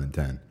be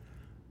 7-10.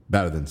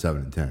 Better than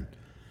 7-10.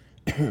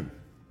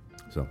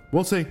 So,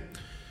 we'll see.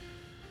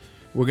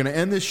 We're going to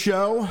end this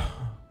show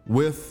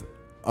with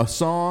a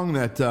song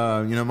that,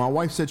 my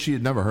wife said she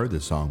had never heard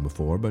this song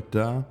before,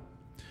 but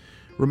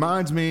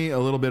reminds me a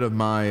little bit of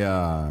my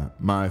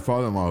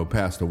father-in-law who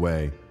passed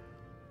away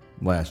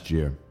last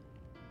year.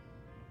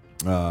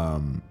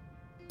 And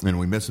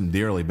we miss him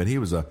dearly, but he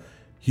was a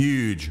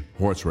huge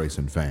horse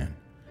racing fan.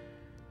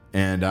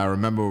 And I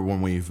remember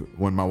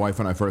when my wife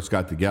and I first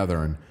got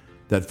together and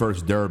that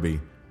first Derby,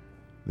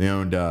 they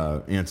owned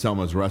Aunt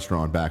Selma's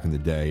restaurant back in the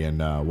day,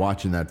 and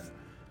watching that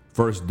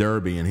first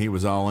Derby, and he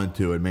was all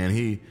into it, man.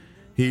 He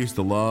used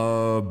to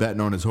love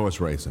betting on his horse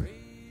racing.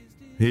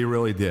 He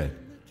really did.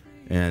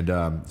 And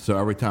so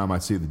every time I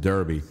see the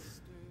Derby,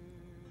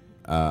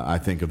 I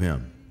think of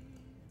him.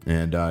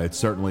 And it's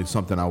certainly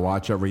something I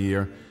watch every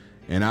year.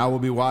 And I will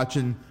be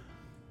watching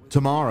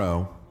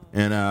tomorrow,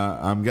 and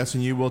I'm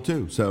guessing you will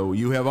too. So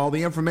you have all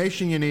the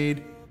information you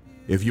need.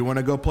 If you want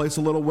to go place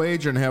a little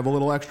wager and have a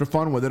little extra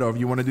fun with it, or if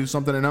you want to do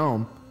something at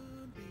home,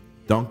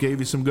 Dunk gave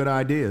you some good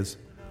ideas.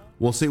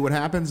 We'll see what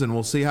happens, and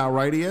we'll see how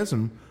right he is,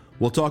 and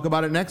we'll talk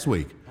about it next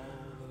week.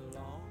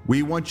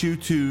 We want you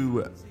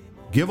to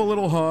give a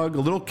little hug,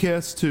 a little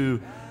kiss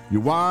to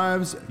your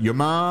wives, your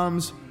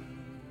moms,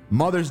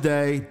 Mother's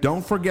Day.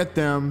 Don't forget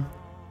them.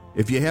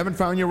 If you haven't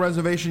found your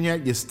reservation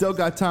yet, you still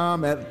got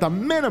time. At the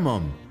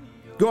minimum,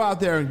 go out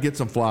there and get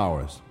some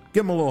flowers.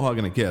 Give them a little hug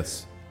and a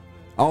kiss.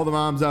 All the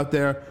moms out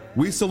there,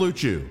 we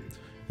salute you.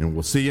 And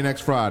we'll see you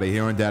next Friday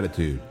here on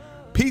Datitude.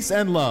 Peace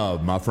and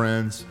love, my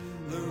friends.